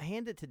thing. Well,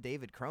 hand it to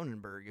David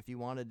Cronenberg if you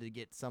wanted to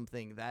get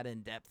something that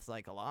in-depth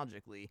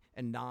psychologically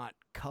and not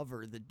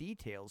cover the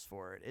details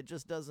for it. It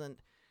just doesn't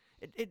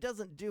it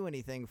doesn't do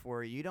anything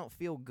for you. You don't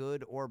feel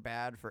good or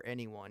bad for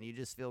anyone. You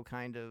just feel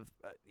kind of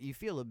you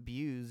feel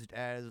abused,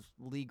 as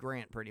Lee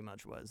Grant pretty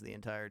much was the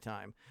entire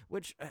time,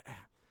 which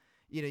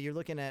you're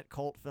looking at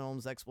cult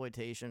films,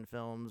 exploitation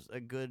films.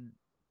 A good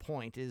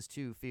point is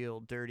to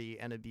feel dirty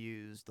and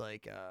abused,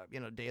 like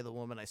Day of the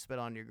Woman, I Spit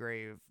on Your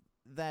Grave.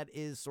 That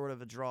is sort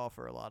of a draw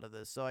for a lot of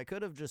this, so I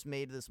could have just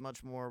made this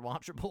much more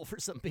watchable for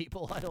some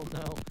people. I don't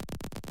know.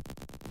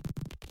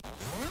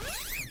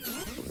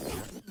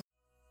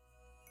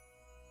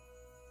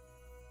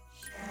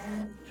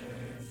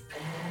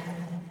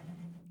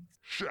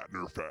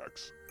 Shatner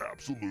facts.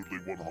 Absolutely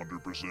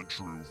 100%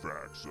 true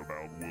facts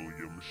about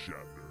William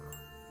Shatner.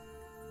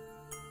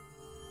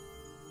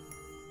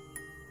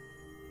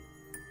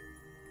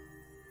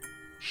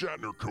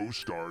 Shatner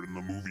co-starred in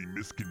the movie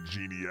Miss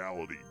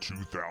Congeniality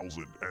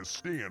 2000 as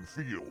Stan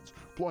Fields,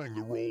 playing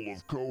the role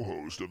of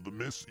co-host of the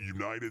Miss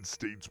United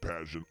States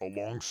pageant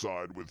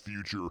alongside with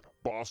future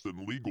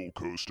Boston Legal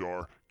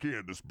co-star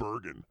Candice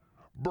Bergen.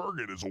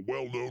 Bergen is a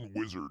well-known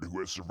wizard who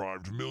has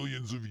survived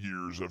millions of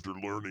years after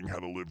learning how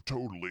to live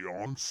totally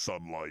on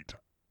sunlight.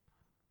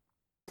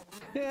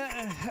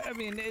 Yeah, I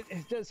mean,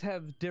 it does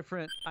have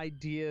different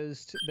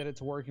ideas that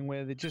it's working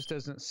with. It just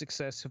doesn't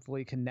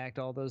successfully connect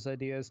all those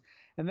ideas.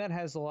 And that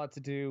has a lot to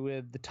do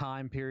with the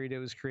time period it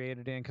was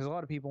created in, because a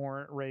lot of people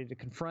weren't ready to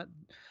confront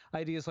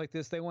ideas like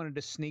this. They wanted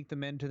to sneak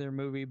them into their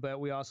movie, but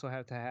we also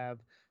have to have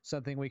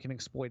something we can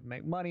exploit and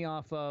make money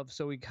off of.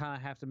 So we kind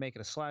of have to make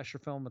it a slasher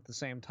film at the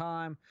same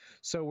time.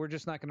 So we're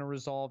just not going to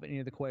resolve any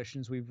of the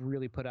questions we've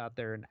really put out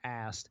there and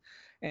asked.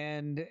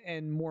 And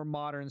more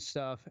modern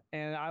stuff.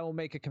 And I will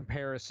make a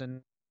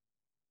comparison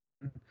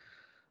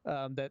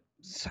that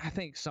I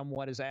think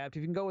somewhat is apt.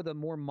 If you can go with a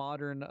more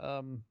modern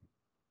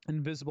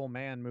Invisible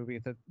Man movie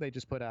that they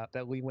just put out,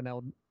 that Lee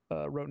Winnell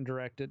wrote and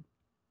directed.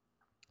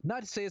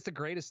 Not to say it's the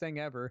greatest thing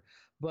ever,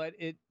 but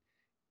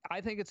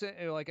I think it's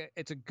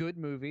a good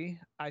movie.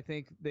 I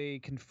think they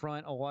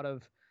confront a lot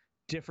of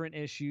different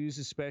issues,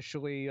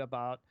 especially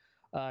about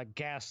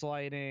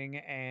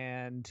gaslighting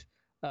and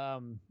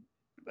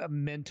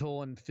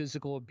mental and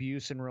physical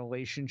abuse in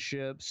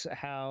relationships,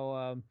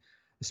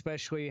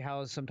 especially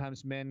how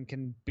sometimes men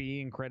can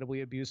be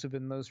incredibly abusive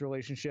in those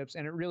relationships.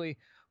 And it really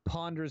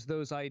ponders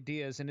those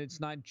ideas, and it's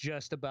not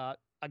just about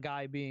a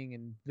guy being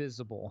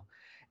invisible.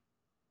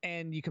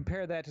 And you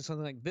compare that to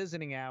something like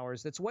Visiting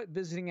Hours. That's what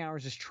Visiting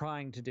Hours is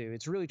trying to do.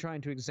 It's really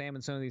trying to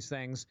examine some of these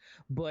things,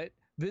 but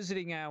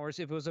Visiting Hours,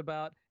 if it was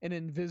about an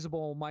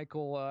invisible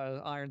Michael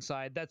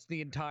Ironside, that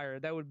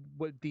would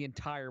what the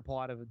entire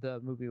plot of the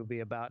movie would be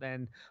about,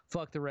 and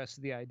fuck the rest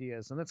of the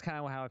ideas. And that's kind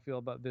of how I feel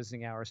about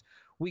Visiting Hours.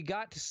 We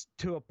got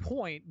to a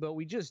point, but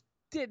we just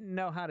didn't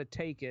know how to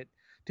take it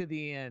to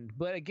the end.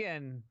 But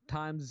again,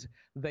 times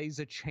they's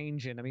a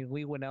changing. I mean,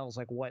 Lee Winnell's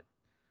like what,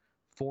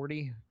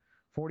 40,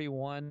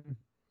 41.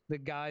 The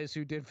guys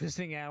who did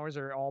Visiting Hours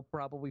are all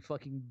probably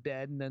fucking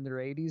dead and in their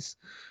 80s.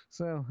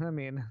 So I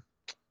mean,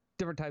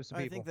 different types of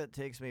people. I think that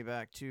takes me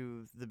back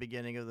to the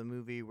beginning of the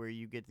movie where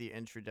you get the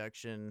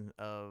introduction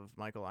of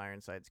Michael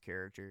Ironside's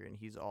character, and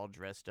he's all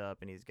dressed up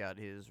and he's got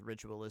his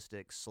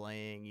ritualistic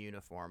slaying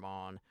uniform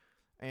on.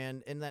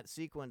 And in that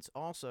sequence,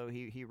 also,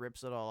 he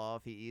rips it all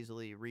off. He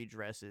easily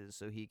redresses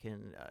so he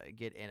can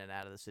get in and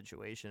out of the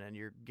situation, and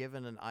you're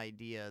given an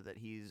idea that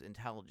he's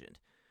intelligent.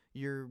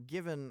 You're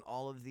given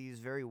all of these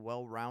very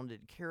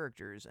well-rounded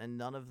characters, and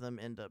none of them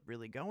end up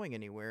really going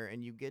anywhere,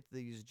 and you get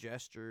these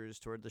gestures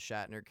toward the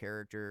Shatner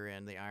character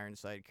and the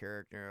Ironside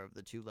character of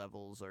the two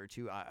levels, or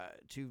two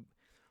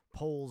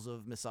poles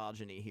of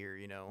misogyny here,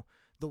 you know.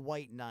 The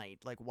white knight,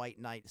 like white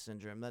knight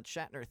syndrome, that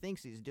Shatner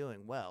thinks he's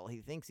doing well.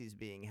 He thinks he's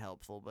being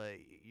helpful, but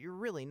you're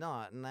really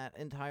not. And that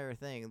entire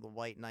thing, the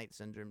white knight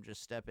syndrome,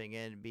 just stepping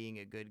in and being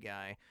a good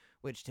guy,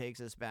 which takes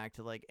us back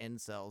to like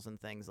incels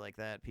and things like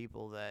that,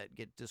 people that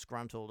get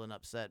disgruntled and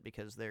upset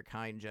because their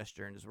kind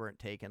gestures weren't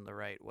taken the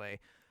right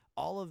way.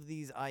 All of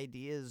these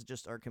ideas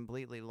just are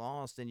completely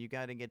lost, and you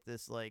got to get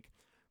this like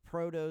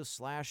proto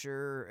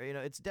slasher, you know,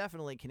 it's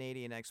definitely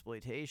Canadian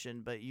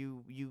exploitation, but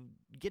you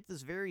get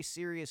this very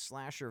serious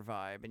slasher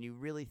vibe, and you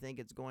really think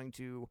it's going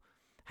to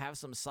have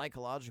some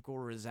psychological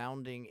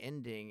resounding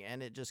ending,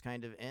 and it just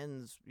kind of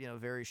ends, you know,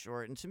 very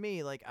short. And to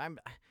me, like,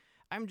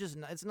 I'm just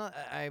not, it's not,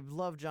 I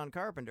love John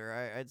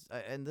Carpenter.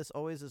 And this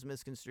always is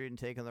misconstrued and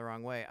taken the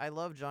wrong way. I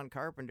love John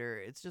Carpenter.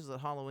 It's just that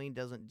Halloween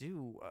doesn't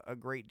do a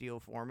great deal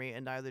for me,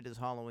 and neither does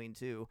Halloween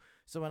 2.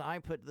 So when I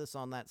put this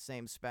on that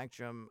same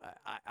spectrum,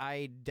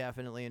 I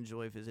definitely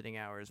enjoy Visiting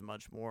Hours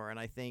much more. And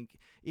I think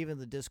even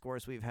the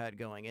discourse we've had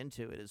going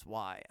into it is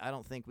why. I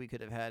don't think we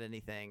could have had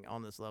anything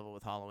on this level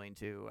with Halloween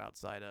 2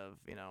 outside of,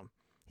 you know,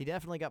 he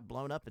definitely got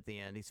blown up at the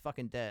end. He's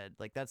fucking dead.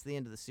 Like, that's the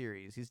end of the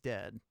series. He's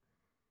dead.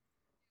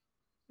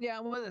 Yeah,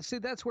 well, see,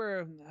 that's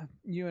where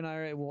you and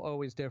I will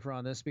always differ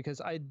on this,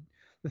 because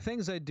the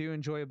things I do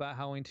enjoy about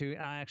Halloween 2,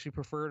 I actually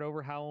prefer it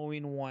over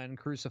Halloween 1.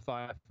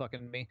 Crucify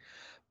fucking me,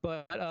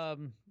 but well,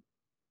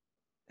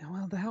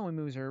 the Halloween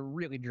movies are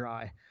really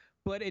dry,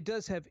 but it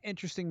does have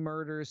interesting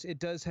murders. It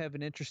does have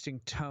an interesting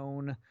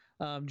tone,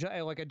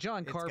 like a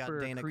John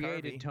Carpenter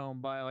created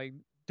tone by like.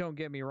 Don't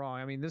get me wrong.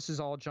 I mean, this is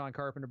all John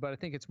Carpenter, but I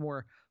think it's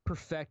more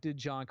perfected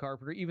John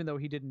Carpenter, even though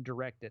he didn't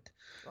direct it.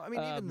 Well, I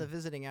mean, even the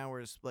Visiting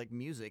Hours like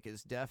music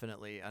is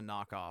definitely a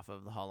knockoff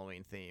of the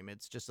Halloween theme.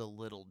 It's just a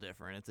little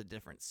different. It's a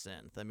different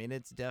synth. I mean,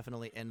 it's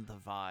definitely in the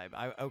vibe.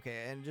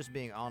 Okay, and just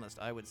being honest,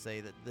 I would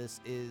say that this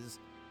is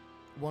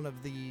one of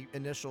the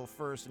initial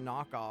first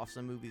knockoffs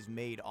of movies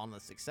made on the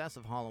success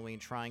of Halloween,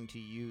 trying to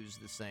use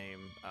the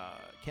same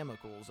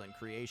chemicals and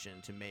creation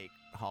to make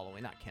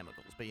Halloween. Not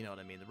chemicals, but you know what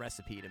I mean, the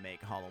recipe to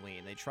make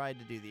Halloween. They tried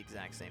to do the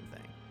exact same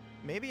thing.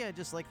 Maybe I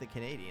just like the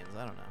Canadians,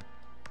 I don't know.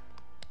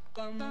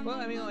 Well,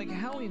 I mean, like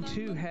Halloween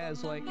 2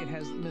 has it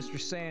has Mr.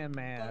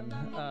 Sandman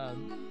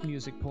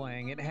music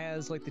playing. It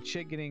has like the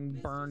chick getting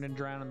burned and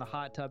drowned in the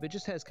hot tub. It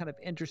just has kind of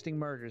interesting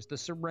murders, the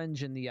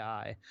syringe in the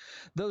eye,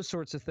 those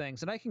sorts of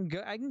things, and I can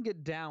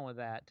get down with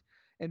that.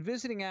 And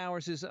Visiting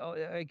Hours is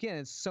again,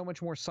 it's so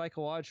much more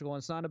psychological.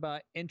 It's not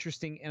about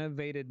interesting,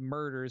 innovative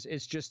murders.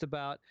 It's just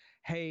about,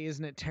 hey,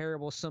 isn't it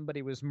terrible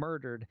somebody was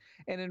murdered?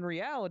 And in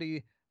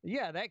reality,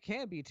 yeah, that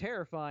can be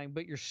terrifying,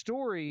 but your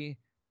story.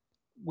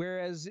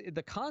 Whereas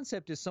the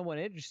concept is somewhat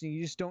interesting,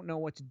 you just don't know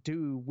what to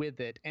do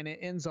with it, and it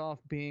ends off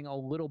being a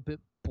little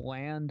bit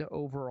bland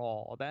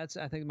overall. That's,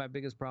 I think, my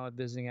biggest problem with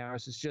Visiting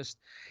Hours is just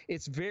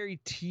it's very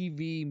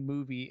TV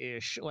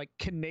movie-ish, like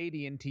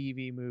Canadian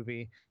TV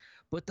movie,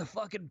 but the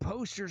fucking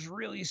poster's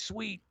really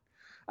sweet.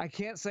 I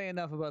can't say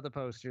enough about the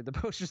poster. The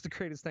poster's the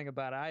greatest thing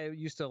about it. I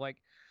used to like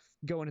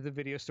go into the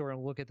video store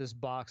and look at this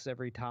box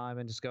every time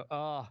and just go,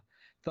 oh.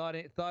 Thought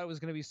it was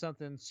going to be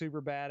something super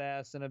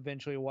badass, and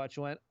eventually watch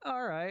went,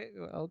 all right,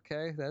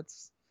 okay,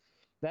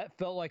 that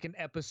felt like an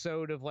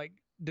episode of like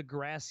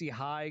Degrassi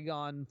High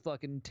on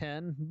fucking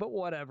 10, but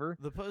whatever.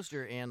 The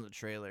poster and the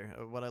trailer.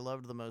 What I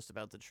loved the most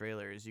about the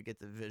trailer is you get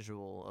the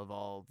visual of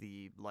all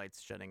the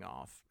lights shutting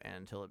off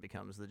until it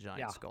becomes the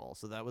giant skull.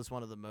 So that was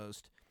one of the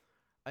most,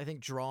 I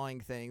think, drawing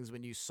things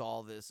when you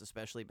saw this,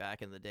 especially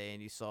back in the day,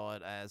 and you saw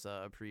it as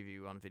a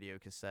preview on video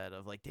cassette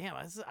of like, damn,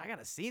 I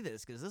gotta see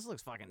this because this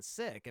looks fucking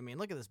sick. I mean,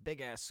 look at this big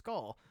ass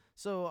skull.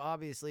 So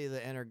obviously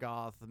the inner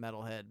goth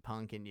metalhead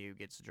punk in you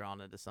gets drawn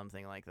into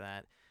something like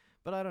that.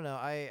 But I don't know.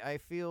 I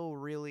feel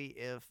really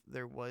if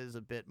there was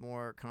a bit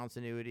more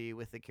continuity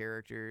with the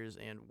characters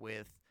and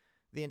with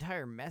the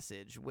entire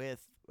message,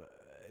 with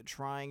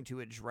trying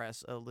to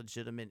address a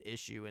legitimate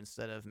issue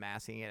instead of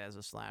masking it as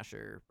a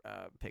slasher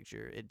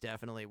picture, it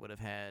definitely would have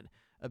had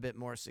a bit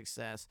more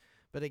success.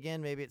 But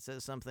again, maybe it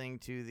says something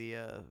to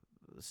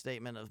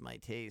statement of my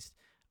taste.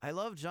 I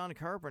love John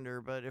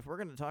Carpenter, but if we're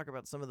going to talk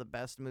about some of the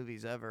best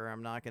movies ever,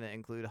 I'm not going to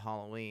include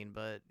Halloween.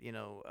 But,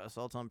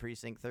 Assault on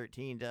Precinct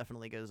 13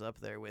 definitely goes up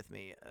there with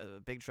me.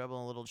 Big Trouble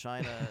in Little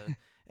China,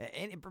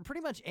 pretty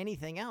much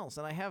anything else,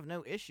 and I have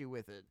no issue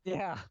with it.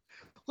 Yeah.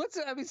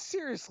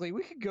 Seriously,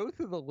 we could go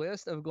through the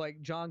list of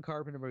like John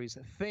Carpenter movies.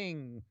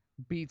 Thing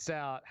beats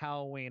out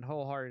Halloween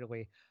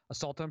wholeheartedly.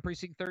 Assault on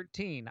Precinct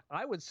 13.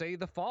 I would say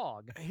The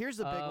Fog. Here's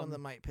a big one that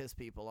might piss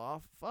people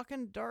off.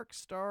 Fucking Dark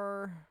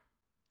Star.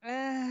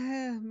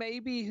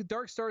 Maybe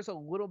Dark Star's a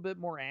little bit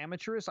more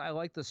amateurish. I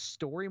like the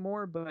story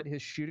more, but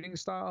his shooting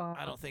style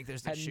I don't think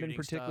there's the hadn't been shooting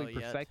particularly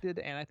style yet. perfected,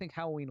 and I think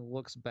Halloween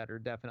looks better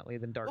definitely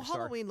than Dark Star.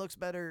 Halloween looks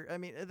better. I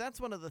mean, that's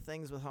one of the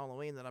things with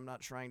Halloween that I'm not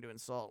trying to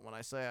insult when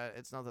I say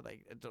it's not that I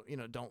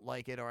don't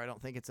like it or I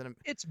don't think it's an.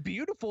 It's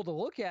beautiful to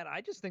look at.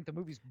 I just think the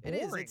movie's boring.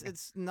 It is.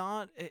 It's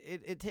not.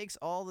 It takes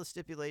all the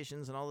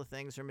stipulations and all the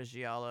things from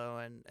Giallo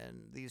and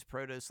these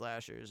proto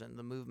slashers and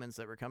the movements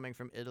that were coming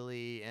from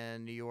Italy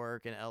and New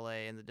York and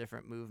L.A. and the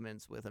different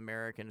movements with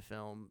American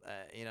film,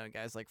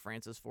 guys like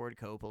Francis Ford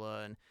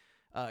Coppola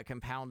and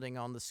compounding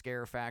on the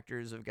scare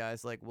factors of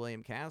guys like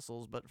William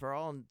Castles. But for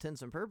all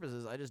intents and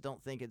purposes, I just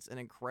don't think it's an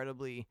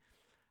incredibly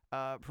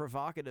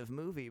provocative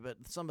movie. But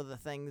some of the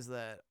things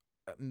that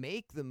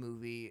make the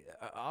movie,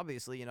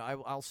 obviously,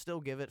 I'll still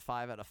give it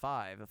 5 out of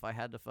 5 if I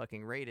had to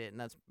fucking rate it, and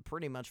that's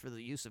pretty much for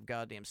the use of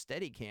goddamn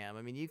Steadicam.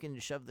 I mean, you can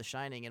shove The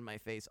Shining in my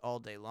face all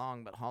day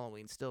long, but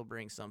Halloween still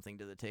brings something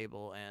to the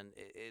table, and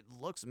it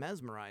looks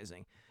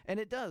mesmerizing. And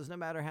it does, no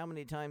matter how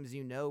many times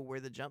you know where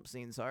the jump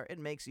scenes are, it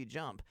makes you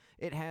jump.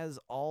 It has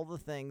all the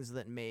things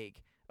that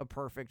make a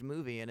perfect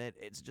movie, and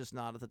it's just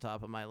not at the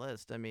top of my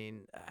list. I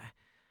mean,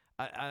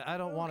 I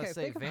don't want to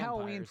say think of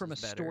Halloween from a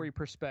story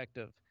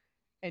perspective.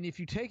 And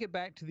if you take it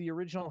back to the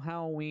original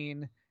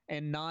Halloween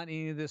and not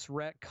any of this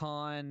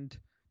retconned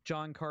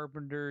John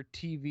Carpenter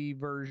TV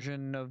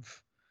version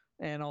of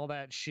and all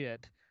that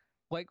shit,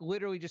 like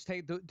literally just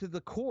take to the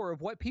core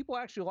of what people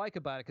actually like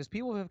about it, because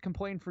people have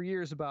complained for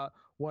years about,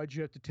 why'd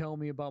you have to tell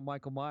me about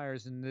Michael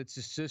Myers and it's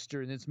his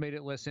sister and it's made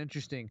it less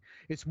interesting.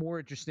 It's more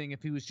interesting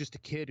if he was just a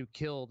kid who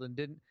killed and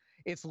didn't.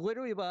 It's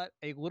literally about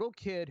a little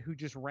kid who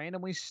just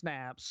randomly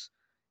snaps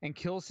and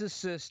kills his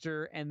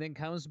sister and then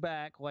comes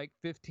back like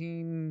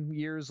 15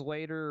 years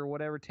later or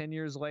whatever, 10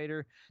 years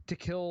later, to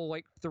kill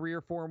like 3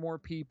 or 4 more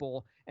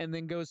people, and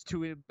then goes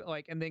to it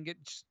and then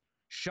gets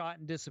shot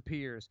and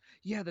disappears.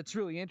 Yeah, that's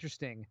really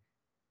interesting.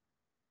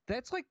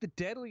 That's like The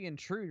Deadly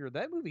Intruder.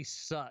 That movie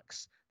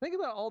sucks. Think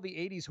about all the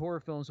 80s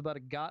horror films about a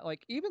guy,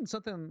 like even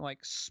something like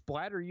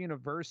Splatter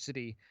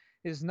University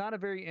is not a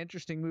very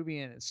interesting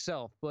movie in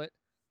itself, but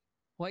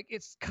like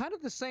it's kind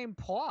of the same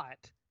plot.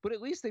 But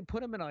at least they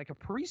put him in like a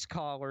priest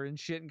collar and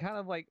shit and kind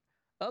of like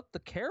up the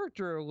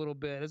character a little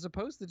bit, as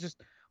opposed to just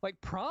like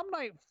Prom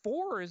Night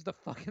 4 is the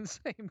fucking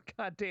same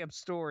goddamn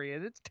story.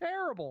 And it's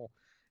terrible.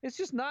 It's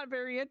just not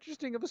very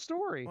interesting of a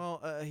story.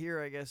 Well, here,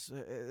 I guess,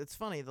 it's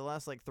funny. The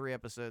last like 3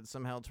 episodes,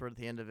 somehow toward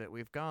the end of it,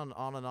 we've gone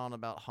on and on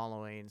about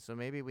Halloween. So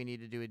maybe we need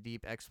to do a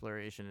deep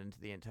exploration into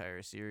the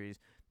entire series.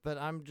 But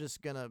I'm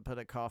just going to put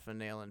a coffin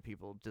nail in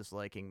people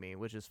disliking me,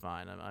 which is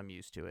fine. I'm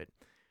used to it.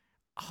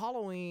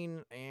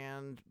 Halloween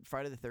and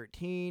Friday the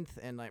 13th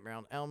and Nightmare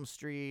on Elm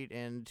Street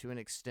and to an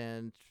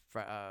extent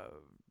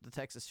the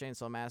Texas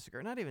Chainsaw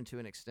Massacre, not even to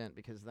an extent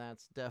because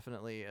that's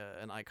definitely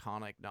an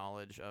iconic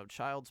knowledge of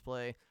Child's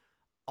Play.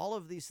 All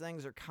of these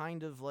things are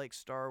kind of like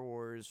Star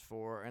Wars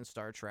and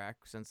Star Trek,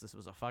 since this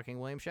was a fucking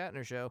William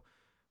Shatner show,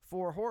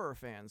 for horror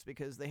fans,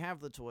 because they have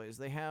the toys,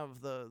 they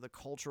have the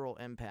cultural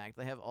impact,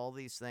 they have all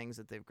these things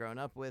that they've grown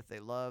up with, they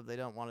love, they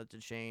don't want it to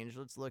change.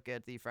 Let's look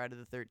at the Friday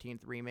the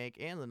 13th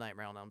remake and the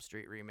Nightmare on Elm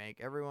Street remake.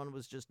 Everyone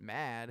was just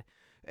mad.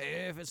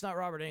 If it's not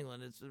Robert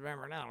Englund, it's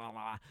remember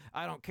now.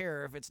 I don't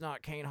care if it's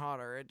not Kane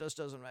Hodder. It just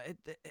doesn't matter.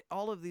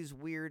 All of these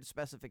weird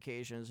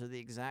specifications are the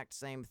exact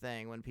same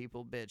thing when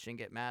people bitch and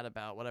get mad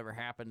about whatever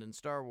happened in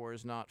Star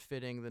Wars not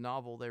fitting the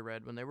novel they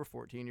read when they were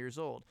 14 years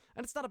old.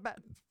 And it's not a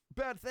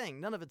bad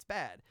thing. None of it's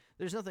bad.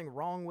 There's nothing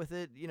wrong with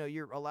it.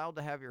 You're allowed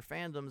to have your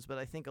fandoms, but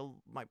I think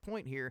my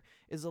point here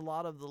is a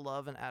lot of the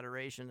love and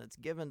adoration that's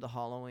given to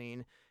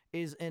Halloween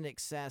is in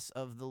excess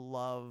of the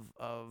love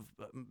of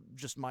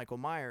just Michael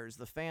Myers,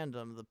 the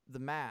fandom, the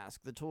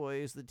mask, the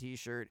toys, the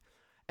t-shirt.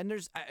 And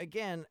there's,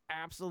 again,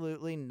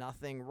 absolutely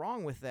nothing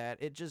wrong with that.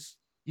 It just...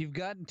 You've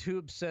gotten too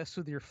obsessed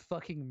with your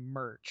fucking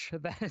merch.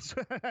 That is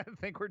what I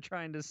think we're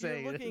trying to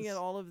say. You're looking at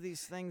all of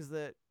these things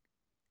that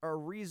are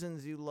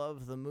reasons you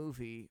love the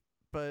movie,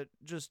 but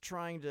just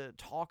trying to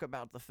talk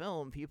about the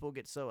film, people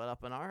get so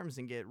up in arms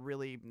and get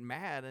really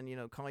mad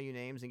and, call you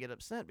names and get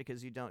upset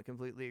because you don't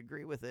completely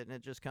agree with it. And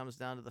it just comes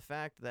down to the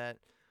fact that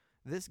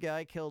this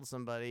guy killed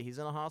somebody. He's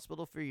in a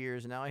hospital for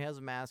years, and now he has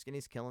a mask and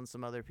he's killing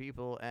some other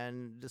people.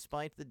 And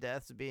despite the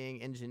deaths being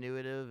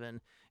ingenuitive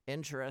and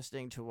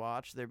interesting to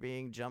watch, there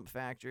being jump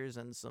factors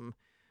and some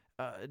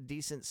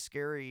decent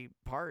scary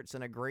parts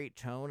and a great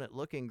tone at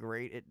looking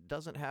great, it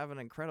doesn't have an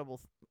incredible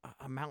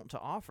amount to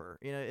offer.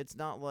 It's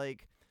not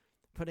like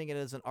putting it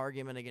as an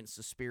argument against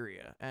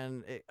Suspiria.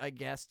 And I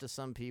guess to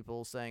some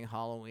people, saying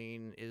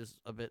Halloween is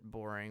a bit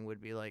boring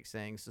would be like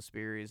saying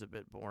Suspiria is a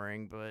bit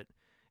boring, but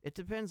it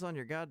depends on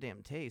your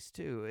goddamn taste,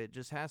 too. It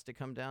just has to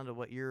come down to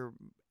what your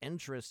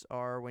interests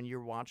are when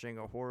you're watching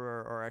a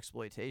horror or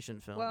exploitation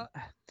film. Well,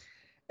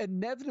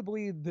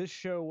 inevitably, this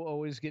show will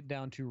always get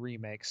down to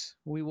remakes.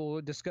 We will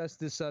discuss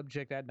this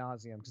subject ad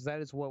nauseum because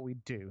that is what we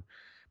do.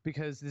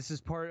 Because this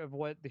is part of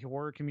what the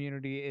horror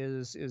community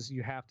is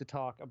you have to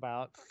talk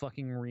about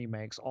fucking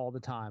remakes all the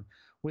time.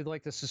 With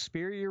like the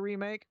Suspiria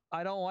remake,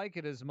 I don't like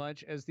it as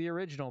much as the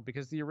original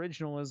because the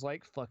original is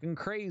like fucking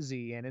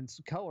crazy and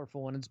it's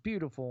colorful and it's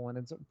beautiful and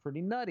it's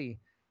pretty nutty.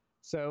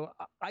 So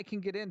I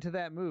can get into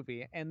that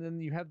movie. And then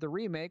you have the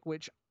remake,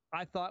 which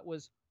I thought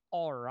was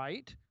all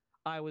right.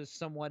 I was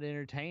somewhat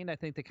entertained. I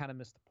think they kind of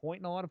missed the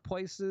point in a lot of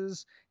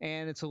places,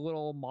 and it's a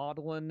little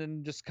maudlin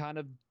and just kind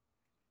of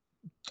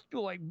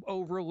like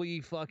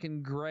overly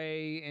fucking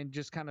gray and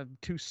just kind of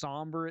too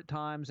somber at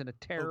times, and a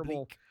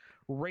terrible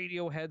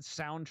Radiohead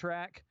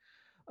soundtrack.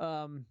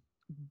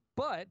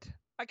 But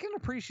I can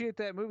appreciate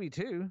that movie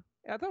too.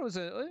 I thought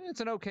it's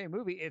an okay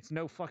movie. It's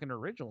no fucking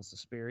original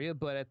Suspiria,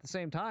 but at the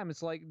same time,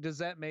 it's like, does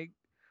that make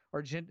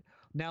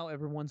now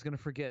everyone's gonna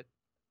forget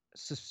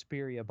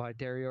Suspiria by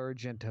Dario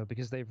Argento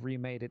because they've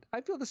remade it?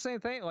 I feel the same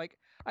thing. Like,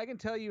 I can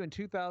tell you in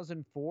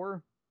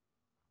 2004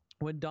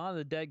 when Dawn of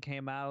the Dead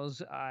came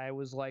out, I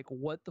was like,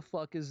 what the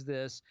fuck is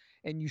this?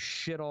 And you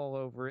shit all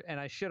over it. And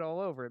I shit all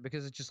over it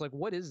because it's just like,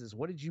 what is this?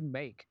 What did you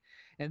make?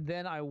 And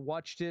then I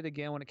watched it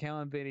again when it came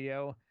on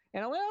video,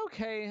 and I went,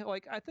 okay,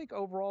 like, I think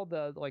overall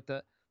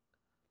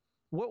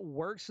what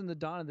works in the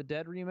Dawn of the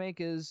Dead remake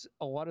is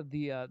a lot of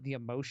the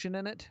emotion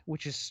in it,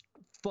 which is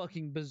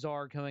fucking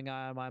bizarre coming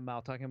out of my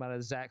mouth talking about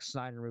a Zack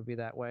Snyder movie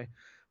that way.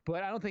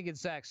 But I don't think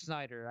it's Zack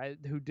Snyder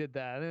who did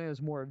that. I think it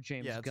was more of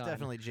James Gunn. Yeah, it's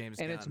definitely James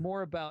Gunn. And it's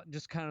more about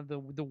just kind of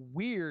the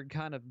weird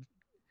kind of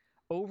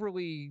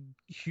overly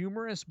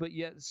humorous but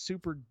yet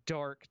super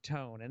dark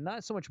tone, and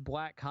not so much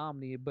black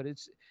comedy, but it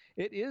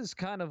is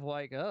kind of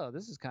like, oh,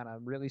 this is kind of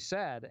really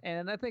sad.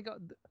 And I think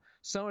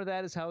some of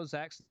that is how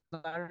Zack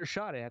Snyder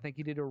shot it. I think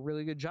he did a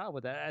really good job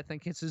with that. I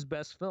think it's his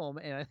best film,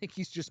 and I think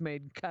he's just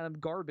made kind of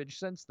garbage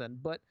since then.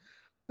 But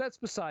that's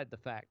beside the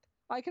fact.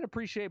 I can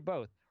appreciate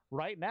both.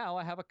 Right now,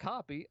 I have a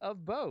copy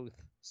of both,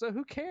 so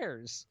who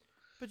cares?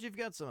 But you've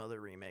got some other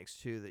remakes,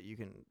 too, that you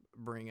can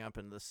bring up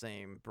in the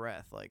same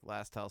breath, like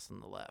Last House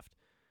on the Left.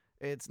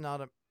 It's not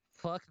a...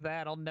 Fuck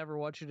that, I'll never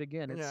watch it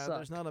again. It sucked.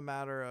 There's not a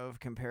matter of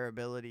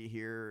comparability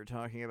here, or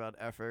talking about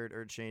effort,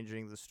 or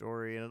changing the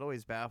story, and it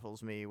always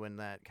baffles me when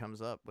that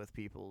comes up with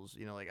people's,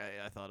 like,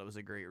 I thought it was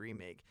a great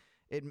remake.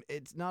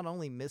 It's not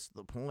only missed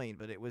the point,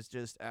 but it was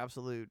just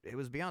absolute. It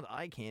was beyond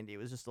eye candy. It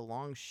was just a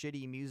long,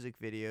 shitty music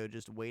video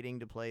just waiting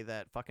to play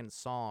that fucking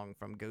song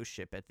from Ghost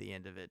Ship at the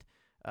end of it.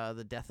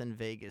 The Death in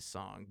Vegas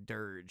song,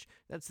 Dirge.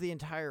 That's the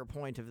entire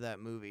point of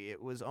that movie.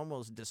 It was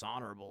almost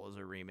dishonorable as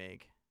a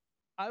remake.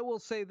 I will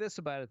say this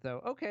about it,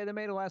 though. Okay, they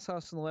made a Last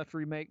House on the Left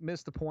remake,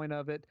 missed the point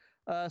of it.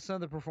 Some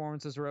of the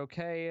performances are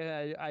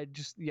okay. I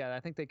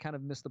think they kind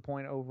of missed the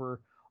point overall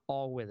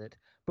with it.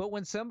 But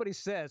when somebody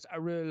says, I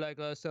really like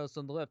Last House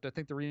on the Left, I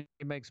think the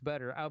remake's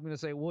better, I'm going to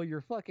say, well,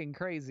 you're fucking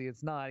crazy.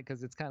 It's not,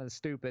 because it's kind of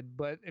stupid.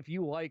 But if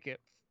you like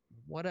it,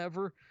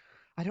 whatever.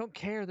 I don't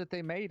care that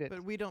they made it.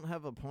 But we don't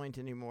have a point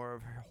anymore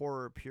of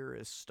horror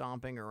purists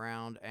stomping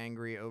around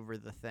angry over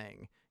The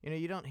Thing.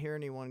 You don't hear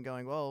anyone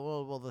going,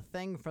 well, The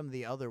Thing from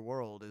the Other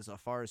World is a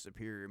far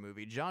superior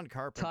movie. John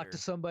Carpenter. Talk to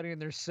somebody in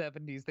their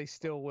 70s, they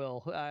still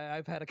will.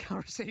 I've had a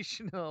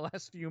conversation in the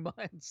last few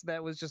months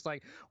that was just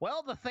like,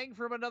 well, The Thing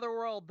from Another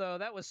World, though,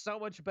 that was so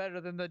much better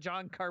than the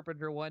John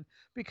Carpenter one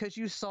because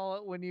you saw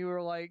it when you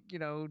were like,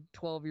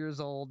 12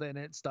 years old and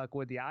it stuck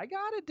with you. I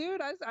got it,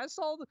 dude. I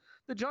saw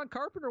the John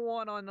Carpenter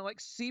one on like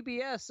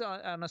CBS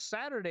on a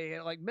Saturday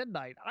at like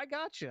midnight. I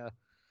gotcha.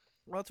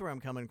 Well, that's where I'm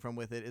coming from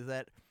with it, is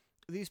that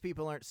these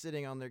people aren't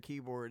sitting on their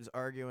keyboards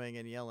arguing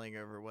and yelling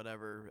over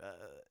whatever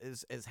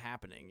is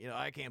happening.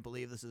 I can't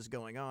believe this is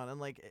going on. And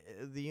like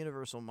the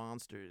Universal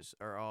monsters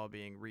are all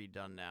being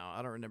redone now.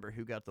 I don't remember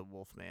who got the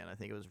Wolfman. I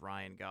think it was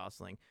Ryan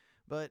Gosling.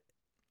 But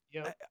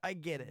yep. I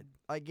get it.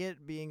 I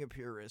get being a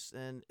purist.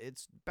 And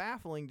it's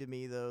baffling to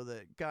me, though,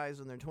 that guys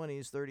in their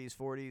 20s, 30s,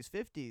 40s,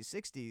 50s,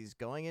 60s,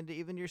 going into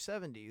even your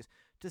 70s,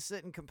 to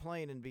sit and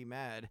complain and be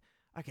mad.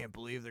 I can't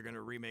believe they're going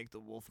to remake the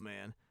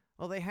Wolfman.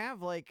 Well, they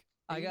have like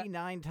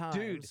 89 times.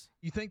 Dude,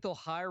 you think they'll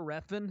hire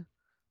Refn?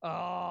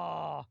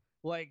 Oh,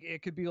 like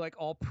it could be like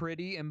all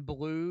pretty and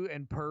blue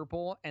and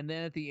purple, and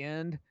then at the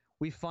end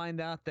we find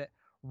out that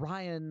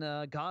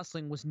Ryan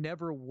Gosling was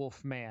never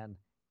Wolfman.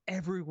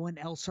 Everyone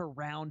else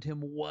around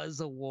him was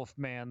a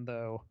Wolfman,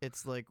 though.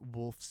 It's like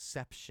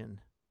Wolfception.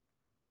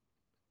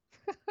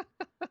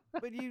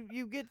 But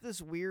you get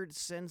this weird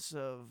sense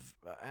of,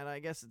 and I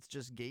guess it's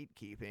just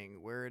gatekeeping,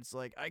 where it's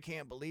like, I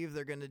can't believe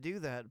they're going to do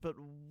that, but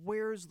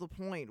where's the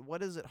point?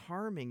 What is it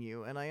harming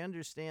you? And I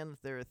understand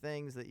that there are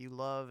things that you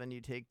love and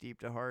you take deep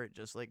to heart,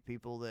 just like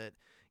people that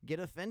get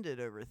offended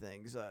over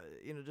things.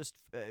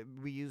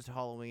 We used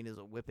Halloween as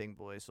a whipping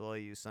boy, so I'll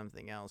use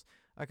something else.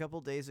 A couple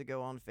days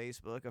ago on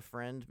Facebook, a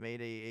friend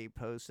made a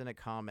post and a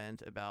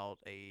comment about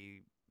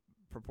a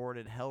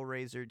purported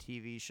Hellraiser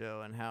TV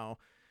show and how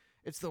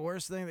it's the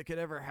worst thing that could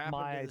ever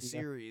happen to the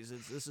series.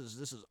 This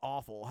is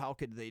awful. How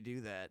could they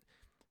do that?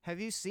 Have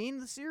you seen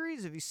the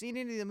series? Have you seen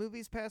any of the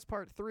movies past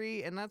part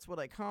 3? And that's what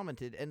I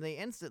commented, and they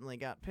instantly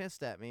got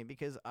pissed at me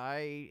because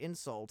I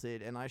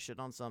insulted and I shit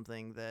on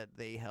something that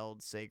they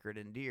held sacred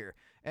and dear.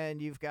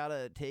 And you've got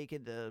to take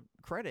into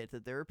credit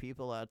that there are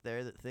people out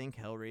there that think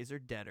Hellraiser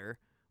Deader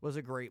was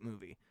a great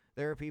movie.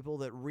 There are people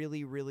that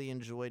really, really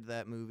enjoyed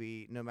that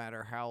movie, no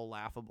matter how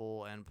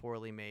laughable and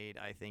poorly made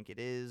I think it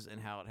is,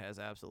 and how it has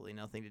absolutely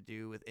nothing to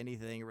do with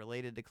anything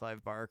related to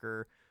Clive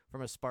Barker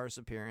from a sparse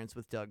appearance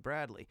with Doug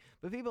Bradley.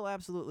 But people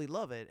absolutely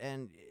love it,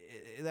 and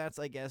that's,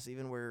 I guess,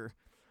 even where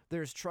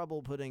there's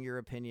trouble putting your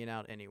opinion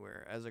out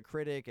anywhere. As a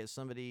critic, as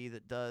somebody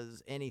that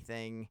does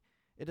anything,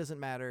 it doesn't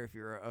matter if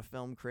you're a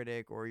film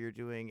critic or you're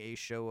doing a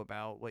show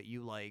about what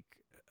you like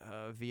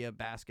via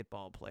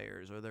basketball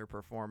players or their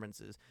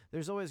performances.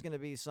 There's always going to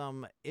be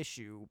some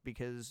issue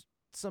because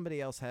somebody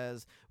else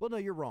has, well, no,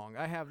 you're wrong.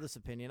 I have this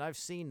opinion. I've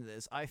seen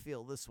this. I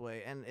feel this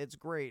way, and it's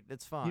great.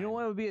 It's fine. You know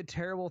what would be a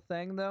terrible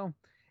thing, though?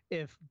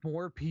 If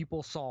more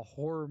people saw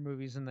horror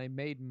movies and they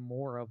made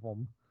more of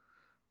them.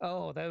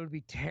 Oh, that would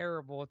be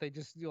terrible if they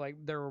just,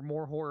 there were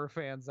more horror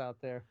fans out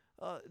there.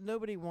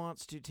 Nobody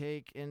wants to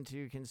take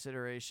into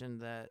consideration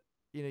that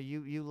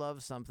you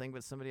love something,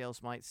 but somebody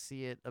else might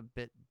see it a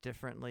bit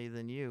differently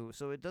than you.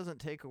 So it doesn't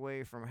take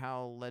away from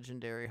how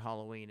legendary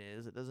Halloween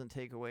is. It doesn't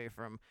take away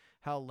from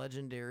how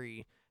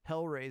legendary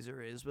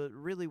Hellraiser is. But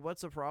really,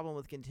 what's the problem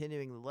with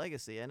continuing the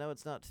legacy? I know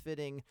it's not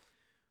fitting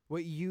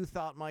what you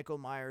thought Michael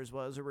Myers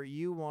was or where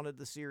you wanted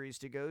the series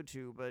to go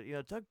to, but,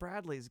 Doug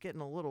Bradley's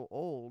getting a little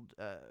old.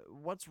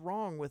 What's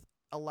wrong with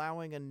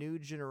allowing a new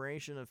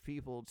generation of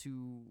people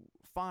to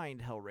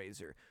find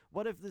Hellraiser?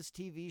 What if this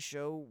TV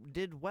show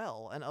did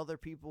well and other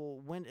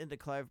people went into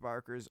Clive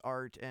Barker's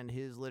art and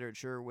his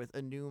literature with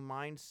a new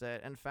mindset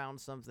and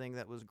found something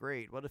that was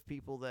great? What if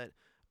people that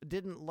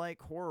didn't like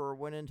horror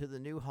went into the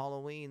new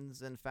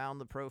Halloweens and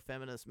found the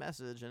pro-feminist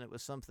message and it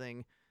was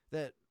something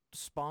that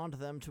spawned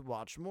them to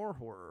watch more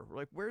horror?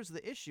 Like, where's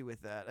the issue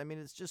with that? I mean,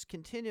 it's just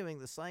continuing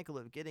the cycle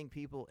of getting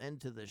people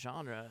into the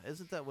genre.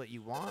 Isn't that what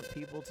you want?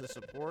 People to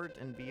support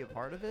and be a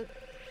part of it?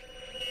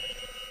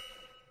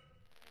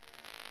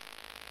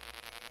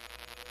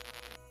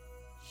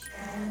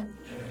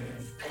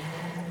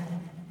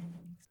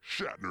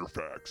 Shatner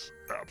facts.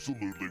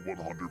 Absolutely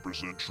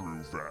 100%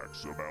 true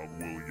facts about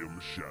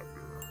William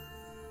Shatner.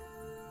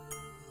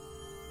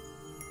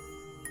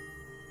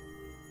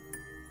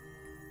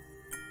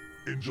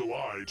 In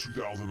July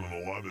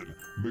 2011,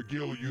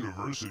 McGill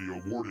University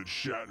awarded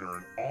Shatner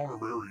an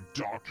honorary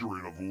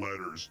doctorate of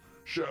letters.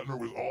 Shatner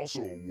was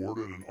also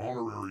awarded an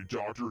honorary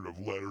doctorate of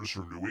letters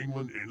from New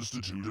England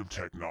Institute of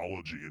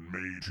Technology in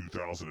May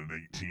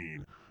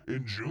 2018.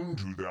 In June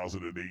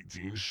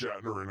 2018,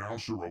 Shatner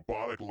announced a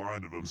robotic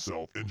line of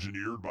himself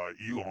engineered by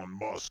Elon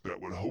Musk that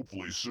would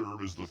hopefully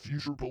serve as the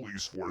future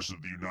police force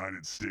of the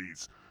United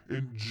States.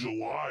 In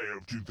July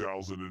of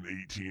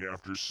 2018,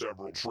 after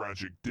several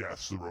tragic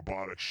deaths, the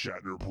robotic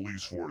Shatner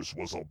police force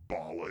was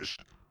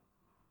abolished.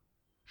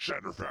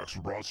 Shatner Facts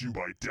were brought to you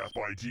by Death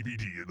by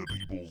DVD and the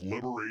People's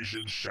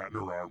Liberation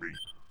Shatner Army.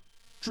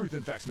 Truth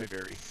and facts may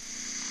vary.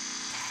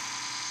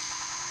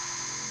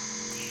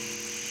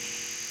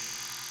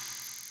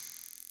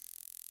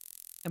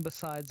 And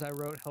besides, I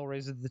wrote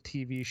Hellraiser the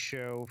TV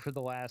show for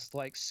the last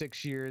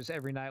 6 years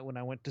every night when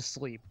I went to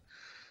sleep.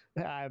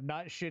 I'm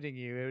not shitting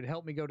you. It would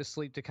help me go to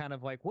sleep to kind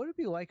of what would it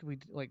be like if we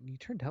you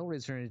turned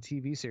Hellraiser into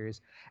a TV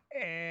series,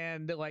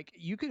 and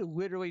you could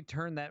literally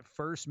turn that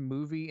first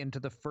movie into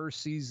the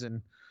first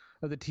season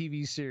of the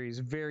TV series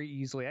very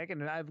easily.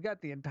 I've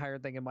got the entire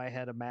thing in my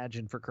head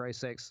imagined, for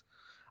Christ's sakes.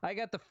 I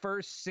got the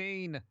first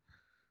scene,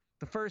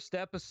 the first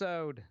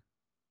episode.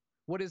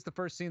 What is the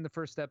first scene, the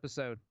first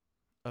episode?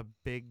 A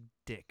big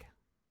dick.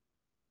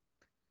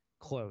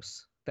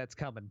 Close. That's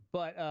coming.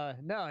 But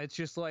no, it's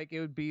just it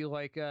would be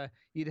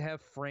you'd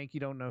have Frank,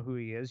 you don't know who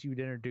he is. You'd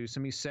introduce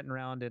him. He's sitting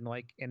around in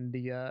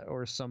India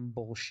or some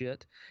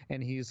bullshit.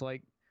 And he's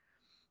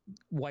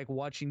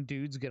watching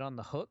dudes get on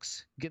the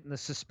hooks, getting the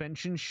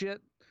suspension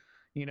shit,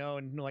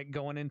 and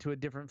going into a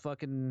different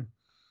fucking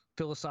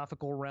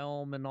philosophical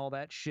realm and all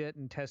that shit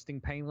and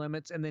testing pain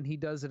limits. And then he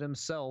does it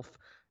himself.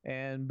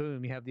 And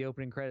boom, you have the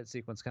opening credit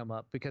sequence come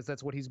up because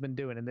that's what he's been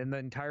doing. And then the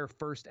entire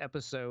first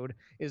episode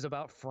is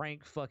about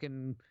Frank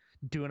fucking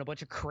doing a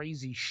bunch of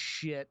crazy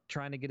shit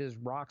trying to get his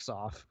rocks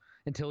off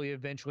until he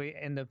eventually,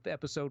 in the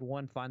episode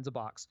 1, finds a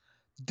box.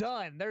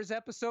 Done. There's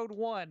episode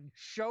 1.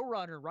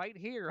 Showrunner right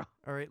here.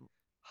 All right.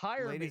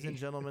 Hire Ladies me. and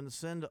gentlemen,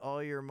 send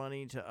all your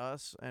money to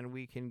us, and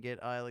we can get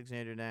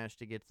Alexander Nash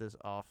to get this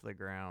off the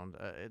ground.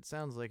 It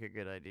sounds like a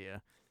good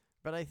idea.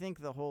 But I think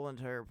the whole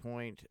entire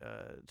point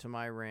to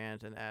my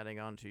rant and adding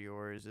on to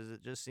yours is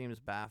it just seems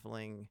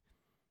baffling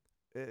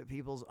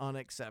people's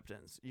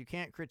unacceptance. You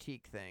can't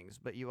critique things,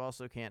 but you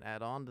also can't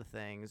add on to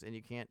things, and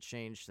you can't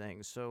change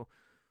things. So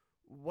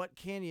what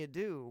can you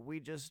do? We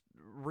just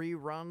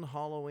rerun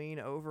Halloween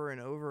over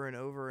and over and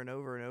over and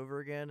over and over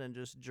again and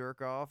just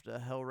jerk off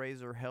to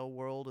Hellraiser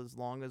Hellworld as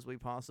long as we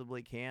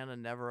possibly can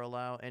and never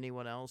allow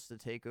anyone else to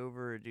take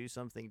over or do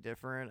something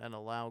different and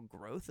allow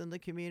growth in the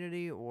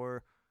community?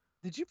 Or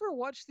Did you ever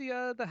watch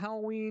the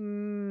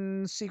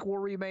Halloween sequel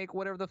remake,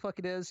 whatever the fuck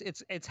it is?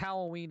 It's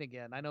Halloween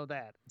again. I know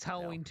that. It's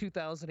Halloween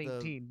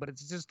 2018, but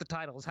it's just the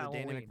title is the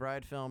Halloween. Danny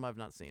McBride film, I've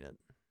not seen it.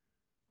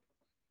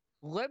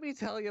 Let me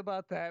tell you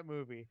about that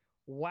movie.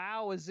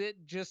 Wow, is it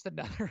just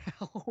another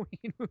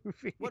Halloween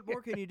movie? What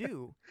more can you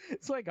do?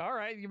 It's like, all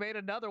right, you made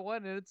another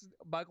one, and it's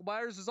Michael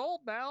Myers is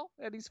old now,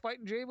 and he's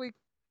fighting Jamie Lee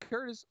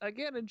Curtis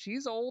again, and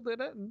she's old in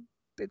it, and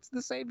it's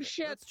the same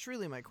shit. That's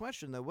truly my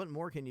question, though. What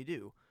more can you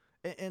do?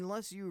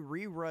 Unless you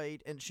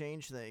rewrite and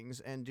change things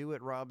and do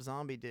what Rob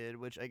Zombie did,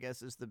 which I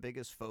guess is the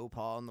biggest faux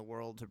pas in the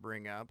world to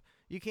bring up,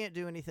 you can't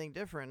do anything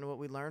different. And what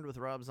we learned with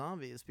Rob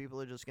Zombie is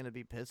people are just going to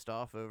be pissed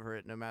off over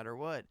it no matter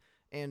what.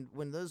 And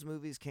when those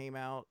movies came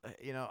out,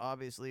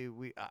 obviously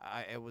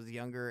I was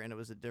younger and it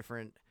was a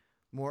different,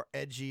 more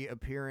edgy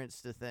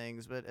appearance to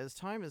things. But as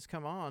time has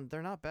come on,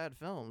 they're not bad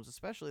films,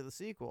 especially the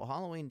sequel.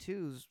 Halloween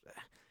 2's,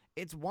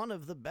 it's one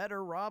of the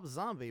better Rob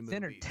Zombie movies. It's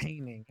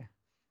entertaining.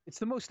 It's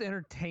the most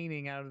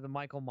entertaining out of the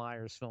Michael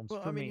Myers films.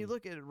 Well, for me. you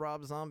look at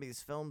Rob Zombie's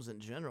films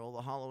in general,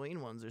 the Halloween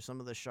ones are some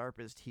of the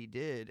sharpest he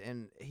did,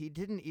 and he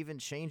didn't even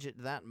change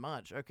it that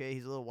much. Okay,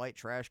 he's a little white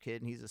trash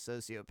kid, and he's a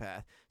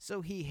sociopath.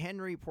 So he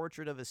Henry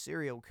Portrait of a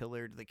Serial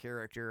Killer to the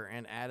character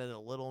and added a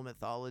little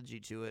mythology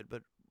to it,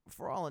 but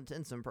for all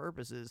intents and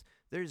purposes,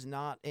 there's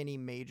not any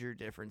major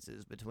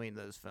differences between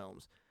those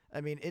films.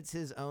 I mean, it's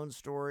his own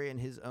story and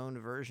his own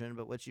version,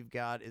 but what you've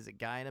got is a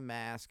guy in a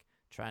mask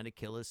trying to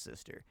kill his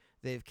sister.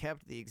 They've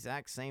kept the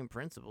exact same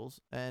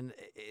principles, and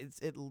it's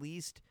at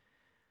least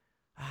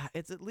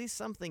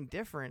something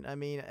different. I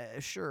mean,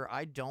 sure,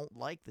 I don't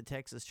like the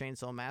Texas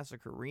Chainsaw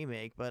Massacre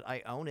remake, but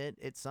I own it.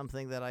 It's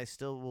something that I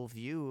still will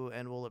view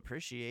and will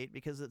appreciate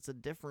because it's a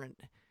different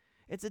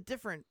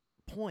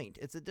point.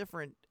 It's a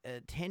different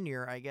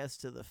tenure, I guess,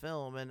 to the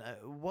film. And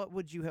what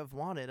would you have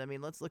wanted? I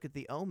mean, let's look at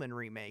the Omen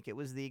remake. It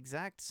was the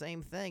exact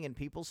same thing, and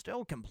people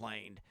still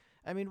complained.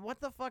 I mean, what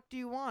the fuck do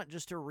you want?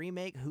 Just to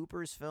remake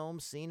Hooper's film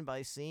scene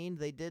by scene?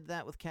 They did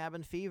that with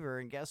Cabin Fever,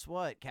 and guess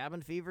what?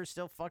 Cabin Fever's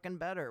still fucking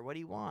better. What do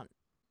you want?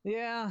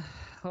 Yeah,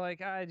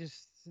 like I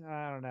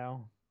don't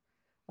know.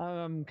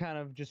 I'm kind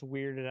of just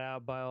weirded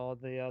out by all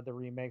the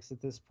remakes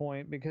at this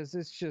point because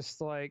it's just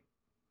like,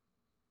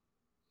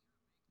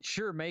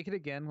 sure, make it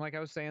again. Like I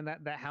was saying,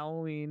 that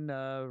Halloween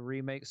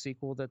remake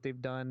sequel that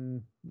they've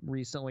done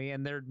recently,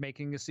 and they're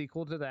making a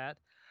sequel to that.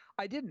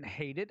 I didn't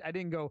hate it. I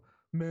didn't go,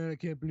 man, I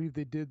can't believe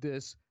they did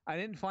this. I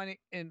didn't find it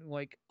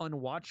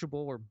unwatchable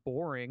or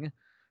boring,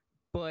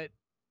 but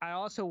I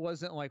also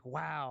wasn't like,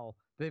 wow,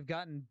 they've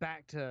gotten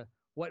back to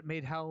what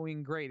made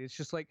Halloween great. It's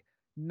just like,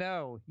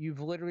 no, you've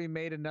literally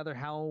made another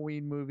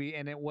Halloween movie,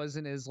 and it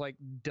wasn't as like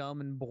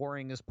dumb and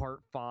boring as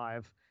Part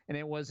 5, and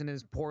it wasn't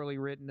as poorly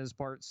written as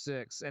Part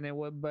 6, and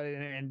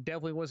and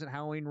definitely wasn't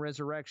Halloween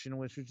Resurrection,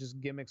 which was just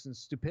gimmicks and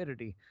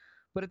stupidity.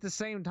 But at the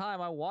same time,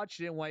 I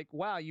watched it and like,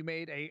 wow, you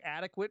made a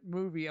adequate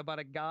movie about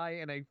a guy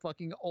in a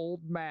fucking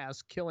old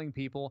mask killing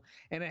people,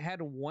 and it had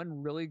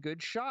one really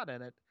good shot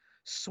in it.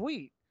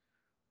 Sweet.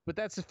 But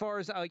that's as far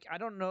as like, I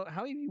don't know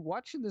how are you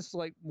watching this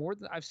like more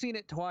than I've seen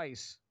it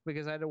twice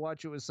because I had to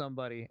watch it with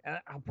somebody. And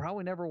I'll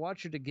probably never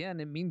watch it again.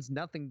 It means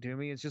nothing to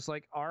me. It's just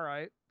like, all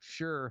right,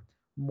 sure,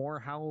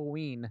 more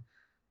Halloween.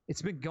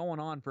 It's been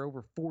going on for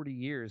over 40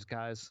 years,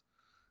 guys.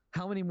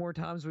 How many more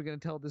times are we going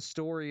to tell the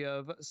story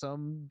of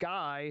some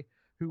guy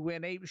who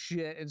went ape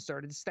shit and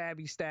started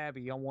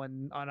stabby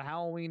on a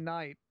Halloween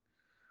night?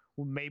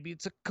 Well, maybe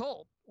it's a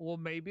cult. Well,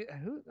 maybe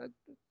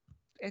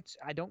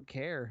I don't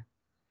care.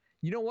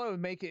 You know what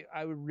would make it?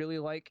 I would really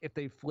like if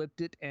they flipped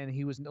it and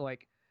he was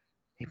like,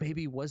 hey,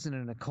 maybe he wasn't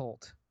in a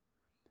cult.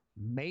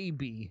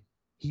 Maybe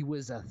he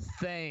was a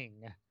thing.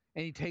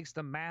 And he takes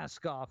the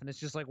mask off and it's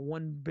just like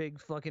one big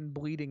fucking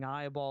bleeding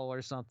eyeball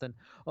or something.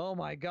 Oh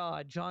my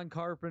God, John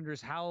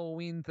Carpenter's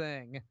Halloween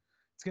thing.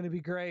 It's going to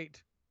be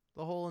great.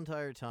 The whole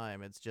entire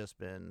time, it's just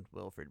been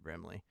Wilfred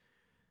Brimley.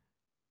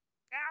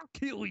 I'll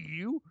kill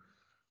you.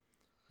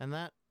 And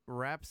that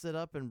wraps it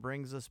up and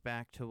brings us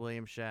back to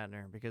William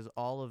Shatner, because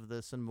all of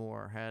this and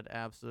more had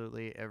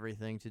absolutely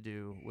everything to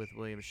do with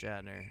William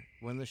Shatner.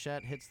 When the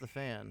Shat hits the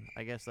fan,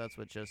 I guess that's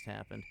what just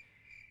happened.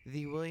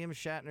 The William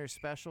Shatner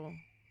special,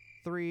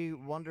 3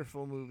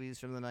 wonderful movies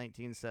from the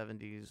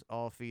 1970s,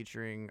 all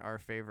featuring our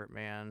favorite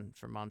man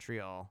from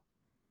Montreal.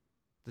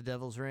 The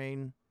Devil's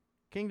Reign,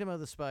 Kingdom of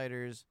the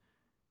Spiders,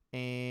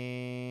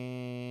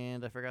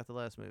 and I forgot the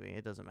last movie.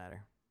 It doesn't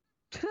matter.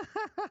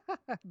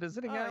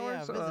 Visiting Oh, yeah,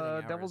 hours, Visiting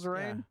Hours, Devil's yeah.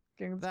 Reign,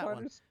 King of the That one.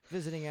 Spiders.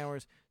 Visiting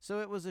Hours. So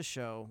it was a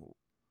show.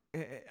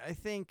 I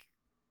think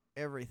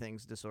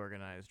everything's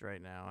disorganized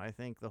right now. I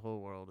think the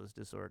whole world is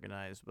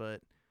disorganized.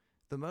 But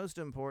the most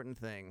important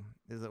thing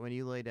is that when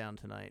you lay down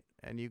tonight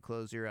and you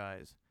close your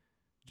eyes,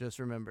 just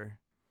remember,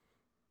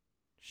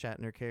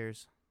 Shatner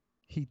cares.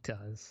 He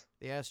does.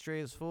 The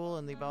ashtray is full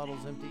and the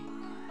bottle's empty.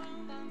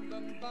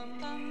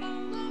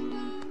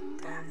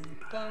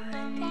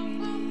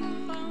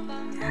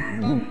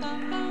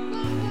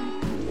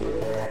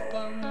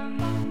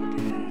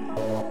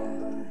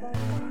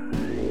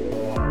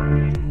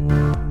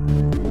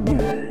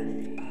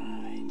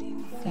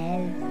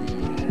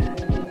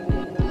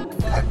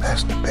 I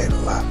masturbate a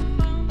lot.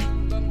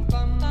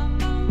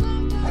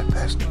 I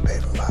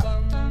masturbate a lot.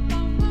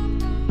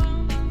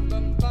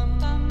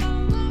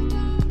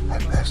 I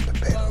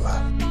masturbate a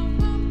lot.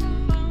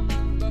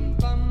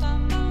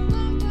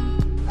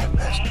 I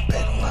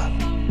masturbate a lot.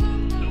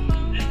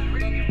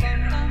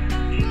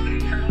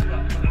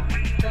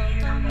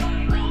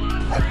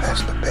 I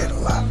masturbate a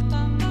lot.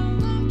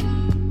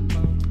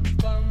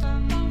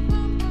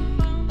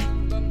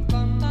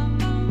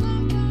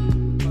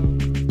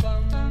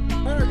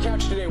 On our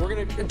couch today, we're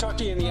going to talk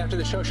to you in the After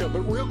the Show,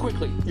 but real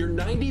quickly, you're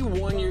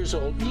 91 years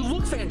old. You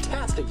look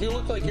fantastic. You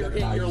look like you're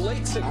in your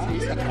late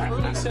 60s,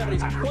 early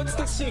 70s. What's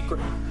the secret?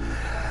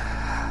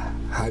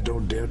 I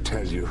don't dare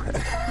tell you.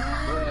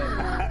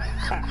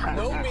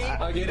 No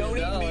meat. You don't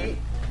eat meat.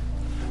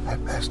 I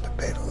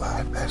masturbate a lot.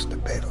 I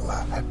masturbate a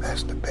lot. I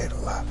masturbate a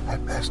lot. I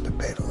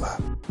masturbate a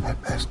lot. I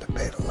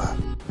masturbate a lot.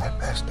 I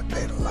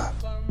masturbate a lot.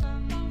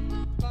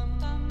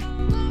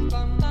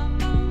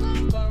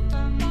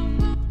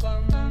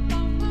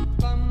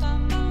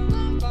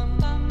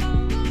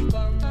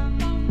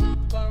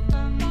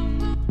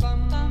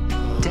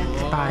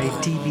 Death by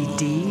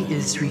DVD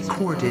is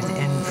recorded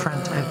in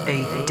front of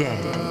a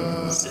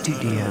dead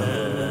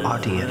studio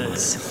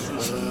audience.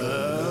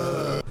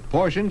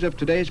 Portions of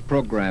today's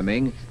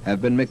programming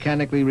have been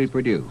mechanically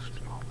reproduced.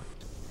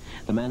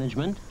 The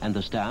management and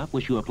the staff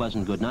wish you a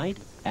pleasant good night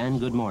and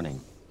good morning.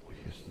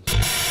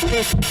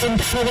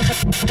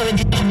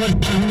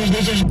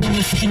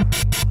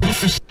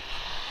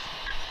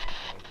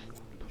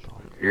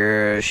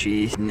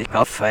 She's nicht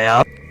auf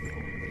Feier.